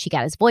him, but she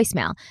got his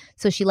voicemail.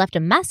 So she left a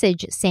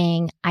message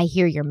saying, I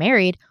hear you're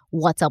married.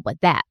 What's up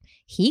with that?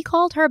 He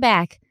called her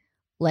back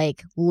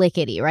like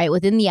lickety, right,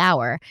 within the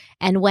hour.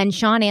 And when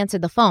Sean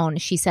answered the phone,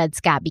 she said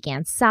Scott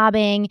began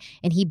sobbing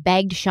and he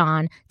begged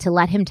Sean to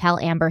let him tell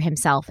Amber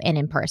himself and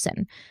in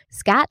person.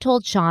 Scott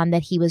told Sean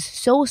that he was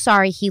so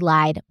sorry he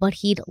lied, but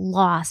he'd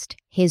lost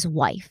his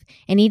wife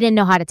and he didn't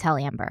know how to tell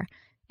Amber.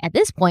 At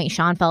this point,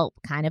 Sean felt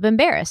kind of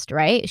embarrassed,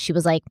 right? She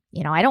was like,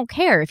 I don't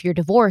care if you're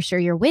divorced or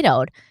you're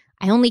widowed.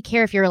 I only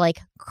care if you're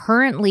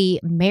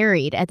currently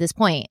married at this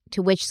point,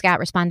 to which Scott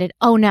responded,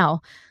 oh no,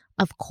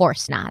 of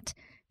course not.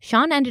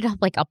 Sean ended up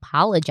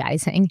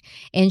apologizing,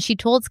 and she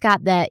told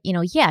Scott that,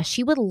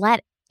 she would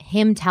let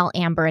him tell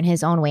Amber in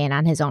his own way and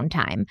on his own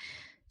time.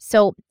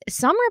 So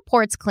some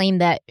reports claim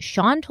that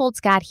Sean told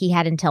Scott he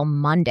had until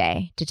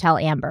Monday to tell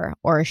Amber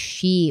or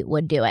she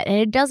would do it. And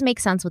it does make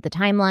sense with the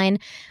timeline.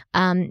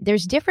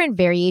 There's different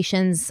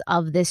variations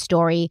of this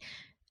story.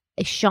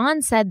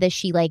 Sean said that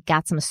she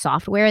got some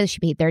software that she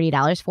paid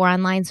 $30 for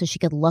online so she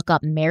could look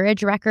up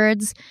marriage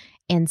records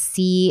and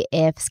see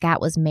if Scott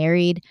was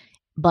married.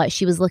 But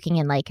she was looking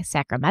in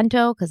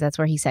Sacramento because that's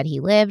where he said he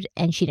lived,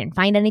 and she didn't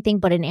find anything.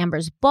 But in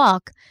Amber's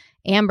book,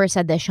 Amber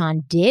said that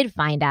Sean did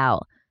find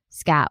out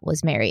Scott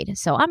was married,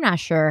 so I'm not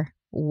sure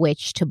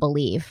which to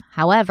believe.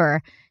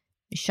 However,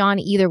 Sean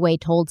either way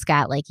told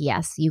Scott, like,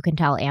 yes, you can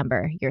tell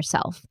Amber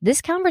yourself.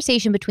 This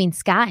conversation between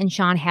Scott and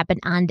Sean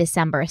happened on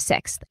December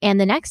 6th. And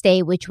the next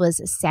day, which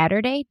was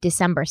Saturday,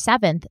 December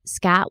 7th,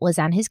 Scott was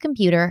on his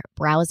computer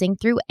browsing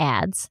through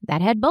ads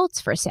that had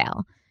boats for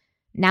sale.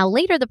 Now,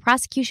 later, the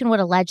prosecution would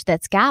allege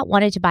that Scott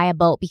wanted to buy a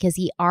boat because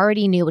he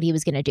already knew what he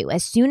was going to do.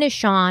 As soon as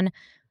Sean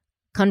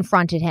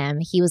confronted him,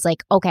 he was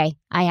like, okay,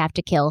 I have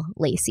to kill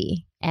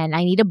Lacey and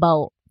I need a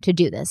boat to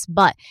do this.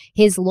 But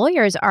his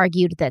lawyers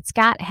argued that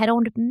Scott had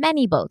owned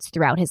many boats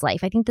throughout his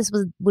life. I think this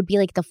would be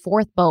like the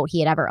fourth boat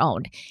he had ever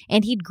owned.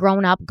 And he'd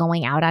grown up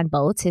going out on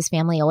boats. His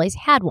family always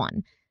had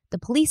one. The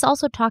police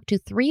also talked to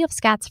 3 of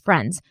Scott's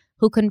friends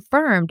who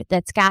confirmed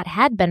that Scott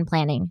had been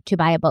planning to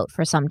buy a boat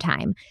for some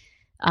time.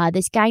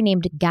 This guy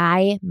named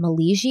Guy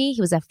Maligi, he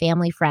was a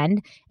family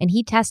friend, and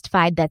he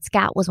testified that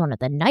Scott was one of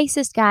the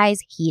nicest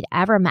guys he'd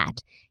ever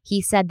met.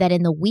 He said that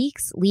in the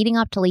weeks leading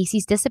up to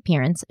Lacey's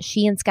disappearance,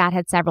 she and Scott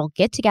had several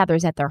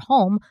get-togethers at their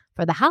home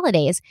for the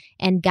holidays,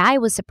 and Guy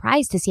was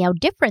surprised to see how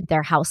different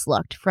their house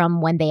looked from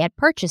when they had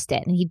purchased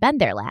it and he'd been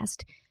there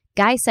last.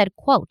 Guy said,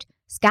 quote,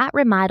 Scott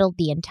remodeled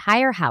the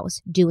entire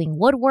house, doing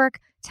woodwork,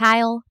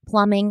 tile,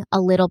 plumbing, a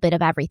little bit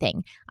of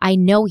everything. I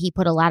know he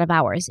put a lot of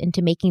hours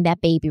into making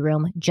that baby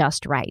room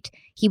just right.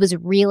 He was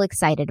real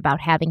excited about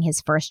having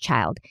his first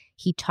child.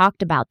 He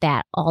talked about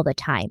that all the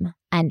time,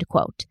 end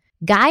quote.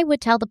 Guy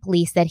would tell the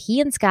police that he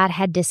and Scott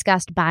had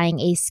discussed buying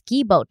a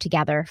ski boat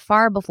together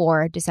far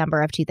before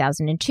December of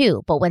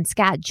 2002. But when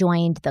Scott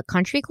joined the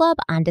country club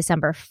on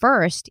December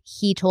 1st,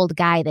 he told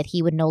Guy that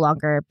he would no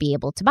longer be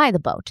able to buy the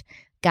boat.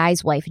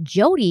 Guy's wife,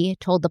 Jody,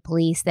 told the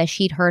police that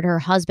she'd heard her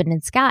husband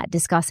and Scott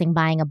discussing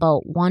buying a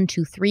boat 1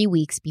 to 3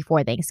 weeks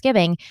before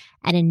Thanksgiving.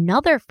 And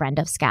another friend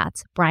of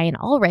Scott's, Brian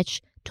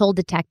Ulrich, told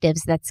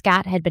detectives that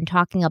Scott had been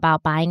talking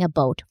about buying a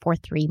boat for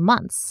 3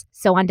 months.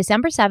 So on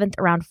December 7th,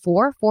 around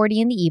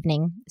 4:40 in the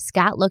evening,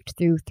 Scott looked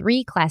through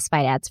 3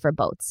 classified ads for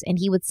boats, and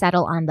he would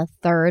settle on the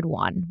third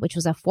one, which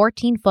was a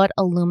 14-foot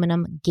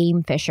aluminum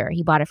game fisher.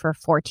 He bought it for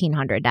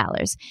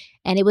 $1,400,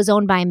 and it was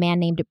owned by a man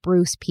named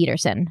Bruce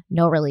Peterson,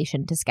 no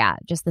relation to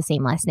Scott, just the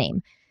same last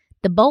name.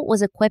 The boat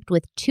was equipped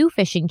with 2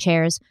 fishing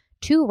chairs,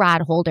 2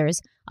 rod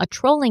holders, a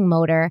trolling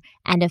motor,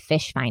 and a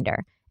fish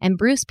finder. And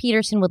Bruce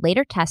Peterson would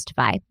later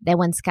testify that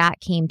when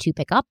Scott came to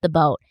pick up the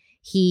boat,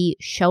 he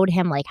showed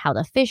him like how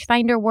the fish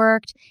finder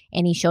worked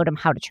and he showed him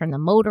how to turn the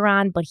motor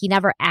on, but he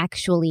never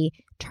actually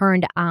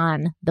turned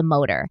on the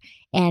motor.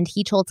 And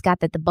he told Scott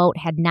that the boat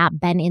had not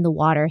been in the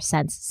water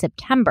since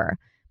September.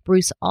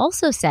 Bruce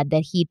also said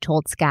that he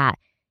told Scott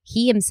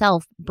he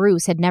himself,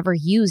 Bruce, had never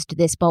used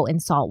this boat in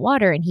salt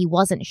water and he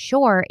wasn't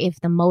sure if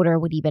the motor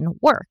would even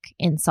work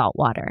in salt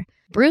water.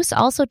 Bruce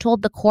also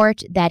told the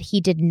court that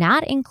he did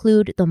not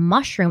include the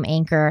mushroom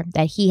anchor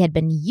that he had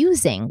been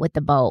using with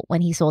the boat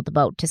when he sold the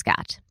boat to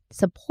Scott.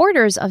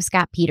 Supporters of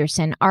Scott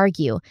Peterson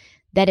argue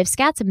that if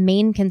Scott's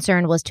main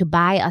concern was to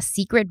buy a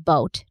secret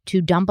boat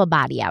to dump a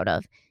body out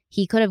of,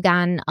 he could have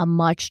gotten a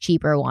much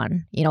cheaper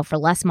one, for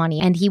less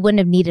money, and he wouldn't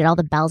have needed all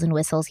the bells and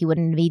whistles. He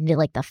wouldn't have needed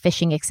like the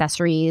fishing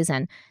accessories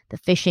and the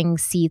fishing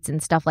seats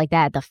and stuff like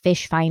that, the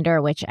fish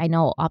finder, which I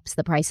know ups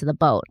the price of the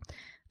boat.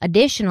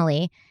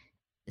 Additionally,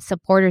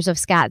 supporters of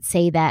Scott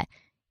say that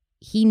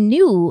he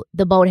knew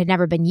the boat had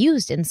never been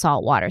used in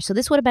salt water, so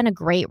this would have been a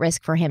great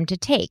risk for him to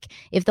take.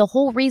 If the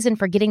whole reason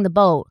for getting the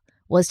boat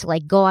was to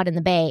go out in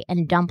the bay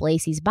and dump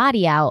Lacey's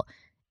body out,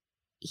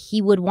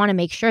 he would want to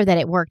make sure that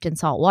it worked in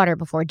salt water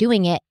before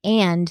doing it,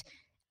 and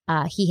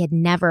he had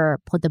never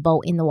put the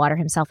boat in the water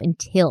himself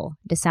until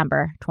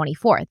December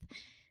 24th.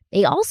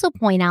 They also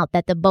point out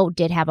that the boat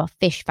did have a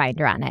fish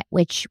finder on it,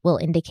 which will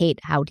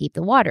indicate how deep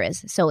the water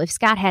is. So if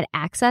Scott had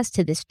access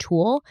to this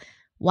tool,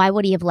 why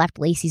would he have left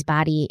Lacey's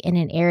body in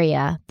an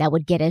area that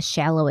would get as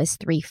shallow as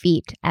 3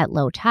 feet at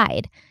low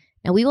tide?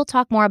 Now, we will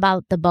talk more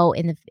about the boat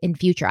in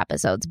future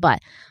episodes, but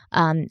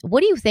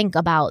what do you think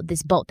about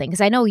this boat thing? Because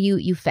I know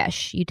you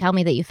fish. You tell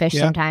me that you fish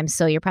sometimes,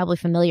 so you're probably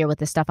familiar with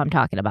the stuff I'm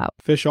talking about.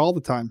 Fish all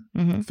the time.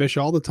 Mm-hmm. Fish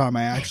all the time.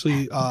 I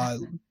actually,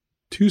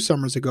 2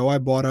 summers ago, I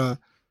bought a...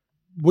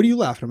 What are you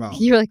laughing about?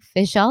 You're like,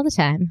 fish all the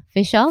time.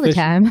 Fish all the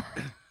time.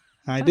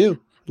 I do.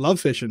 Love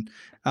fishing.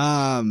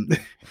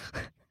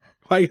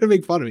 Why are you going to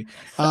make fun of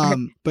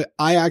me? But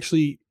I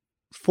actually,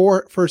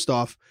 first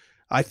off,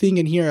 I think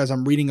in here, as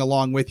I'm reading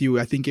along with you,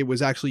 I think it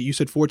was actually, you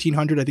said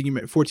 1,400. I think you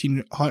meant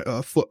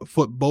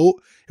 14-foot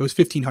boat. It was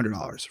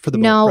 $1,500 for the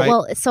boat, right?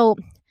 Well, so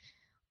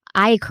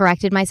I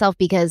corrected myself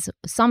because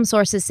some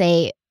sources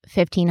say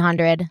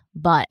 1,500,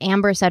 but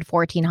Amber said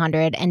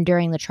 1,400, and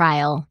during the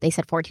trial, they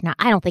said 1,400.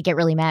 I don't think it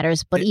really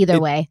matters, but either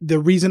way. The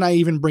reason I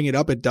even bring it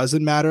up, it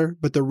doesn't matter,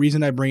 but the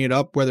reason I bring it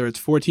up, whether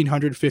it's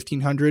 1,400,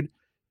 1,500,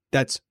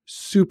 that's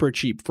super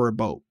cheap for a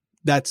boat.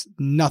 That's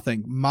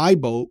nothing. My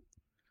boat,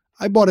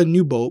 I bought a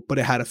new boat, but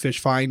it had a fish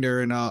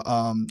finder and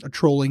a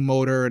trolling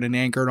motor and an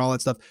anchor and all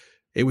that stuff.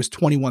 It was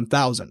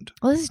 $21,000.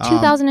 Well, this is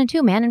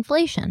 2002, man.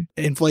 Inflation.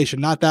 Inflation,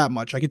 not that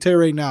much. I can tell you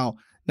right now,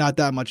 not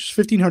that much.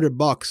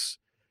 $1,500.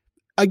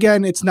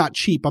 again, it's not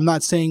cheap. I'm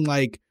not saying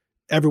like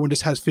everyone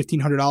just has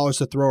 $1,500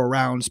 to throw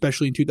around,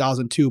 especially in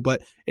 2002,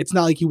 but it's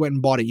not like he went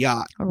and bought a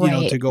yacht,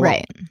 to go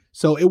out.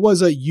 So it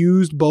was a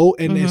used boat.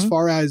 And as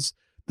far as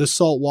the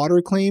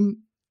saltwater claim,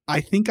 I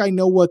think I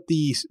know what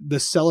the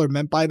seller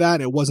meant by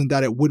that. It wasn't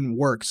that it wouldn't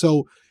work.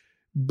 So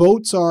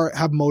boats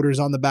have motors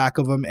on the back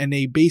of them, and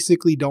they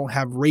basically don't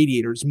have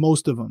radiators,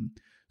 most of them.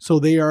 So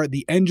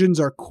the engines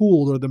are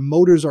cooled, or the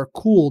motors are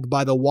cooled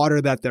by the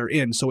water that they're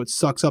in. So it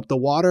sucks up the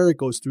water, it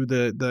goes through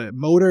the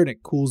motor, and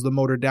it cools the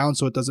motor down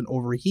so it doesn't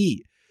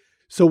overheat.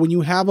 So when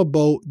you have a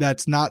boat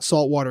that's not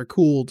saltwater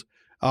cooled,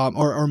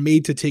 or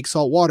made to take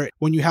salt water,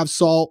 when you have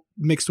salt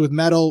mixed with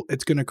metal,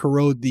 it's going to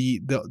corrode the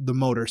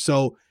motor.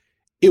 So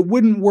it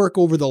wouldn't work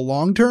over the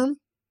long term,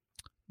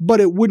 but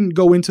it wouldn't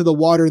go into the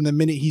water. And the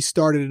minute he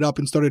started it up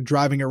and started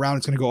driving around,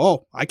 it's going to go,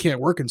 oh, I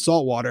can't work in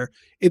salt water.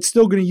 It's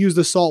still going to use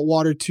the salt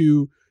water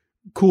to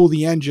cool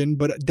the engine,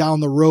 but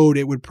down the road,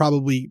 it would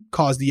probably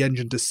cause the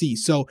engine to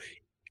cease. So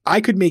I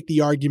could make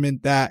the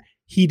argument that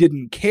he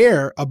didn't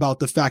care about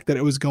the fact that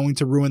it was going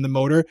to ruin the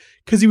motor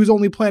because he was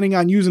only planning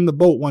on using the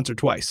boat once or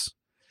twice.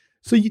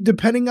 So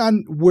depending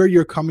on where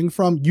you're coming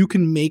from, you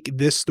can make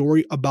this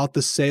story about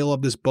the sale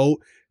of this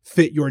boat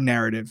fit your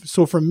narrative.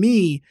 So for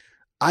me,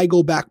 I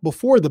go back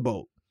before the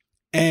boat,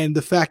 and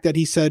the fact that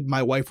he said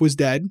my wife was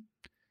dead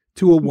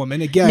to a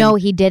woman again. No,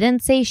 he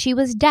didn't say she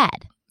was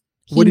dead.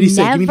 What did he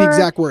say? Give me the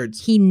exact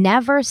words. He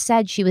never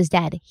said she was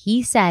dead.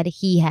 He said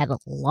he had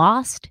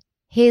lost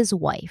his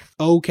wife.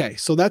 Okay,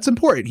 so that's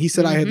important. He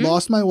said I had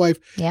lost my wife.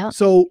 Yeah.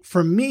 So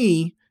for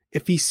me,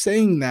 if he's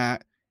saying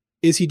that,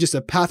 is he just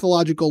a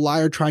pathological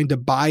liar trying to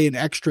buy an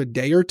extra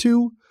day or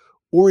two?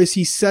 Or is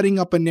he setting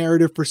up a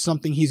narrative for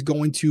something he's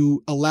going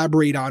to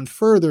elaborate on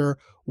further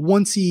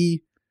once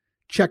he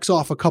checks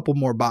off a couple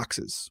more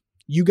boxes?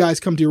 You guys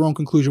come to your own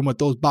conclusion what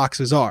those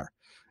boxes are.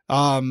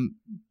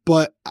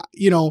 But,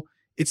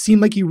 it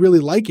seemed like he really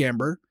liked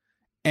Amber,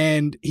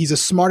 and he's a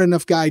smart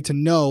enough guy to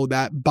know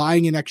that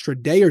buying an extra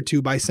day or two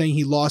by saying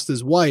he lost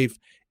his wife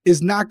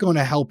is not going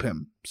to help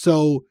him.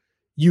 So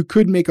you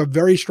could make a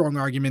very strong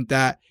argument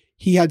that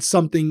he had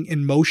something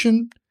in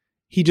motion.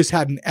 He just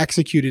hadn't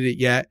executed it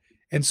yet.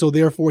 And so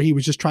therefore he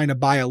was just trying to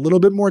buy a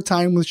little bit more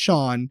time with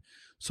Sean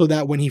so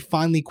that when he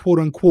finally, quote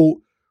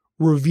unquote,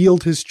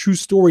 revealed his true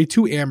story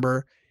to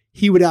Amber,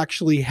 he would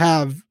actually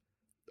have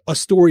a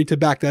story to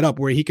back that up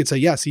where he could say,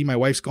 yeah, see, my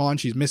wife's gone,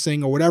 she's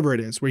missing, or whatever it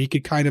is, where he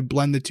could kind of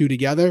blend the two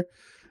together.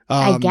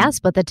 I guess,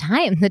 but the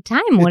time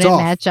wouldn't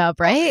match up,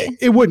 right?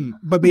 It wouldn't,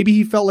 but maybe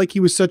he felt like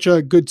he was such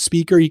a good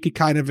speaker, he could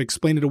kind of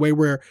explain it away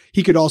where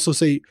he could also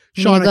say,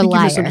 Sean, a good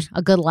liar.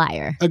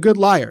 A good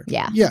liar.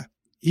 Yeah. Yeah.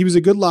 He was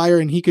a good liar,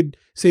 and he could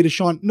say to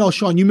Sean, no,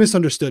 Sean, you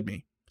misunderstood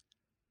me.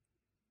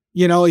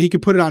 He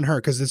could put it on her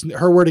because it's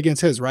her word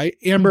against his, right?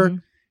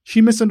 Amber,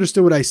 she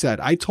misunderstood what I said.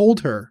 I told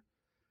her,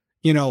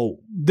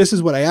 this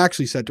is what I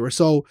actually said to her.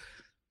 So,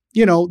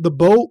 the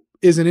boat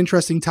is an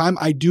interesting time.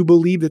 I do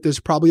believe that there's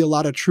probably a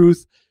lot of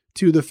truth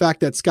to the fact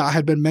that Scott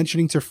had been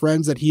mentioning to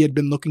friends that he had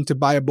been looking to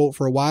buy a boat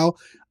for a while.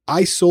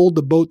 I sold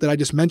the boat that I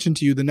just mentioned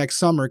to you the next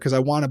summer because I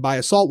want to buy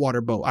a saltwater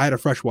boat. I had a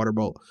freshwater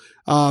boat.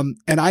 And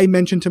I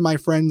mentioned to my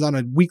friends on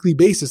a weekly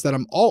basis that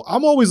I'm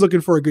always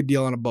looking for a good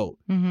deal on a boat.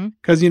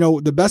 Because,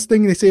 the best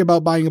thing they say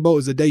about buying a boat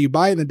is the day you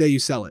buy it and the day you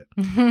sell it.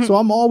 So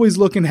I'm always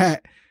looking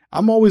at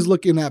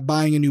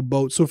buying a new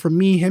boat. So for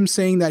me, him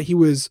saying that he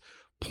was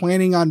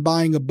planning on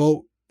buying a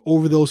boat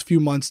over those few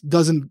months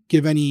doesn't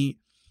give anything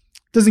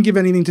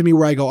to me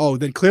where I go, oh,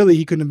 then clearly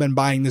he couldn't have been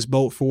buying this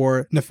boat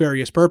for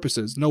nefarious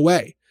purposes. No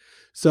way.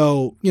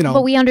 So,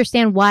 But we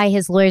understand why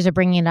his lawyers are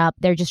bringing it up.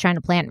 They're just trying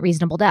to plant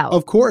reasonable doubt.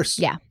 Of course.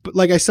 Yeah. But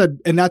like I said,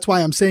 and that's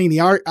why I'm saying the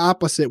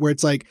opposite, where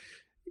it's like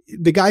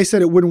the guy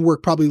said it wouldn't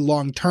work probably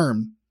long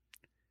term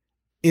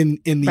in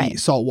the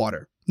salt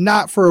water.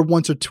 Not for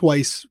once or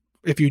twice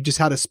if you just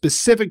had a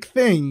specific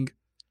thing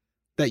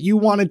that you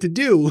wanted to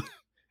do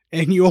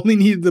and you only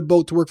needed the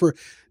boat to work for.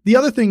 The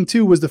other thing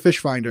too was the fish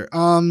finder.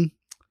 I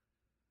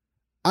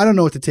don't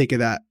know what to take of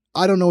that.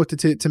 I don't know what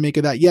to make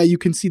of that. Yeah, you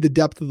can see the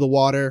depth of the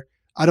water.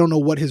 I don't know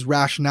what his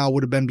rationale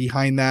would have been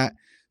behind that.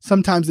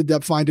 Sometimes the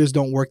depth finders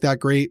don't work that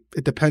great.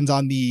 It depends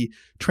on the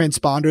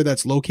transponder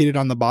that's located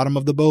on the bottom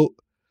of the boat.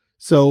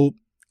 So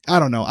I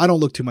don't know. I don't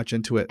look too much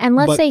into it. And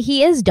let's say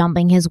he is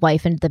dumping his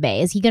wife into the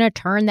bay. Is he going to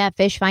turn that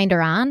fish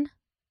finder on?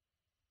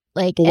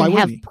 And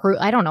have proof?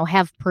 I don't know.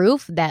 Have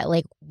proof that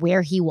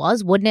where he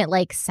was? Wouldn't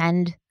it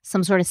send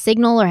some sort of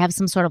signal or have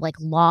some sort of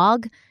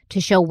log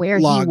to show where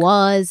he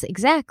was?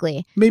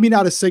 Exactly. Maybe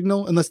not a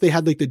signal unless they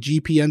had the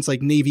GPS,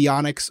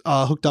 Navionics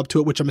hooked up to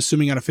it, which I'm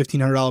assuming on a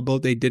 $1,500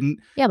 boat they didn't.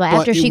 Yeah, but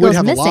after she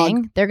goes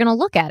missing, they're going to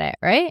look at it,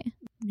 right?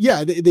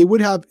 Yeah, they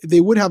would have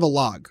a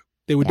log.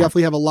 They would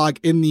definitely have a log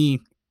in the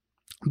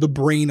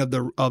brain of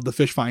the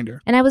fish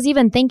finder. And I was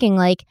even thinking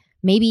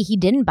maybe he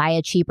didn't buy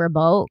a cheaper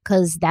boat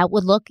because that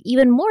would look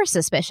even more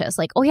suspicious.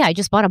 Oh yeah, I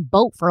just bought a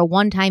boat for a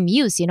one-time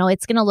use.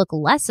 It's going to look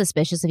less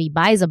suspicious if he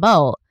buys a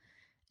boat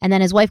and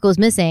then his wife goes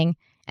missing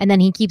and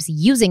then he keeps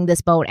using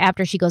this boat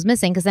after she goes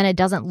missing because then it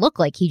doesn't look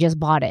like he just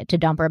bought it to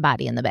dump her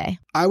body in the bay.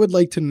 I would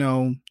like to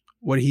know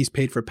what he's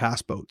paid for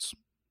past boats.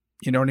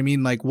 You know what I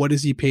mean? Like, what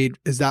is he paid?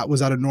 Was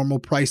that a normal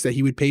price that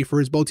he would pay for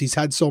his boats? He's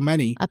had so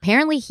many.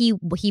 Apparently,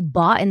 he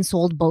bought and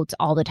sold boats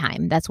all the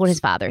time. That's what his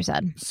father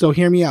said. So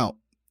hear me out.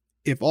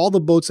 If all the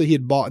boats that he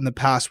had bought in the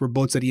past were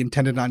boats that he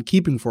intended on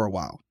keeping for a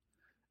while,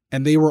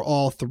 and they were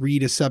all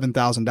 $3,000 to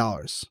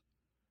 $7,000,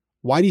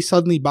 why did he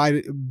suddenly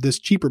buy this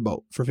cheaper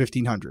boat for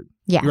 $1,500?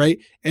 Yeah. Right.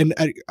 And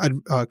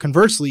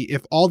conversely,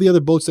 if all the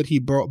other boats that he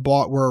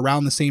bought were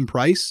around the same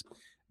price,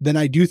 then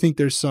I do think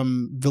there's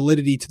some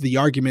validity to the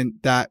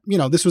argument that,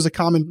 this was a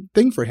common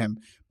thing for him.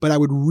 But I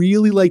would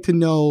really like to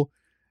know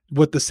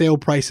what the sale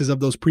prices of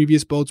those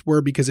previous boats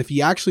were, because if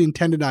he actually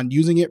intended on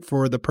using it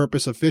for the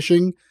purpose of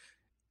fishing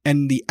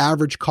and the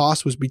average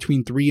cost was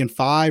between 3 and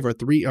 5 or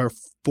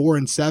 4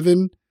 and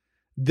 7,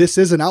 this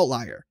is an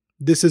outlier.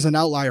 This is an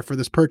outlier for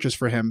this purchase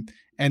for him.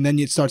 And then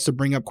it starts to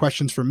bring up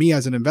questions for me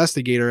as an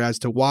investigator as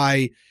to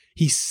why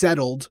he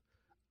settled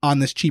on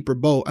this cheaper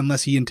boat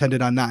unless he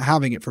intended on not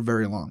having it for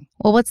very long.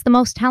 Well, what's the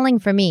most telling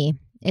for me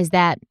is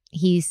that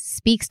he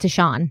speaks to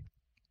Sean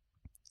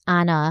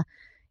on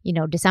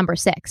December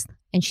 6th.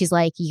 And she's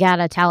like, you got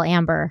to tell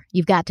Amber,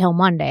 you've got till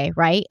Monday,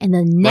 right? And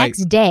the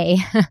next day,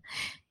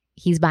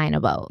 he's buying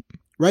a boat.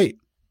 Right.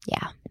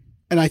 Yeah.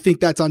 And I think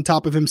that's on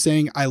top of him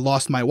saying, I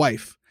lost my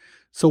wife.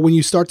 So when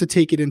you start to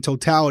take it in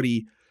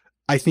totality,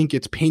 I think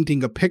it's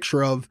painting a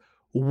picture of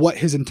what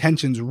his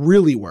intentions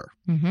really were.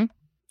 Mm-hmm.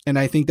 And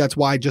I think that's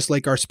why, just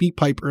like our speak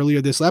pipe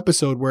earlier this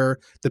episode, where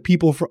the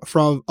people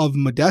of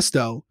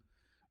Modesto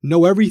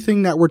know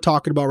everything that we're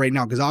talking about right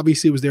now, because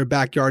obviously it was their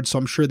backyard. So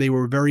I'm sure they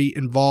were very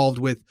involved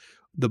with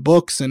the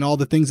books and all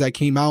the things that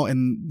came out.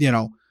 And,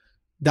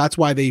 that's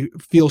why they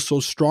feel so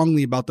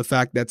strongly about the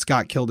fact that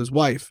Scott killed his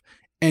wife.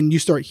 And you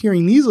start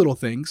hearing these little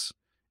things,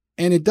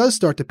 and it does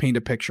start to paint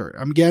a picture.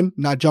 I'm, again,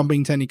 not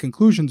jumping to any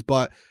conclusions,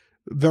 but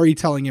very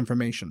telling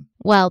information.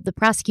 Well, the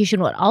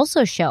prosecution would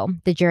also show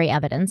the jury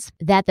evidence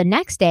that the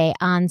next day,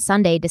 on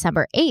Sunday,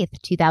 December 8th,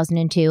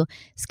 2002,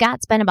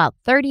 Scott spent about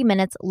 30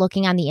 minutes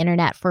looking on the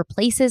internet for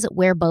places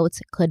where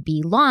boats could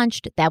be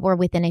launched that were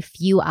within a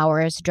few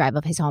hours drive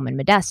of his home in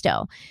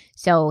Modesto.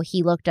 So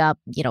he looked up,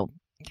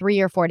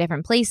 3 or 4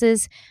 different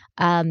places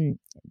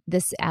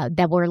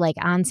that were like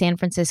on San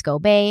Francisco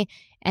Bay,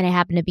 and it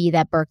happened to be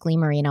that Berkeley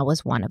Marina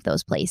was one of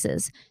those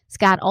places.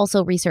 Scott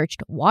also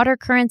researched water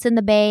currents in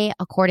the bay,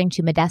 according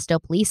to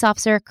Modesto police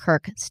officer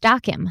Kirk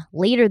Stockham.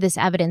 Later, this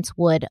evidence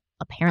would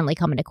apparently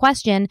come into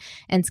question,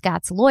 and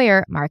Scott's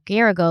lawyer, Mark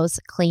Garagos,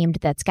 claimed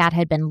that Scott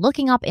had been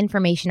looking up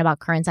information about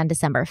currents on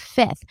December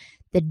 5th,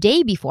 the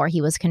day before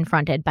he was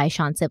confronted by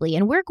Sean Sibley.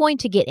 And we're going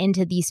to get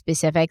into these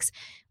specifics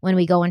when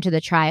we go into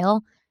the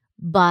trial,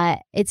 but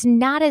it's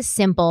not as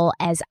simple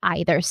as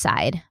either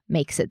side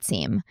makes it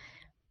seem.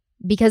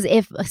 Because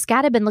if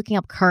Scott had been looking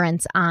up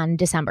currents on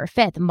December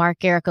 5th, Mark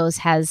Garagos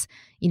has,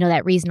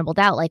 that reasonable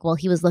doubt, like, well,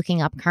 he was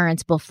looking up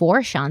currents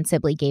before Sean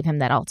Sibley gave him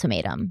that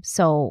ultimatum.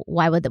 So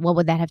what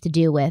would that have to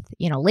do with,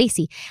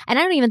 Lacey? And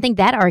I don't even think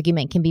that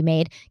argument can be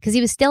made, because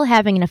he was still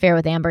having an affair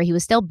with Amber. He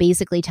was still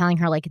basically telling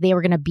her, like, they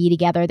were going to be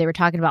together. They were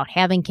talking about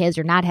having kids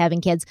or not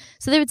having kids.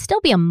 So there would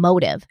still be a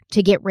motive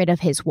to get rid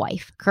of his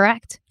wife,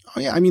 correct? Oh,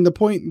 yeah. I mean, the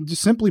point,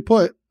 just simply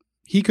put,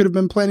 he could have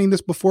been planning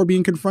this before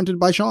being confronted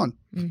by Sean.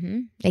 Mm-hmm.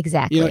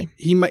 Exactly.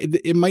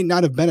 It might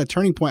not have been a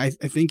turning point.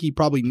 I think he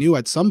probably knew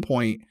at some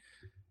point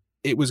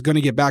it was going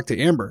to get back to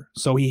Amber.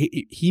 So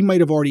he might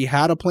have already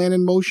had a plan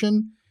in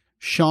motion.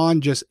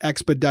 Sean just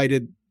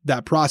expedited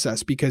that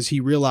process because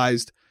he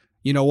realized,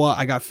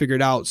 I got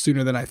figured out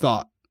sooner than I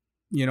thought.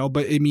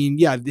 But I mean,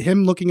 yeah,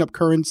 him looking up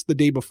currents the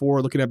day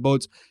before, looking at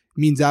boats,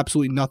 means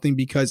absolutely nothing,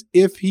 because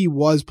if he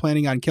was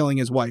planning on killing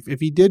his wife, if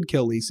he did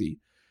kill Lacey,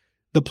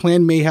 the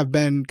plan may have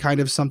been kind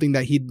of something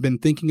that he'd been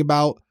thinking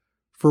about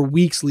for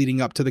weeks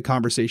leading up to the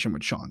conversation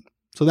with Sean.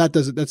 So that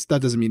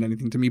doesn't mean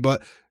anything to me.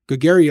 But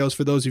Gregarios,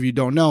 for those of you who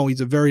don't know,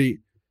 he's a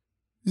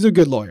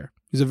good lawyer.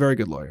 He's a very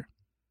good lawyer.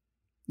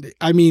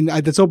 I mean,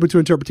 that's open to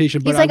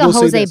interpretation. But he's like a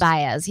Jose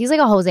Baez. He's like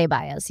a Jose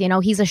Baez.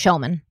 He's a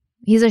showman.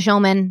 He's a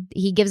showman.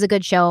 He gives a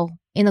good show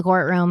in the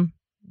courtroom.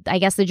 I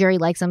guess the jury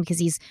likes him because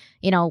he's,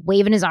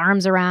 waving his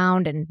arms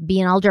around and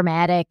being all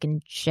dramatic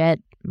and shit.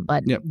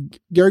 But yeah,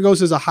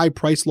 Garagos is a high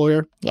price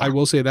lawyer. Yeah. I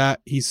will say that.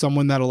 He's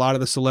someone that a lot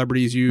of the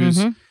celebrities use.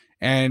 Mm-hmm.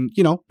 And,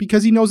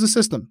 because he knows the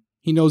system.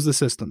 He knows the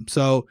system.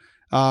 So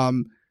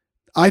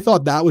I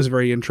thought that was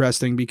very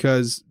interesting,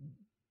 because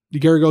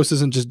Garagos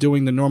isn't just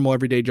doing the normal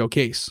everyday Joe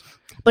case.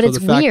 But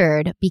it's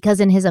weird because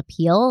in his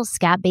appeal,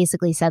 Scott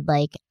basically said,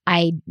 like,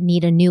 I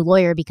need a new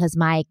lawyer because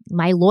my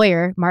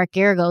lawyer, Mark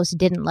Garagos,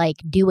 didn't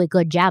do a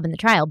good job in the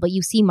trial. But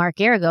you see Mark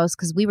Garagos,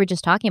 because we were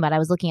just talking about, I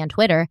was looking on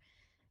Twitter,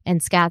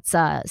 and Scott's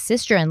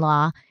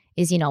sister-in-law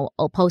is,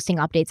 posting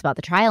updates about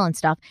the trial and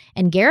stuff.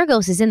 And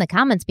Garagos is in the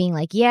comments being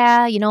like,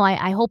 yeah,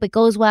 I hope it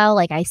goes well.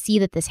 Like, I see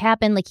that this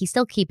happened. Like, he's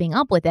still keeping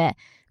up with it.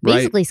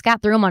 Basically, right.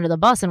 Scott threw him under the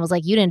bus and was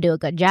like, you didn't do a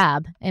good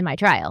job in my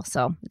trial.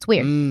 So it's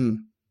weird.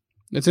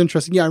 It's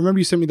interesting. Yeah, I remember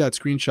you sent me that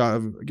screenshot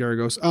of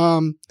Garagos.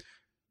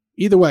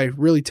 Either way,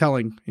 really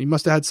telling. He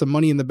must have had some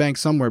money in the bank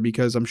somewhere,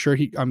 because I'm sure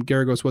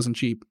Garagos wasn't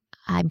cheap.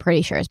 I'm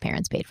pretty sure his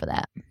parents paid for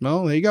that.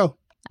 Well, there you go.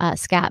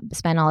 Scott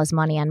spent all his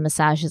money on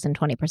massages and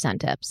 20%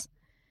 tips.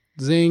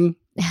 Zing.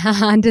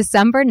 On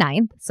December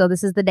 9th, so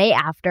this is the day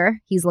after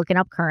he's looking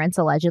up currents,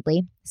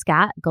 allegedly,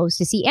 Scott goes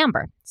to see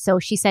Amber. So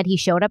she said he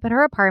showed up at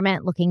her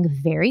apartment looking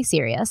very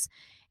serious,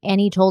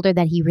 and he told her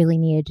that he really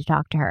needed to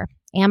talk to her.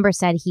 Amber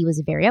said he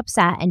was very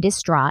upset and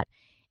distraught,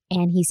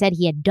 and he said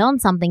he had done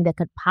something that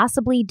could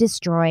possibly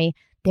destroy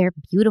their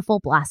beautiful,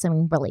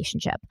 blossoming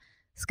relationship.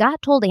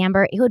 Scott told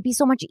Amber it would be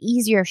so much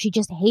easier if she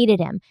just hated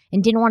him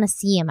and didn't want to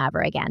see him ever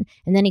again.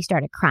 And then he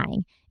started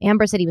crying.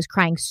 Amber said he was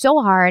crying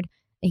so hard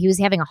that he was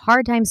having a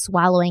hard time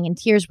swallowing and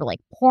tears were like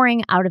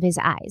pouring out of his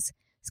eyes.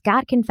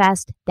 Scott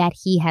confessed that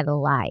he had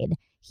lied.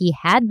 He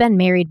had been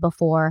married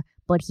before,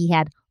 but he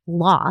had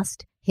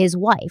lost his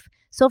wife.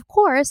 So, of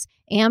course,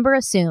 Amber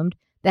assumed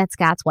that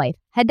Scott's wife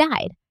had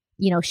died.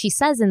 You know, she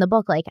says in the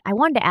book, like, I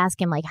wanted to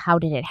ask him, like, how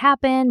did it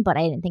happen? But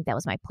I didn't think that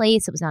was my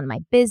place. It was none of my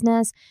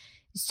business.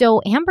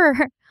 So Amber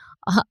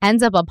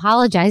ends up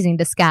apologizing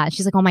to Scott.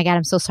 She's like, oh my God,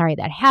 I'm so sorry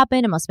that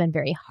happened. It must have been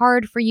very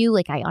hard for you.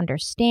 Like, I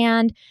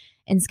understand.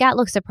 And Scott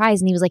looked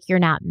surprised and he was like, you're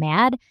not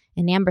mad?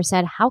 And Amber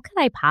said, how could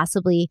I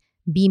possibly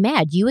be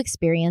mad? You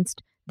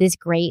experienced this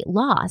great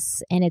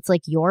loss and it's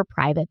like your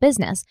private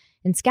business.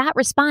 And Scott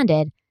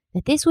responded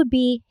that this would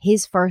be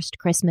his first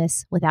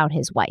Christmas without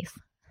his wife.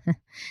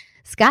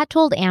 Scott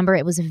told Amber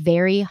it was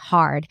very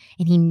hard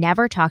and he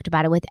never talked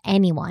about it with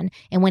anyone.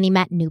 And when he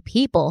met new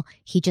people,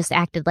 he just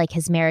acted like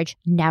his marriage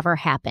never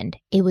happened.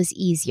 It was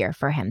easier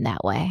for him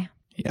that way.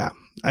 Yeah.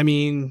 I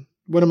mean,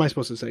 what am I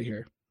supposed to say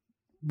here?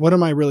 What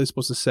am I really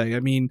supposed to say? I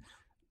mean,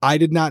 I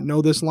did not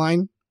know this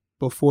line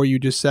before you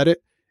just said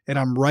it. And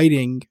I'm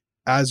writing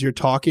as you're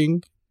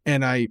talking.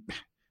 And I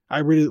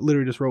really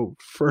literally just wrote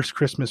first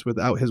Christmas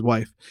without his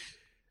wife.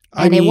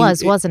 And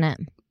wasn't it?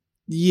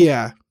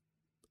 Yeah.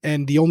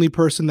 And the only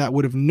person that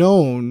would have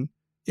known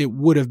it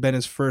would have been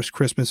his first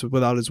Christmas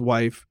without his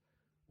wife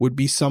would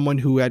be someone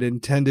who had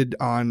intended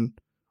on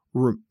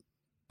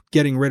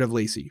getting rid of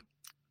Lacey.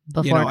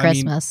 Before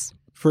Christmas.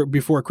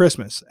 Before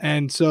Christmas.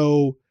 And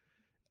so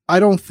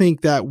I don't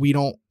think that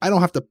I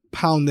don't have to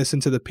pound this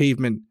into the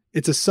pavement.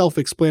 It's a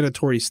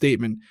self-explanatory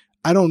statement.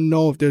 I don't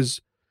know if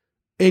there's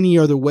any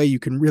other way you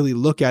can really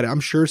look at it. I'm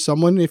sure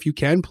someone, if you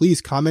can,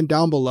 please comment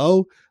down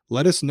below.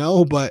 Let us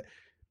know. But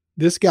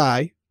this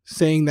guy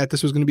saying that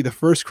this was going to be the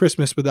first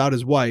Christmas without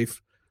his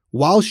wife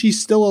while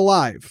she's still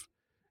alive,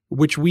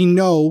 which we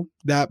know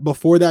that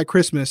before that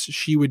Christmas,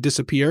 she would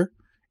disappear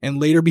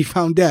and later be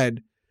found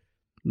dead.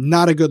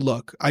 Not a good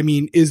look. I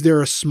mean, is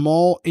there a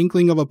small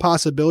inkling of a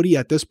possibility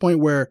at this point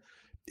where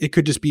it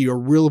could just be a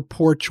real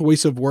poor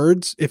choice of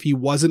words if he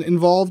wasn't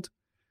involved?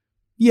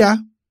 Yeah,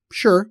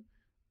 sure.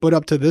 But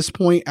up to this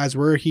point, as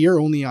we're here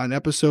only on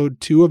episode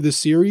 2 of this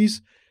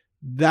series,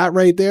 that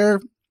right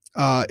there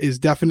is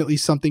definitely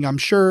something I'm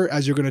sure,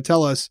 as you're going to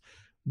tell us,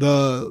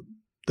 the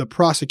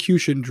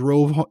prosecution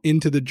drove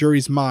into the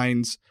jury's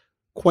minds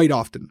quite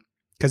often.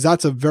 Because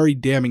that's a very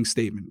damning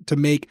statement to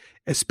make,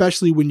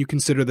 especially when you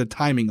consider the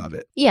timing of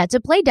it. Yeah, to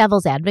play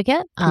devil's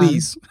advocate.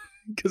 Please,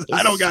 because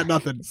I don't got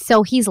nothing.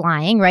 So he's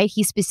lying, right?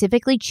 He's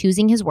specifically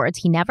choosing his words.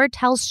 He never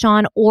tells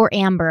Sean or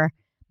Amber,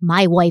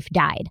 my wife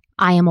died.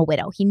 I am a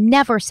widow. He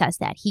never says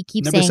that. He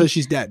keeps saying... Never says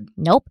she's dead.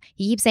 Nope.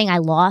 He keeps saying, I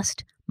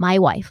lost my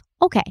wife.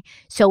 Okay,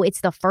 so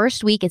it's the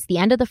first week. It's the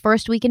end of the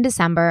first week in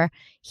December.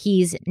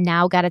 He's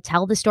now got to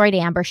tell the story to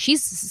Amber.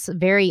 She's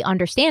very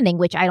understanding,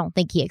 which I don't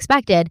think he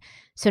expected.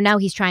 So now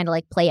he's trying to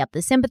like play up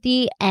the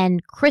sympathy.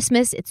 And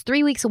Christmas, it's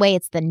 3 weeks away.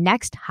 It's the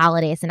next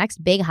holiday. It's the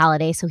next big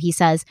holiday. So he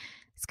says,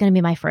 it's going to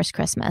be my first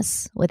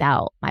Christmas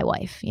without my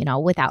wife,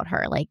 without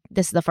her. Like,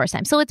 this is the first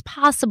time. So it's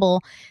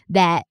possible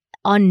that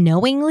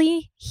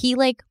unknowingly he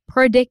like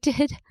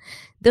predicted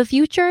the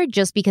future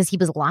just because he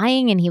was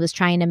lying and he was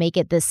trying to make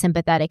it this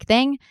sympathetic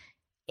thing.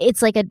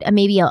 It's like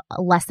maybe a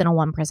less than a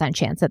 1%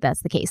 chance that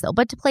that's the case, though.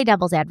 But to play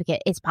devil's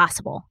advocate, it's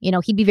possible.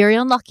 He'd be very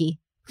unlucky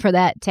for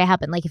that to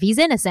happen. Like, if he's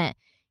innocent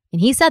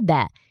and he said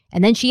that,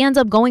 and then she ends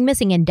up going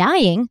missing and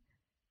dying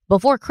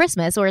before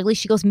Christmas, or at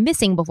least she goes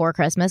missing before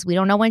Christmas. We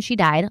don't know when she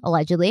died,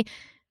 allegedly.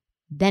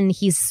 Then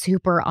he's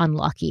super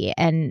unlucky,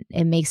 and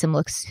it makes him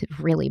look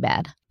really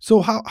bad.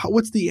 So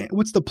what's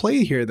the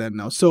play here then?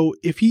 Now, so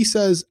if he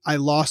says I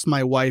lost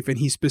my wife, and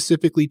he's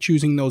specifically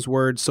choosing those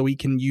words so he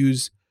can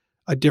use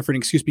a different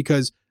excuse,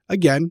 because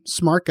again,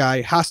 smart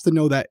guy has to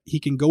know that he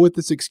can go with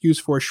this excuse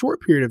for a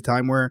short period of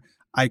time where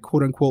I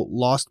quote unquote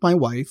lost my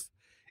wife,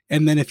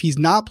 and then if he's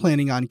not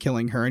planning on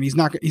killing her and he's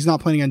not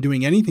planning on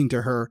doing anything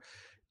to her,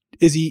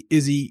 is he?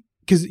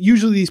 Because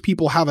usually these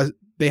people have a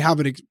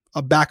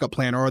backup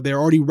plan, or they're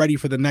already ready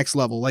for the next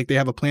level. Like they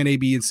have a plan A,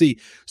 B, and C.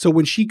 So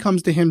when she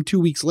comes to him 2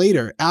 weeks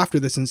later after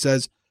this and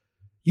says,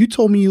 you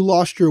told me you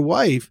lost your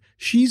wife.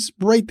 She's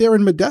right there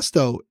in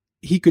Modesto.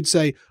 He could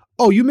say,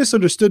 oh, you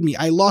misunderstood me.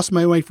 I lost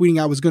my wife thinking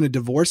I was going to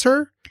divorce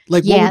her.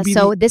 Like, yeah.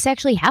 So this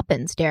actually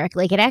happens, Derek.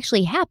 Like, it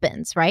actually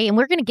happens, right? And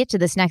we're going to get to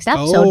this next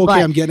episode. Oh,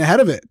 okay. I'm getting ahead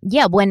of it.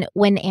 Yeah.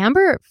 When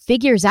Amber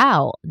figures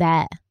out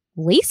that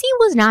Lacey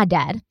was not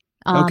dead.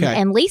 Okay.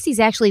 And Lacey's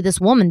actually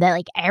this woman that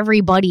like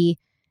everybody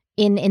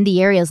in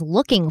the area is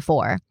looking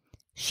for.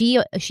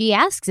 she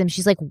asks him,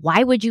 she's like,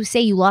 why would you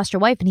say you lost your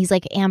wife? And he's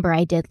like, Amber,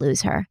 I did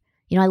lose her.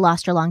 You know, I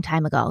lost her a long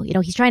time ago. You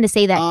know, he's trying to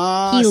say that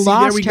he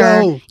lost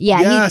her. Go.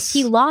 Yeah, yes.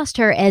 he lost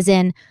her as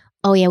in,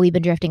 oh yeah, we've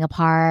been drifting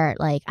apart.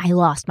 Like, I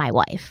lost my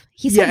wife.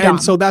 He's so dumb.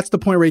 And so that's the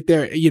point right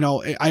there. You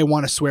know, I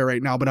want to swear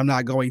right now, but I'm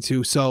not going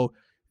to. So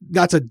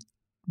that's a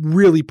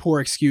really poor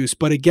excuse.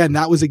 But again,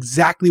 that was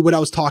exactly what I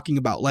was talking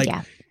about. Like,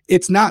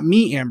 it's not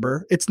me,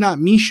 Amber. It's not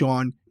me,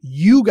 Sean.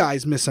 You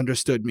guys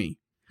misunderstood me.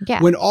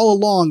 Yeah. When all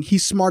along,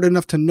 he's smart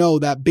enough to know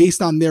that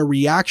based on their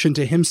reaction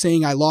to him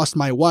saying, I lost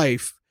my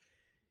wife,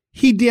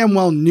 he damn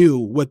well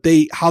knew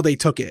how they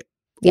took it,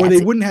 or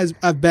they wouldn't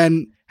have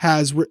been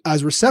as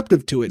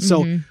receptive to it.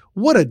 So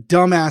what a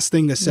dumbass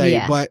thing to say.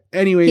 Yeah. But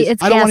anyways,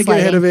 I don't want to get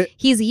ahead of it.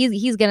 He's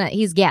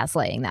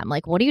gaslighting them.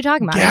 Like, what are you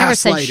talking about? I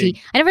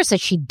never said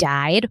she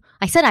died.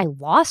 I said I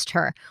lost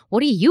her.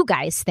 What are you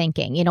guys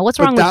thinking? You know, what's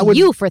wrong with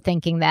you for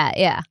thinking that?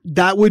 Yeah.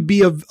 That would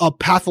be a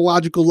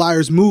pathological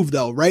liar's move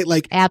though, right?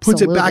 Like,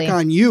 absolutely. Puts it back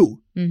on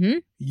you. Mm-hmm.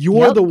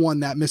 You're the one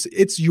that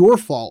it's your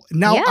fault.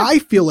 Now I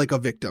feel like a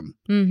victim.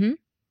 Mm-hmm.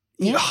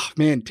 Yeah. Oh,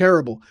 man,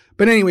 terrible.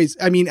 But anyways,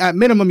 I mean, at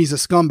minimum, he's a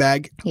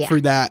scumbag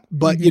for that.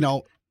 But, you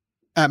know,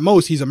 at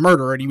most, he's a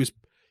murderer. And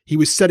he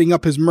was setting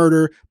up his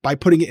murder by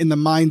putting it in the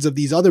minds of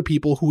these other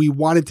people who he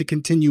wanted to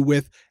continue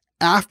with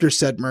after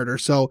said murder.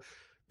 So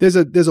there's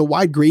a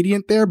wide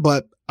gradient there,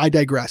 but I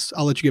digress.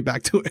 I'll let you get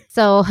back to it.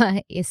 So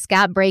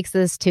Scott breaks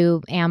this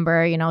to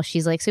Amber. You know,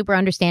 she's like super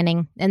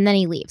understanding. And then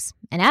he leaves.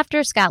 And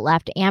after Scott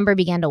left, Amber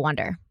began to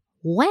wonder,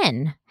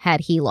 when had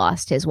he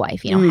lost his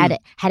wife? You know,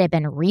 had it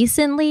been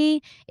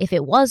recently? If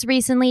it was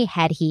recently,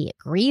 had he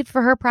grieved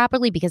for her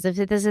properly? Because if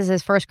this is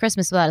his first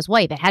Christmas without his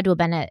wife, it had to have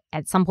been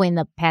at some point in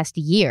the past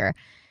year.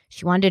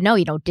 She wanted to know,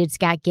 you know, did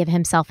Scott give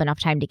himself enough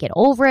time to get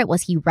over it?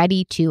 Was he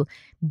ready to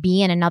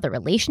be in another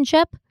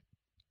relationship?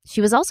 She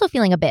was also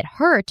feeling a bit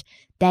hurt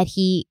that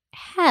he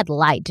had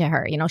lied to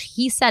her. You know,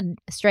 he said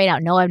straight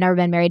out, no, I've never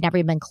been married, never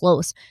even been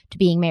close to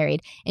being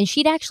married. And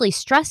she'd actually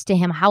stressed to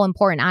him how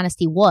important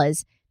honesty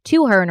was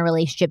to her in a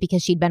relationship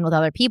because she'd been with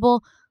other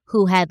people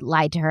who had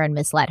lied to her and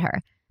misled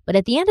her. But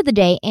at the end of the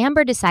day,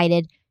 Amber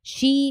decided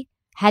she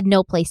had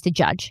no place to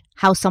judge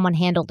how someone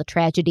handled the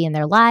tragedy in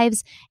their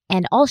lives,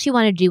 and all she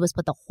wanted to do was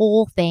put the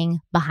whole thing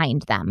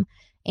behind them.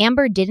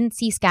 Amber didn't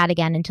see Scott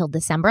again until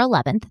December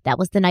 11th. That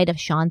was the night of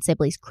Sean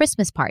Sibley's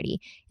Christmas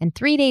party. And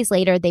 3 days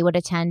later, they would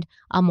attend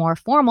a more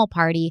formal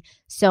party.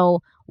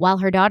 So while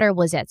her daughter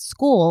was at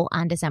school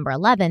on December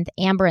 11th,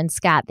 Amber and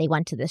Scott, they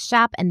went to the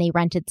shop and they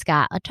rented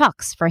Scott a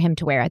tux for him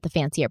to wear at the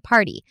fancier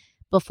party.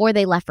 Before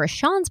they left for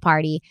Sean's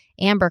party,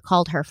 Amber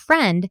called her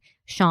friend,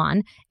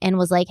 Sean, and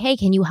was like, hey,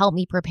 can you help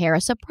me prepare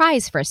a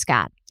surprise for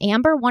Scott?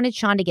 Amber wanted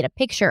Sean to get a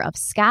picture of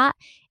Scott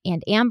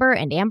and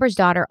Amber's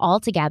daughter all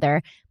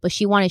together, but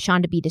she wanted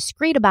Sean to be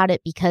discreet about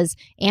it because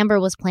Amber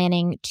was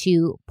planning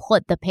to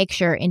put the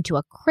picture into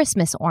a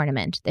Christmas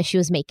ornament that she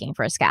was making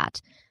for Scott.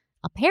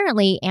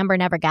 Apparently, Amber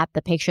never got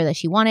the picture that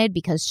she wanted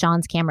because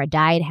Sean's camera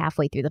died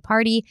halfway through the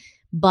party,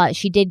 but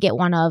she did get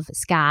one of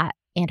Scott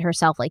and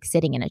herself like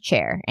sitting in a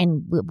chair,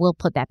 and we'll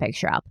put that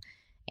picture up.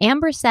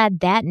 Amber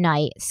said that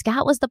night,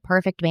 Scott was the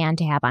perfect man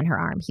to have on her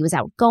arm. He was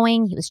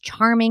outgoing, he was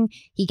charming,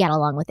 he got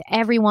along with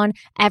everyone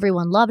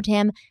loved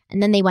him,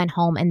 and then they went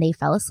home and they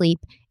fell asleep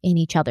in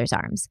each other's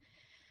arms.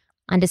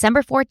 On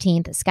December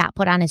 14th, Scott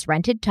put on his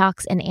rented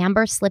tux and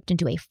Amber slipped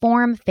into a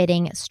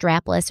form-fitting,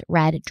 strapless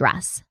red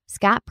dress.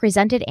 Scott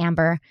presented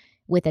Amber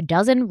with a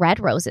dozen red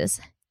roses,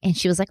 and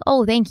she was like,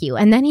 oh, thank you.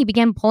 And then he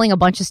began pulling a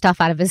bunch of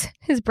stuff out of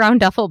his brown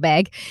duffel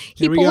bag.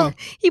 He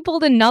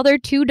pulled another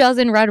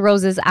 24 red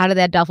roses out of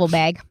that duffel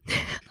bag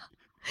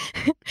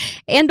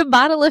and a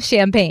bottle of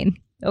champagne.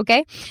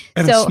 Okay.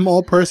 And a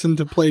small person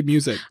to play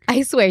music.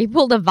 I swear, he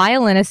pulled a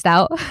violinist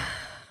out.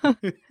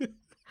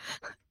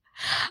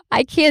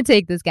 I can't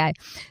take this guy.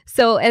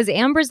 So as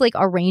Amber's like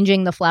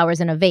arranging the flowers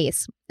in a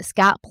vase,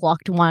 Scott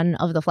plucked one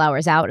of the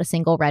flowers out, a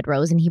single red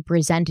rose, and he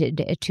presented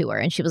it to her.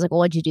 And she was like, well,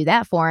 what'd you do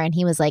that for? And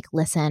he was like,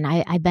 listen,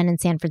 I've been in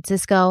San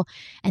Francisco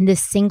and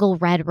this single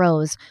red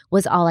rose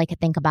was all I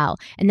could think about.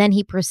 And then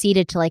he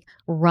proceeded to like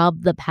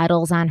rub the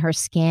petals on her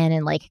skin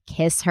and like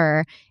kiss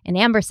her. And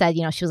Amber said,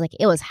 you know, she was like,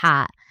 it was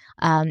hot.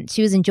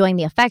 She was enjoying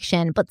the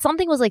affection, but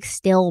something was like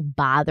still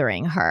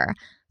bothering her.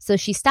 So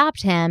she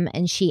stopped him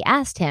and she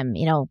asked him,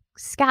 you know,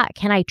 Scott,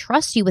 can I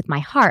trust you with my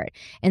heart?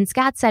 And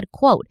Scott said,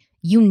 quote,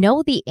 you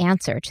know the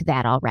answer to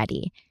that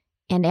already.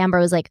 And Amber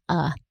was like,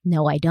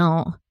 no, I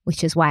don't,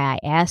 which is why I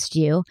asked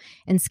you.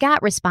 And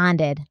Scott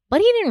responded,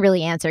 but he didn't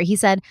really answer. He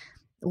said,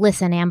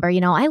 listen, Amber,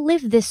 you know, I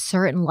live this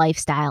certain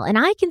lifestyle and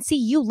I can see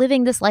you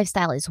living this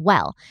lifestyle as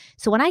well.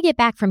 So when I get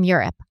back from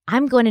Europe,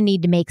 I'm going to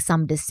need to make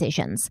some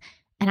decisions.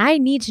 And I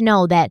need to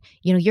know that,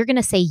 you know, you're going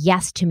to say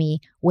yes to me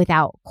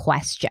without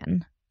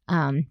question.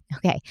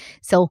 Okay.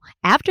 So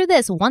after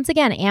this, once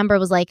again, Amber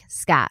was like,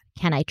 Scott,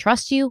 can I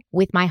trust you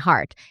with my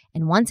heart?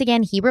 And once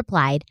again, he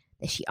replied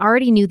that she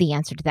already knew the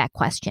answer to that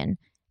question.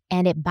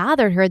 And it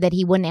bothered her that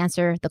he wouldn't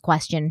answer the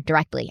question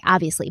directly,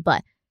 obviously.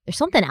 But there's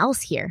something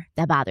else here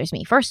that bothers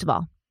me. First of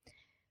all,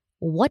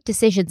 what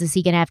decisions is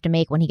he going to have to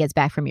make when he gets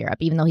back from Europe,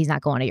 even though he's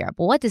not going to Europe?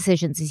 What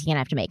decisions is he going to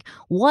have to make?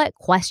 What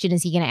question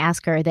is he going to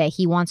ask her that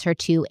he wants her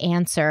to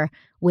answer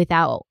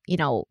without,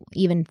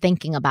 even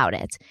thinking about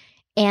it?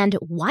 And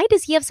why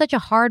does he have such a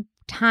hard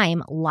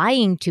time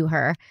lying to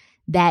her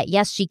that,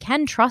 yes, she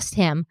can trust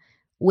him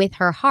with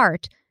her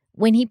heart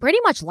when he pretty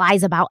much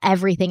lies about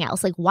everything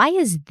else? Like, why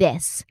is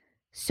this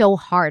so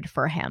hard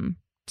for him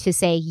to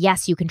say,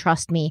 yes, you can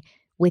trust me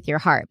with your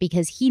heart?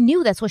 Because he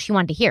knew that's what she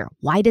wanted to hear.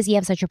 Why does he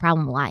have such a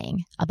problem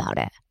lying about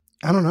it?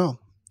 I don't know.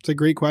 It's a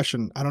great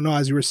question. I don't know.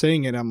 As you were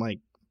saying it, I'm like,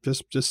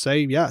 just say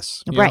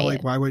yes. Right.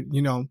 Like, why would,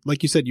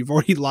 like you said, you've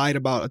already lied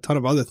about a ton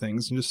of other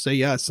things, and just say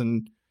yes,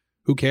 and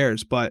who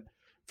cares? But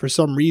for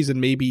some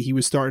reason, maybe he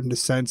was starting to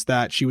sense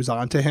that she was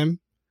onto him,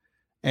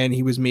 and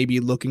he was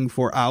maybe looking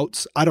for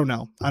outs. I don't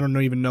know. I don't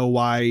even know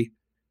why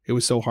it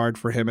was so hard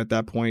for him at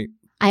that point.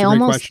 I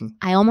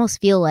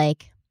almost feel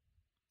like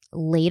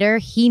later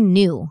he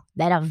knew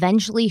that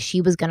eventually she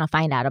was going to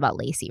find out about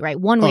Lacey, right?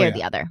 One way or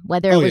the other,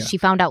 whether it was she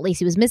found out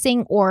Lacey was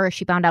missing or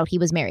she found out he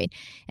was married.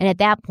 And at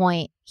that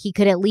point, he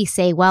could at least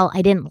say, well,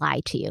 I didn't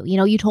lie to you.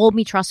 You told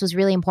me trust was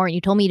really important.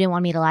 You told me you didn't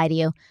want me to lie to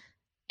you.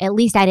 At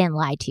least I didn't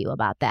lie to you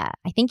about that.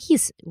 I think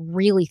he's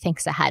really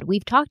thinks ahead.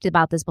 We've talked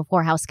about this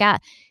before, how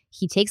Scott,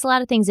 he takes a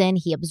lot of things in,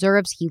 he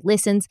observes, he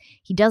listens.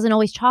 He doesn't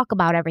always talk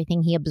about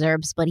everything he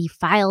observes, but he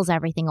files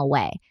everything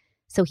away.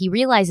 So he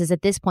realizes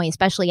at this point,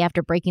 especially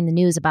after breaking the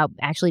news about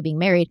actually being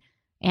married,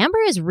 Amber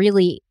is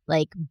really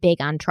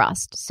big on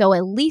trust. So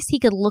at least he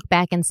could look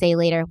back and say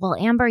later, well,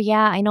 Amber,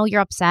 yeah, I know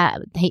you're upset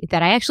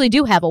that I actually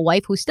do have a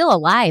wife who's still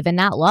alive and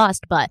not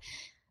lost, but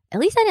at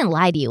least I didn't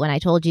lie to you when I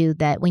told you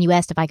that, when you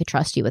asked if I could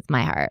trust you with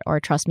my heart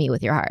or trust me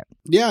with your heart.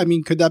 Yeah, I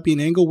mean, could that be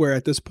an angle where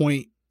at this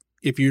point,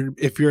 if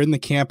you're in the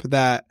camp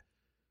that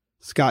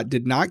Scott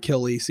did not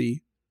kill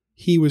Lacey,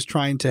 he was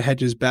trying to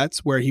hedge his bets,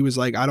 where he was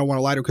like, I don't want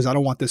to lie to her because I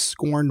don't want this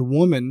scorned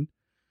woman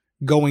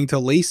going to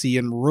Lacey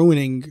and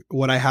ruining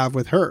what I have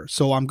with her.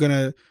 So I'm going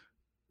to,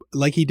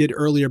 like he did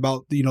earlier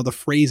about, the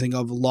phrasing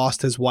of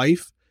lost his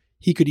wife.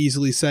 He could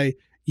easily say,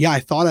 yeah, I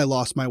thought I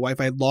lost my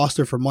wife. I had lost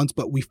her for months,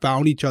 but we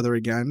found each other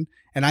again.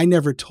 And I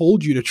never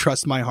told you to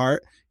trust my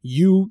heart.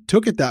 You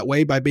took it that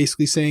way by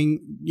basically saying,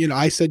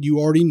 I said you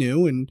already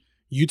knew and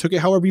you took it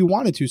however you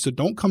wanted to. So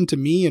don't come to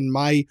me and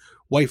my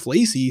wife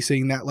Lacey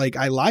saying that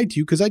I lied to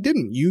you, because I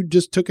didn't. You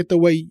just took it the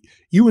way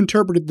you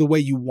interpreted, the way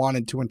you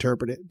wanted to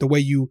interpret it, the way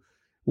you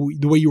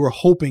were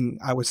hoping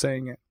I was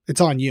saying it.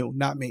 It's on you,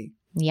 not me.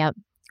 Yep.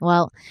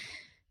 Well,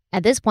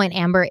 at this point,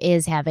 Amber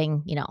is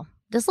having,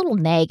 this little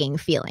nagging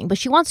feeling, but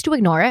she wants to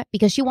ignore it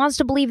because she wants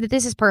to believe that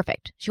this is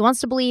perfect. She wants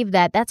to believe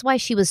that that's why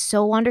she was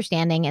so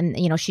understanding,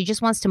 and, she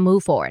just wants to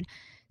move forward.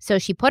 So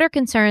she put her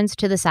concerns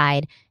to the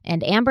side,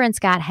 and Amber and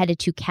Scott headed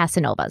to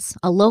Casanova's,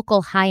 a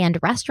local high-end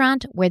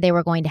restaurant where they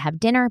were going to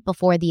have dinner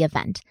before the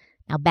event.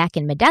 Now, back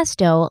in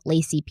Modesto,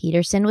 Laci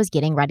Peterson was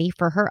getting ready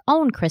for her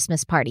own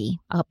Christmas party,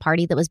 a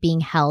party that was being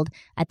held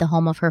at the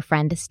home of her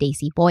friend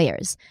Stacey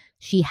Boyers.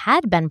 She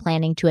had been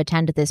planning to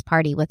attend this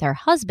party with her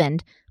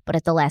husband, but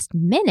at the last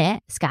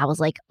minute, Scott was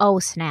like, oh,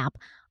 snap.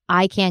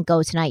 I can't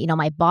go tonight.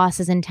 My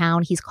boss is in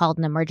town. He's called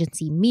an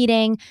emergency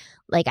meeting.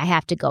 I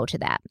have to go to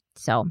that.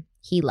 So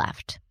he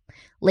left.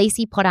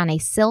 Lacey put on a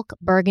silk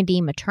burgundy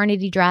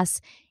maternity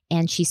dress,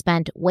 and she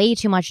spent way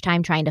too much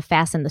time trying to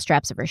fasten the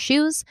straps of her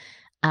shoes,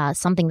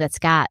 something that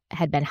Scott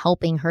had been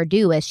helping her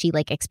do as she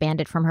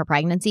expanded from her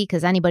pregnancy,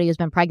 because anybody who's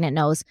been pregnant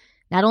knows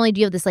not only do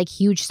you have this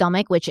huge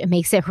stomach, which it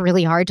makes it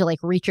really hard to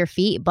reach your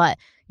feet, but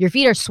your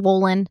feet are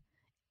swollen.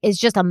 It's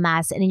just a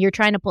mess. And you're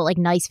trying to put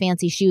nice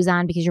fancy shoes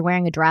on because you're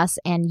wearing a dress,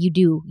 and you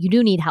do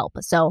need help.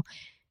 So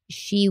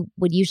she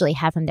would usually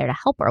have him there to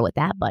help her with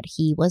that, but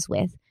he was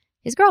with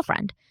his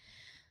girlfriend.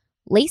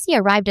 Lacey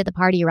arrived at the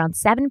party around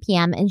 7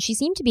 p.m. and she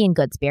seemed to be in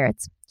good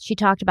spirits. She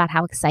talked about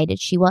how excited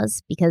she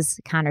was because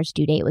Connor's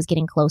due date was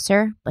getting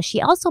closer, but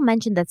she also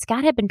mentioned that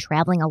Scott had been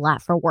traveling a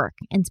lot for work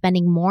and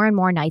spending more and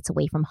more nights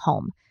away from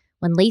home.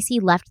 When Lacey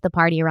left the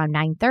party around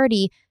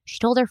 9:30, she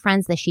told her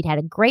friends that she'd had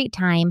a great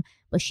time,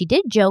 but she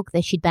did joke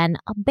that she'd been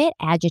a bit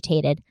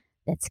agitated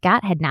that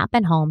Scott had not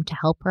been home to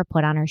help her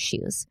put on her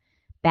shoes.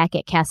 Back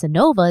at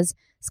Casanova's,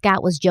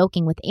 Scott was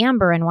joking with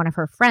Amber and one of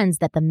her friends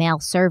that the male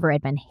server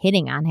had been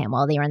hitting on him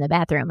while they were in the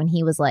bathroom. And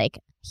he was like,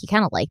 he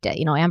kind of liked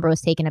it. Amber was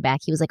taken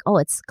aback. He was like, oh,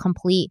 it's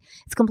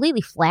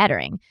completely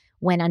flattering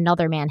when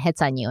another man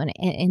hits on you. And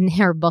in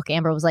her book,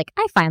 Amber was like,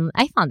 I found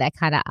that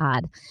kind of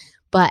odd.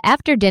 But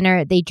after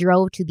dinner, they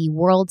drove to the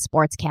World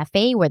Sports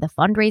Cafe where the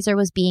fundraiser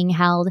was being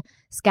held.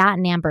 Scott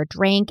and Amber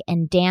drank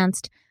and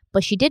danced.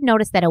 But she did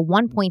notice that at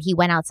one point he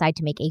went outside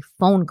to make a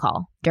phone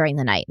call during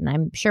the night. And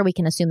I'm sure we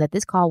can assume that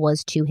this call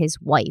was to his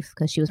wife,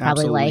 because she was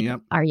probably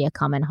yep. Are you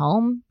coming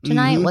home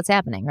tonight? Mm-hmm. What's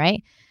happening,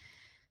 right?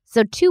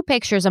 So 2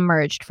 pictures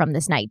emerged from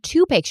this night.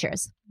 2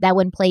 pictures that,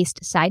 when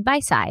placed side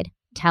by side,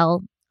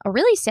 tell a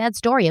really sad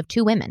story of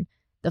 2 women.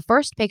 The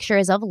first picture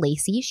is of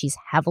Lacey. She's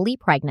heavily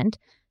pregnant.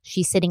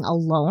 She's sitting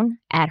alone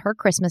at her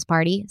Christmas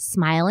party,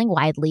 smiling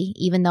widely,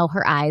 even though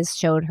her eyes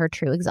showed her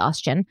true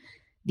exhaustion.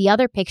 The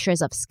other picture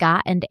is of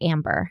Scott and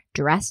Amber,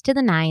 dressed to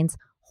the nines,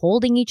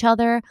 holding each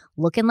other,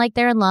 looking like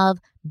they're in love,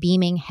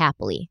 beaming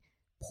happily.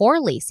 Poor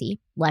Lacey,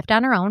 left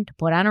on her own to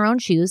put on her own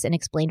shoes and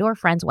explain to her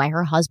friends why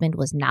her husband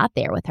was not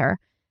there with her.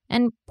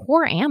 And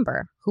poor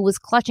Amber, who was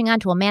clutching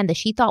onto a man that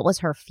she thought was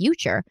her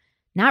future,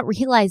 not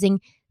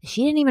realizing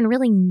she didn't even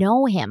really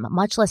know him,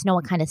 much less know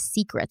what kind of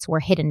secrets were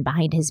hidden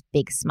behind his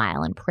big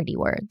smile and pretty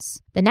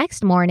words. The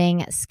next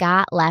morning,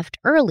 Scott left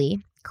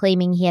early,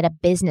 claiming he had a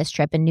business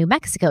trip in New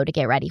Mexico to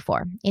get ready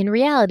for. In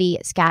reality,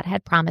 Scott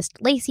had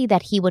promised Lacey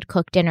that he would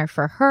cook dinner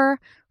for her,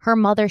 her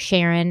mother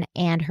Sharon,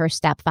 and her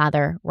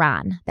stepfather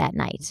Ron that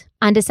night.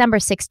 On December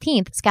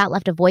 16th, Scott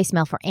left a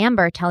voicemail for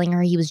Amber telling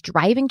her he was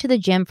driving to the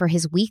gym for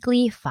his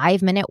weekly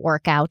 5-minute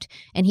workout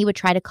and he would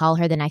try to call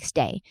her the next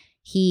day.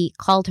 He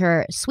called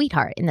her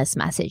sweetheart in this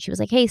message. He was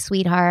like, hey,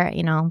 sweetheart,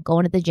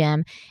 going to the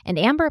gym. And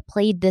Amber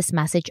played this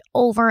message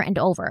over and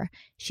over.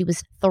 She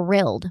was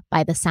thrilled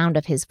by the sound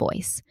of his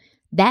voice.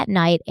 That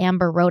night,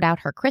 Amber wrote out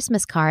her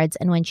Christmas cards,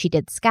 and when she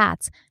did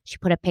Scott's, she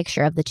put a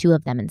picture of the two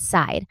of them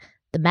inside.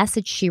 The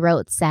message she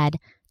wrote said,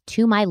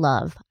 "To my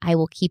love, I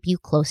will keep you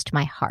close to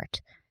my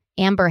heart."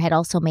 Amber had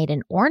also made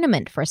an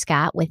ornament for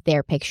Scott with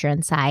their picture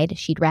inside.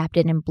 She'd wrapped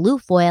it in blue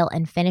foil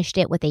and finished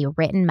it with a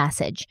written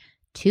message,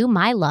 "To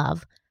my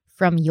love,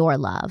 from your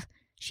love."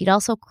 She'd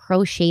also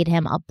crocheted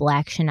him a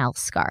black Chanel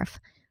scarf.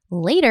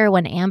 Later,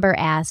 when Amber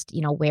asked,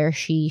 where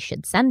she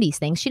should send these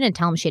things, she didn't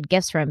tell him she had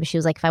gifts for him, but she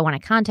was like, if I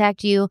want to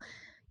contact you,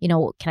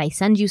 can I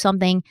send you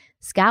something?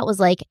 Scott was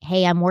like,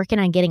 hey, I'm working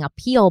on getting a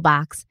P.O.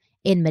 box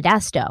in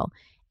Modesto.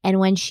 And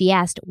when she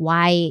asked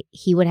why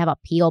he would have a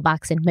P.O.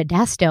 box in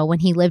Modesto when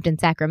he lived in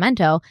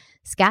Sacramento,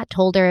 Scott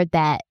told her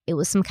that it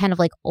was some kind of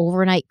like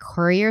overnight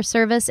courier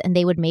service and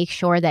they would make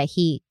sure that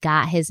he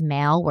got his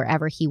mail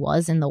wherever he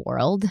was in the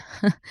world.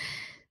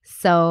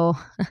 So,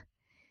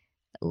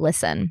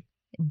 listen,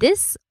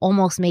 this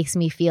almost makes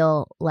me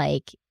feel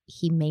like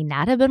he may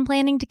not have been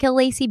planning to kill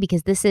Lacey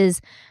because this is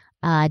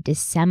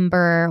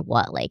December,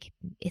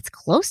 it's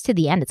close to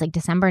the end. It's like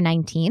December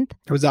 19th.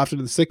 It was after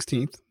the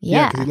 16th.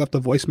 Yeah. Because he left a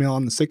voicemail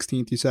on the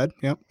 16th, you said.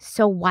 Yep.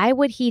 So why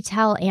would he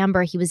tell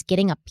Amber he was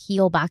getting a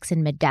P.O. box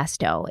in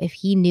Modesto if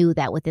he knew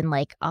that within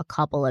like a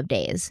couple of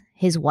days,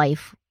 his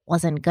wife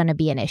wasn't going to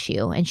be an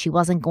issue and she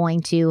wasn't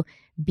going to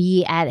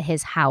be at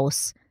his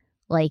house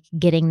like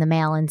getting the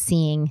mail and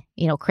seeing,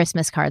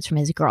 Christmas cards from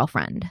his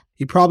girlfriend?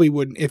 He probably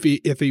wouldn't,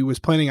 if he was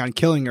planning on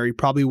killing her, he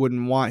probably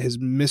wouldn't want his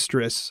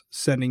mistress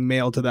sending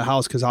mail to the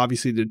house because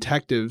obviously the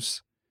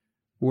detectives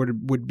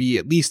would be,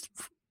 at least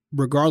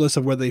regardless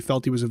of whether they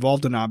felt he was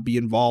involved or not, be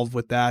involved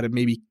with that and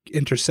maybe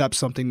intercept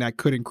something that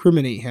could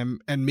incriminate him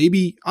and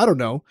maybe, I don't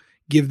know,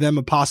 give them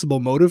a possible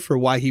motive for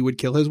why he would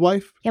kill his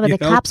wife. Yeah, but the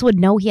cops would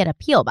know he had a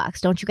P.O. box.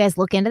 Don't you guys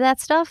look into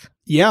that stuff?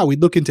 Yeah,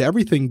 we'd look into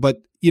everything. But,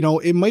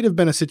 it might have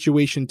been a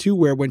situation, too,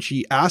 where when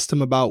she asked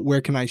him about where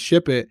can I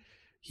ship it,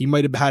 he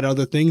might have had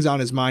other things on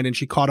his mind and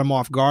she caught him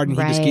off guard and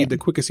he just gave the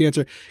quickest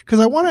answer. Because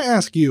I want to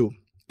ask you,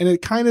 and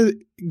it kind of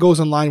goes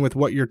in line with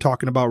what you're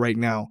talking about right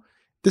now.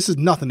 This is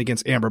nothing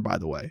against Amber, by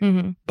the way.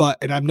 Mm-hmm.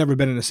 And I've never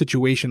been in a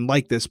situation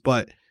like this,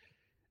 but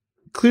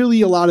clearly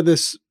a lot of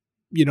this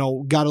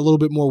got a little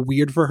bit more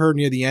weird for her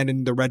near the end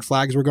and the red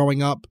flags were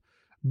going up.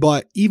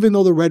 But even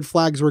though the red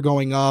flags were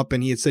going up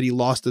and he had said he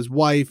lost his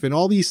wife and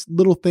all these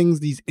little things,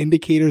 these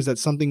indicators that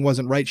something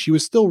wasn't right, she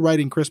was still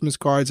writing Christmas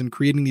cards and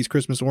creating these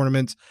Christmas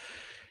ornaments.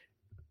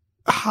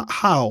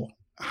 How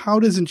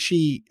doesn't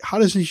she,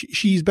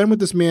 she's been with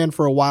this man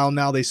for a while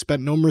now. They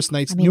spent numerous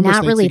nights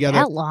not really together.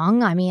 That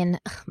long. I mean,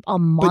 a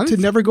month. But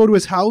to never go to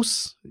his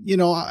house,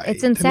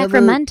 it's in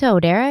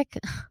Sacramento, Derek,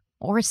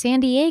 or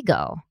San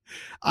Diego.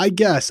 I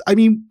guess. I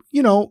mean,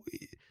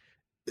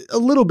 a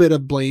little bit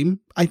of blame,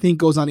 I think,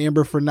 goes on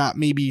Amber for not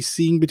maybe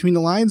seeing between the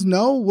lines.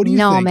 No? What do you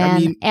think? No,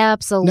 man.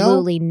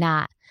 Absolutely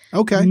not.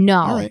 Okay. No.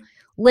 All right.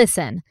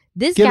 Listen,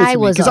 this guy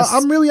was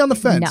I'm really on the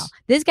fence. No.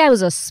 This guy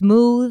was a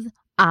smooth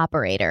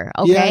operator,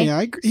 okay?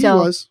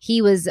 Yeah,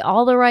 he was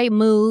all the right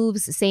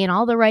moves, saying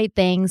all the right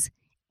things.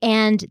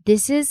 And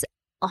this is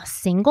a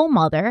single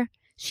mother.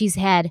 She's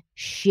had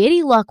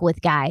shitty luck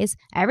with guys.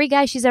 Every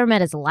guy she's ever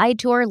met has lied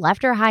to her,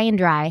 left her high and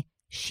dry.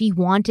 She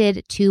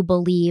wanted to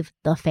believe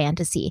the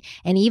fantasy.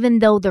 And even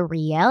though the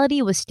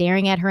reality was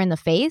staring at her in the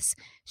face,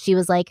 she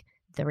was like,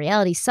 the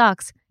reality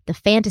sucks. The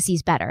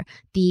fantasy's better.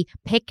 The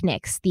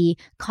picnics, the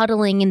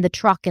cuddling in the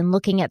truck and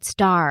looking at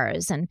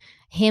stars, and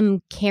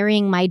him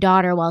carrying my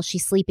daughter while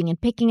she's sleeping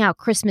and picking out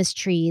Christmas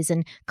trees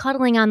and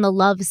cuddling on the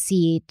love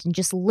seat and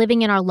just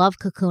living in our love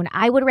cocoon.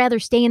 I would rather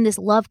stay in this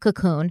love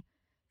cocoon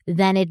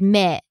than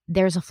admit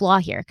there's a flaw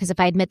here. Because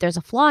if I admit there's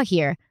a flaw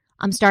here,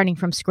 I'm starting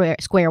from square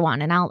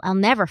one and I'll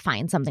never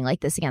find something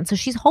like this again. So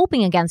she's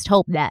hoping against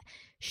hope that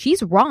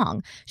she's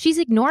wrong. She's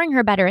ignoring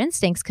her better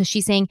instincts because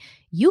she's saying,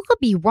 you could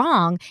be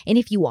wrong. And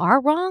if you are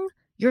wrong,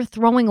 you're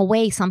throwing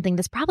away something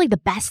that's probably the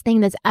best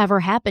thing that's ever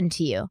happened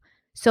to you.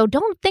 So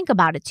don't think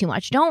about it too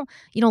much. Don't,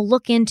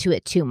 look into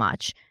it too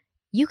much.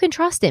 You can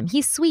trust him.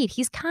 He's sweet.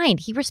 He's kind.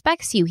 He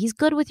respects you. He's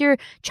good with your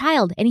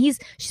child. And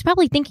she's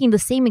probably thinking the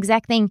same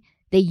exact thing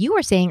that you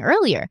were saying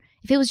earlier.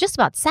 If it was just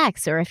about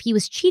sex or if he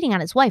was cheating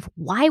on his wife,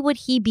 why would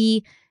he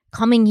be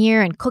coming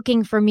here and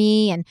cooking for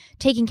me and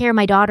taking care of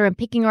my daughter and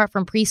picking her up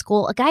from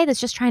preschool. A guy that's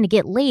just trying to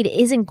get laid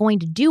isn't going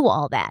to do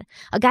all that.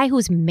 A guy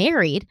who's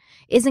married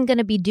isn't going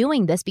to be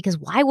doing this, because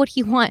why would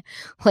he want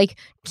like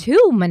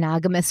 2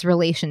 monogamous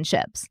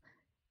relationships?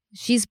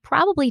 She's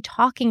probably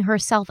talking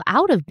herself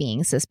out of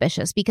being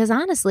suspicious, because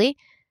honestly,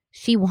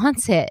 she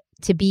wants it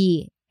to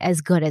be as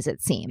good as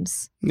it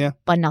seems. Yeah.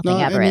 But nothing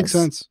ever is. It makes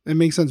sense. It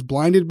makes sense.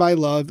 Blinded by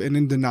love and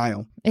in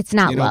denial. It's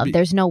not love.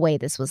 There's no way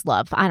this was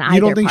love on either You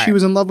don't think part. she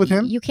was in love with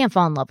him? You can't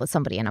fall in love with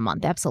somebody in a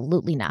month.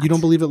 Absolutely not. You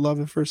don't believe in love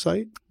at first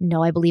sight?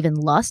 No, I believe in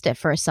lust at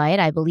first sight.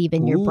 I believe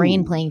in your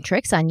brain playing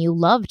tricks on you.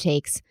 Love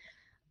takes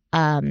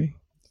a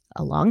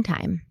long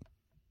time.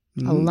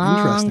 A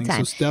long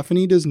time. So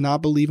Stephanie does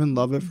not believe in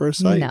love at first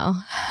sight? No.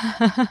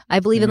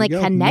 I believe in like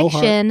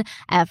connection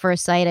at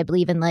first sight. I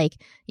believe in like,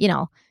 you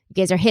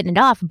guys are hitting it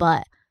off,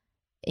 but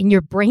and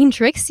your brain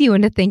tricks you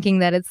into thinking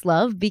that it's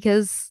love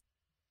because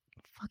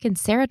fucking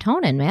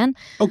serotonin, man.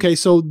 Okay,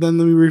 so then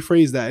let me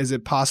rephrase that. Is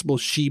it possible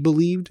she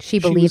believed? She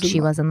believed she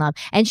was in love.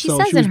 And she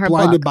says she was in her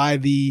blinded book, by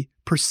the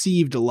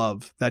perceived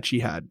love that she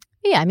had.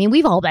 Yeah, I mean,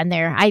 we've all been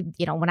there.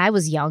 When I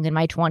was young in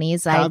my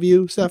 20s. Have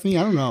you, Stephanie?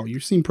 I don't know.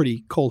 You seem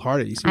pretty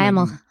cold-hearted. I'm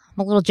a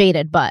little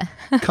jaded, but...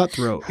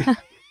 cutthroat.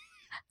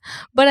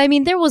 But I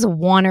mean, there was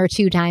 1 or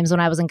 2 times when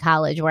I was in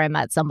college where I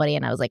met somebody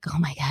and I was like, oh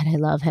my God, I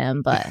love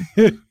him, but...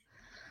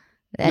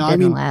 That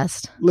didn't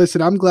last.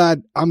 Listen, I'm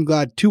glad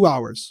 2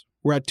 hours.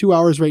 We're at 2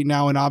 hours right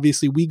now, and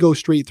obviously we go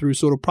straight through,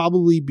 so it'll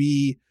probably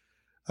be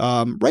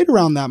right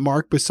around that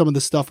mark. But some of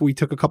the stuff, we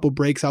took a couple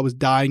breaks. I was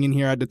dying in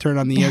here. I had to turn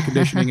on the air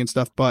conditioning and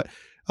stuff. But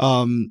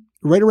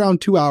right around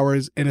 2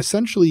 hours, and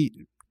essentially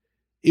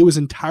it was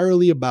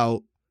entirely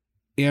about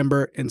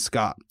Amber and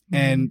Scott. Mm-hmm.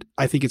 And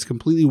I think it's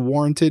completely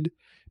warranted,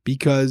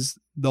 because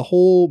the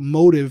whole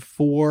motive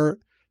for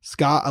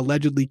Scott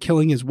allegedly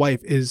killing his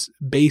wife is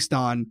based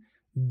on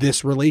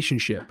this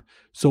relationship.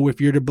 So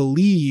if you're to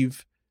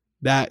believe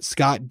that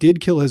Scott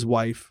did kill his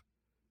wife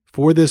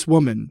for this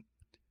woman,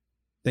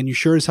 then you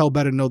sure as hell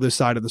better know this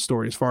side of the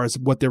story as far as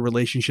what their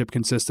relationship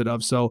consisted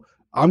of. So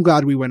I'm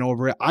glad we went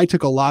over it. I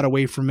took a lot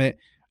away from it.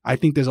 I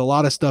think there's a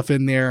lot of stuff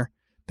in there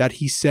that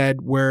he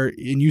said where,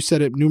 and you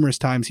said it numerous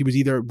times, he was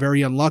either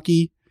very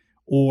unlucky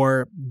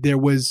or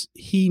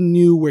he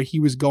knew where he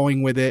was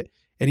going with it,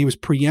 and he was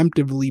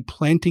preemptively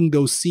planting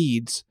those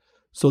seeds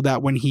so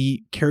that when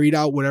he carried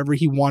out whatever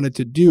he wanted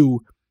to do,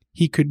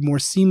 he could more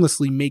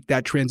seamlessly make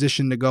that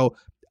transition to go,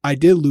 I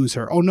did lose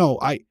her. Oh no,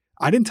 I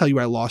didn't tell you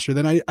I lost her.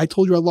 Then I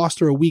told you I lost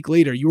her a week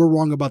later. You were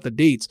wrong about the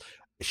dates.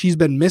 She's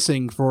been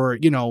missing for,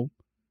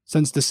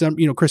 since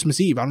December, Christmas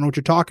Eve. I don't know what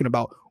you're talking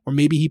about. Or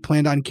maybe he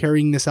planned on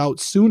carrying this out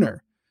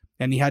sooner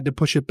and he had to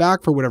push it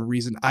back for whatever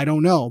reason. I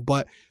don't know.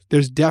 But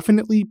there's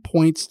definitely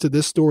points to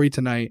this story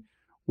tonight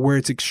where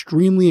it's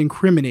extremely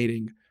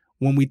incriminating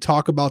when we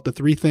talk about the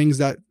 3 things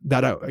that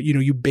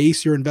you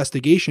base your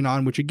investigation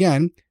on, which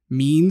again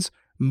means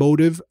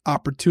motive,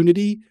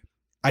 opportunity.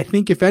 I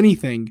think if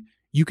anything,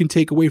 you can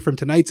take away from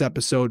tonight's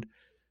episode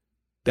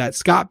that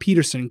Scott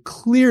Peterson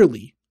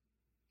clearly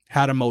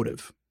had a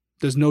motive.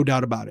 There's no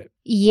doubt about it.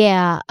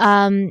 Yeah.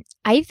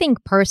 I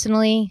think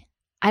personally,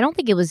 I don't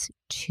think it was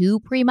too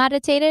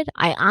premeditated.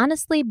 I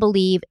honestly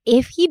believe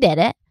if he did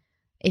it,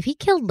 if he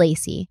killed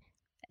Lacey,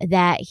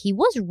 that he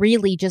was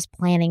really just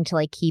planning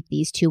to keep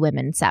these 2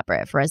 women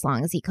separate for as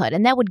long as he could.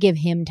 And that would give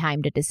him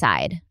time to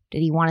decide.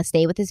 Did he want to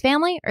stay with his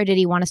family or did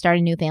he want to start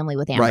a new family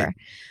with Amber?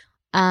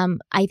 Right.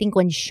 I think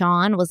when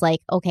Sean was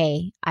like,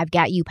 okay, I've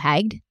got you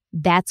pegged,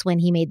 that's when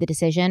he made the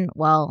decision.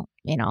 Well,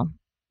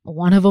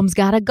 one of them's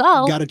got to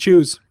go. Got to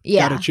choose.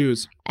 Yeah. Got to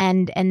choose.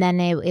 And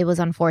then it was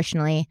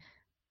unfortunately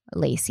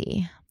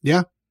Lacey.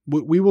 Yeah.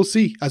 We will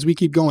see as we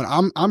keep going.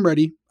 I'm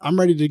ready. I'm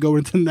ready to go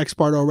into the next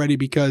part already,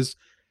 because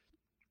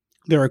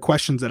there are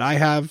questions that I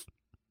have.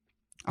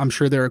 I'm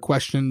sure there are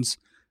questions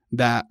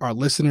that our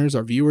listeners,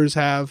 our viewers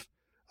have.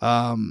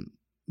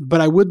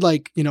 But I would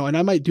like, and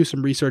I might do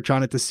some research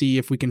on it to see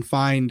if we can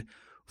find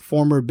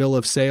former bill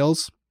of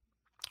sales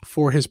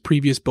for his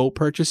previous boat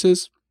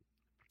purchases.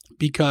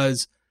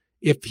 Because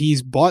if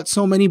he's bought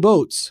so many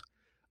boats,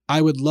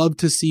 I would love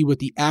to see what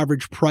the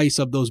average price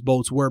of those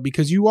boats were,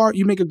 because you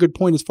make a good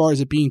point as far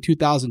as it being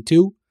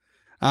 2002.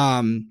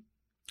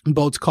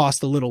 Boats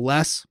cost a little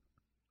less.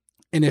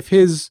 And if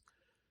his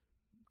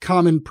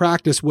common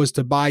practice was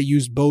to buy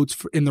used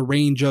boats in the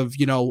range of,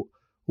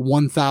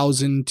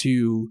 $1,000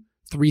 to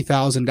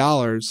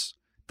 $3,000,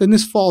 then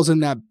this falls in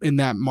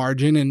that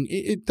margin, and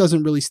it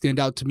doesn't really stand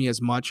out to me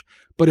as much.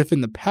 But if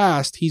in the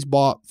past he's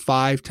bought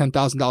 $5,000,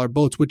 $10,000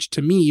 boats, which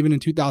to me, even in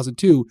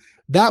 2002,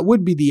 that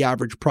would be the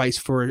average price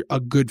for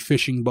a good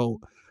fishing boat.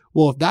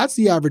 Well, if that's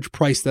the average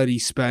price that he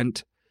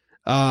spent,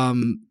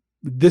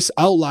 this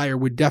outlier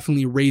would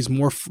definitely raise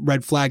more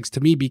red flags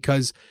to me,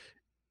 because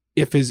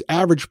if his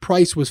average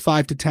price was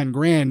 $5,000 to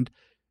 $10,000,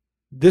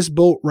 this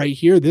boat right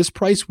here, this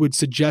price would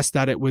suggest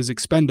that it was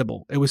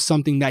expendable. It was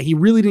something that he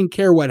really didn't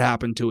care what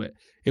happened to it.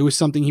 It was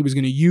something he was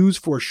going to use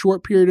for a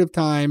short period of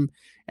time,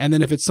 and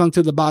then if it sunk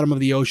to the bottom of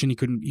the ocean, he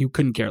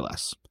couldn't care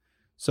less.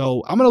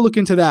 So I'm going to look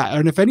into that.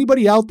 And if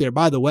anybody out there,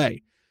 by the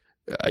way,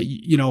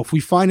 if we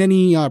find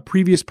any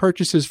previous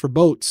purchases for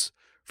boats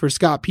for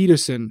Scott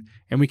Peterson,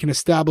 and we can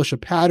establish a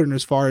pattern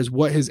as far as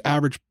what his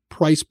average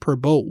price per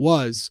boat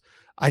was,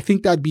 I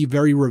think that'd be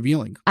very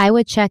revealing. I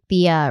would check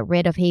the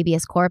writ of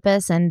habeas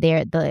corpus and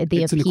the It's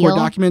appeal. in the court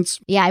documents.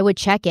 Yeah, I would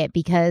check it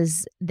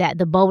because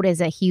the boat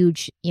is a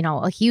huge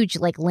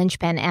like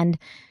linchpin, and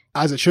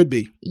As it should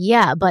be.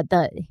 yeah, but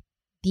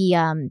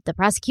the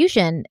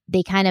prosecution,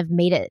 they kind of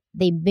made it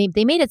they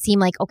made it seem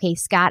like, okay,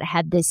 Scott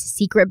had this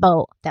secret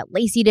boat that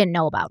Lacey didn't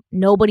know about.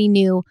 Nobody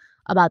knew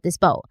about this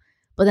boat.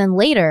 But then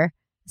later,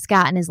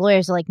 Scott and his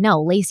lawyers are like,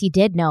 no, Lacey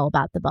did know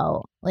about the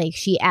boat. Like,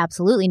 she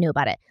absolutely knew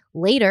about it.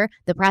 Later,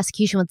 the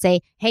prosecution would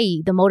say,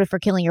 hey, the motive for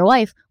killing your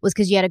wife was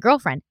because you had a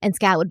girlfriend. And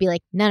Scott would be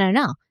like,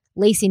 no.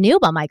 Lacey knew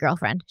about my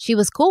girlfriend. She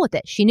was cool with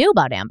it. She knew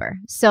about Amber.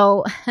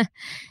 So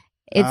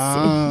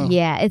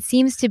it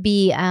seems to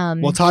be.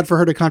 Well, it's hard for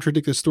her to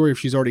contradict the story if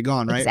she's already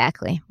gone, right?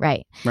 Exactly.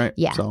 Right. Right.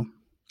 Yeah. So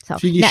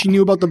she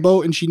knew about the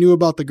boat and she knew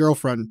about the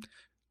girlfriend.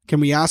 Can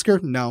we ask her?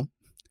 No.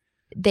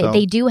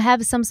 They do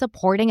have some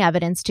supporting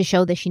evidence to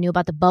show that she knew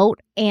about the boat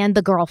and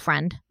the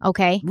girlfriend.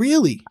 Okay.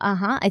 Really?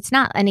 It's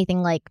not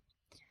anything like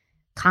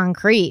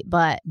concrete,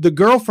 but the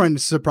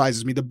girlfriend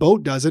surprises me. The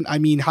boat doesn't. I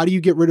mean, how do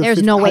you get rid of?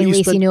 There's no way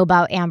Lacey knew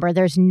about Amber.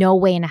 There's no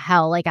way in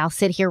hell. Like, I'll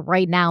sit here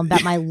right now and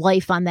bet my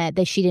life on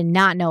that she did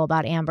not know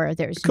about Amber.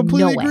 There's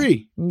completely no agree.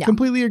 Way. No.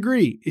 Completely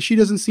agree. She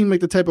doesn't seem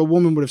like the type of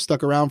woman would have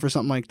stuck around for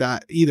something like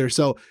that either.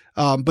 So,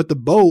 but the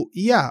boat,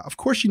 yeah, of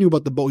course she knew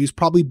about the boat. He's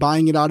probably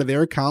buying it out of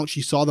their account.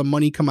 She saw the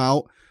money come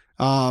out.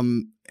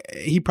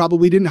 He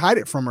probably didn't hide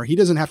it from her. He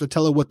doesn't have to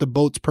tell her what the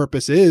boat's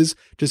purpose is.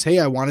 Just, hey,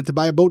 I wanted to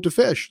buy a boat to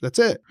fish. That's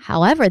it.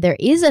 However, there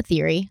is a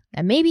theory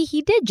that maybe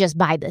he did just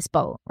buy this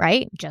boat,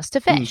 right? Just to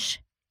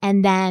fish.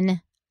 And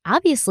then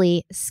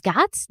obviously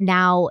Scott's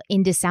now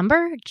in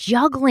December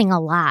juggling a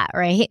lot,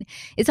 right?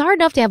 It's hard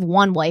enough to have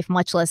one wife,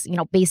 much less,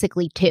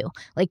 basically two,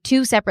 like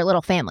two separate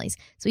little families.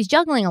 So he's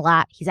juggling a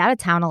lot. He's out of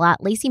town a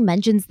lot. Lacey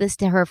mentions this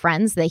to her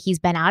friends that he's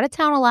been out of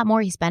town a lot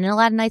more. He's spending a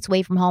lot of nights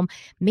away from home.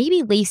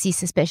 Maybe Lacey's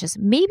suspicious.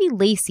 Maybe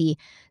Lacey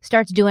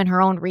starts doing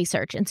her own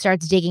research and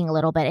starts digging a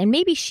little bit. And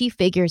maybe she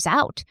figures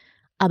out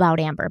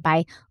about Amber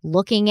by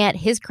looking at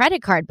his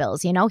credit card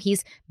bills.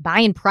 He's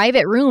buying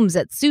private rooms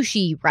at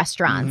sushi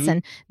restaurants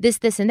and this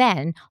and that,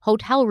 and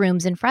hotel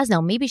rooms in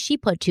Fresno. Maybe she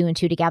put two and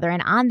two together.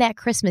 And on that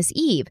Christmas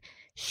Eve,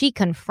 she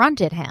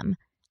confronted him.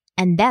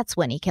 And that's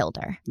when he killed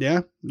her.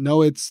 Yeah.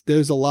 No,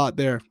 there's a lot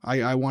there.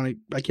 I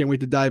can't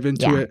wait to dive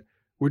into it.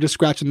 We're just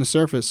scratching the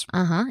surface.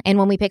 And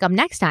when we pick up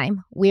next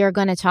time, we are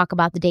going to talk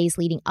about the days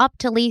leading up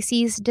to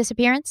Lacey's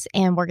disappearance.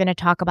 And we're going to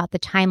talk about the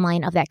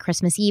timeline of that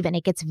Christmas Eve. And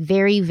it gets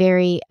very,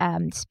 very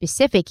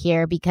specific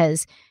here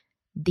because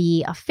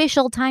the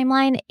official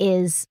timeline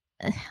is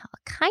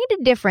kind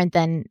of different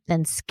than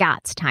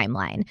Scott's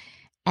timeline.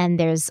 And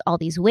there's all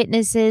these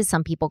witnesses.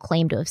 Some people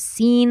claim to have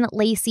seen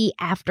Lacey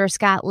after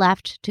Scott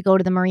left to go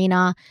to the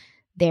marina.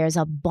 There's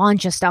a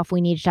bunch of stuff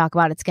we need to talk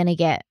about. It's gonna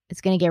get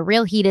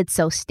real heated,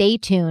 so stay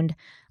tuned.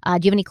 Do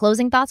you have any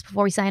closing thoughts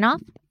before we sign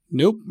off?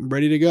 Nope, I'm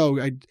ready to go.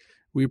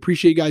 We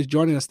appreciate you guys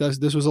joining us.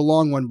 This was a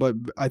long one, but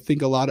I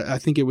think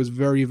it was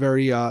very,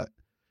 very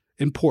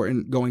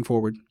important going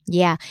forward.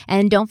 Yeah,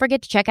 and don't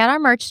forget to check out our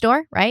merch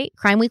store, right?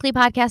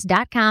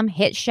 crimeweeklypodcast.com,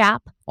 hit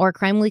shop, or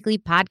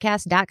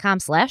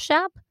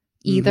crimeweeklypodcast.com/shop.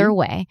 Either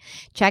way,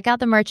 check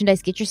out the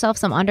merchandise. Get yourself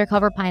some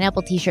Undercover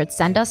Pineapple t-shirts.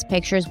 Send us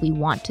pictures we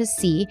want to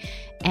see.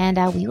 And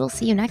we will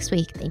see you next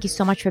week. Thank you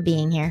so much for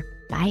being here.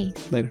 Bye.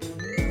 Later.